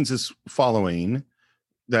Stevens is following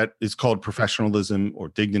that is called professionalism or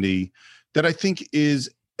dignity that I think is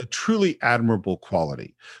a truly admirable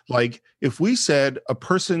quality. Like if we said a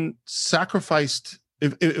person sacrificed,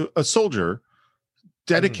 if a soldier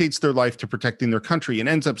dedicates their life to protecting their country and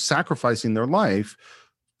ends up sacrificing their life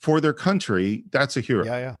for their country, that's a hero.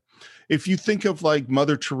 Yeah. If you think of like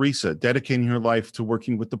Mother Teresa dedicating her life to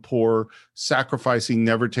working with the poor, sacrificing,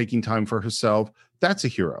 never taking time for herself, that's a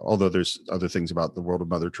hero. Although there's other things about the world of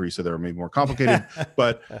Mother Teresa that are maybe more complicated,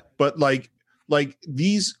 but like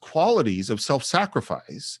these qualities of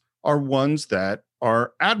self-sacrifice are ones that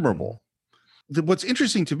are admirable. What's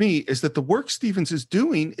interesting to me is that the work Stevens is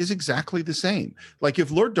doing is exactly the same. Like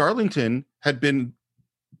if Lord Darlington had been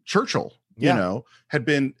Churchill, had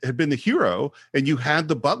been the hero, and you had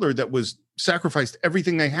the butler that was sacrificed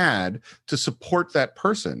everything they had to support that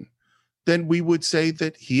person, then we would say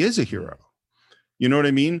that he is a hero. You know what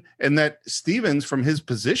I mean? And that Stevens, from his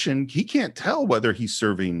position, he can't tell whether he's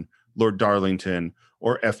serving Lord Darlington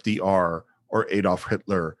or FDR or Adolf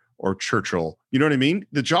Hitler or Churchill. You know what I mean?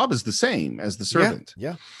 The job is the same as the servant.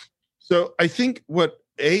 Yeah. So I think what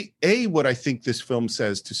I think this film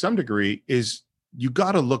says to some degree is you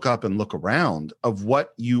got to look up and look around of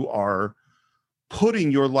what you are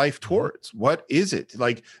putting your life towards. What is it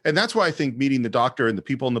like? And that's why I think meeting the doctor and the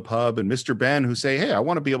people in the pub and Mr. Ben who say, hey, I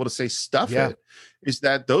want to be able to say stuff it, is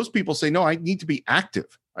that those people say, no, I need to be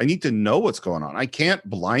active. I need to know what's going on. I can't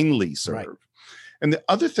blindly serve. Right. And the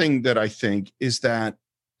other thing that I think is that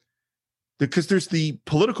because there's the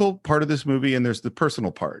political part of this movie and there's the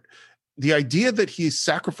personal part. The idea that he is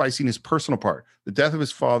sacrificing his personal part, the death of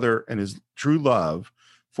his father and his true love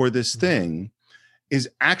for this thing, is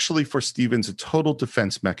actually for Stevens a total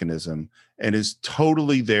defense mechanism and is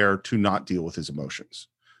totally there to not deal with his emotions.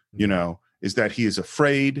 You know, is that he is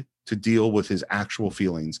afraid to deal with his actual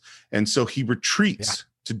feelings. And so he retreats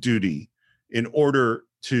to duty in order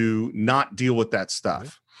to not deal with that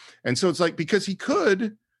stuff. And so it's like, because he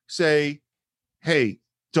could say, hey,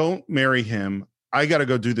 don't marry him. I got to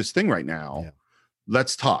go do this thing right now.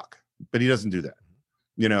 Let's talk. But he doesn't do that.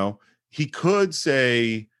 You know, he could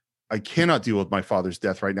say, I cannot deal with my father's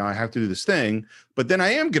death right now. I have to do this thing, but then I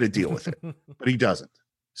am going to deal with it. But he doesn't.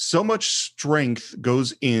 So much strength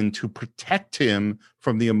goes in to protect him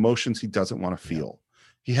from the emotions he doesn't want to feel.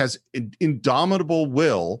 He has an indomitable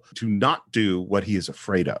will to not do what he is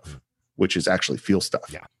afraid of, which is actually feel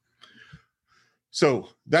stuff. So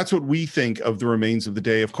that's what we think of The Remains of the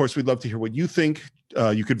Day. Of course, we'd love to hear what you think.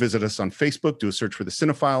 You could visit us on Facebook, do a search for the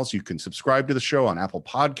Cine-Files. You can subscribe to the show on Apple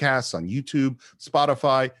Podcasts, on YouTube,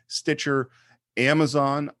 Spotify, Stitcher,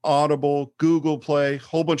 Amazon, Audible, Google Play,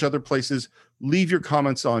 whole bunch of other places. Leave your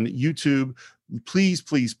comments on YouTube. Please,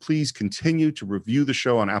 please, please continue to review the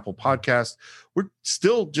show on Apple Podcasts. We're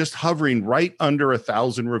still just hovering right under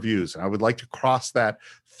 1,000 reviews. And I would like to cross that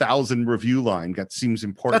 1,000 review line. That seems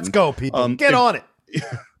important. Let's go, people. Get on it.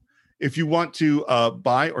 If you want to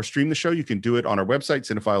buy or stream the show, you can do it on our website,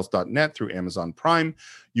 cinephiles.net, through Amazon Prime.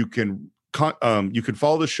 You can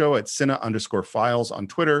follow the show at Cine_Files on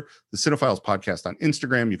Twitter, the Cine-Files podcast on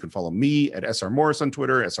Instagram. You can follow me at SR Morris on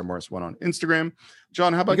Twitter, SR Morris1 on Instagram.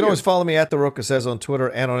 John, how about you? You can always follow me at The Roca Says on Twitter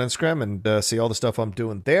and on Instagram and see all the stuff I'm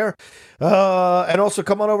doing there. And also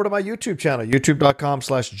come on over to my YouTube channel,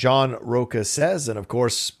 youtube.com/John Roca Says. And of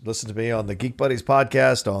course, listen to me on the Geek Buddies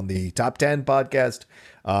podcast, on the Top 10 podcast,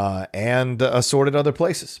 and assorted other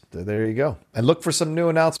places. So there you go. And look for some new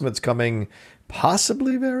announcements coming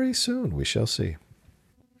possibly very soon. We shall see.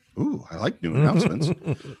 Ooh, I like new announcements.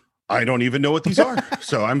 I don't even know what these are.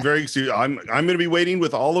 So I'm very serious. I'm going to be waiting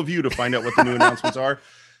with all of you to find out what the new announcements are.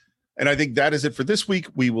 And I think that is it for this week.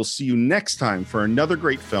 We will see you next time for another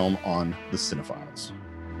great film on the Cine-Files.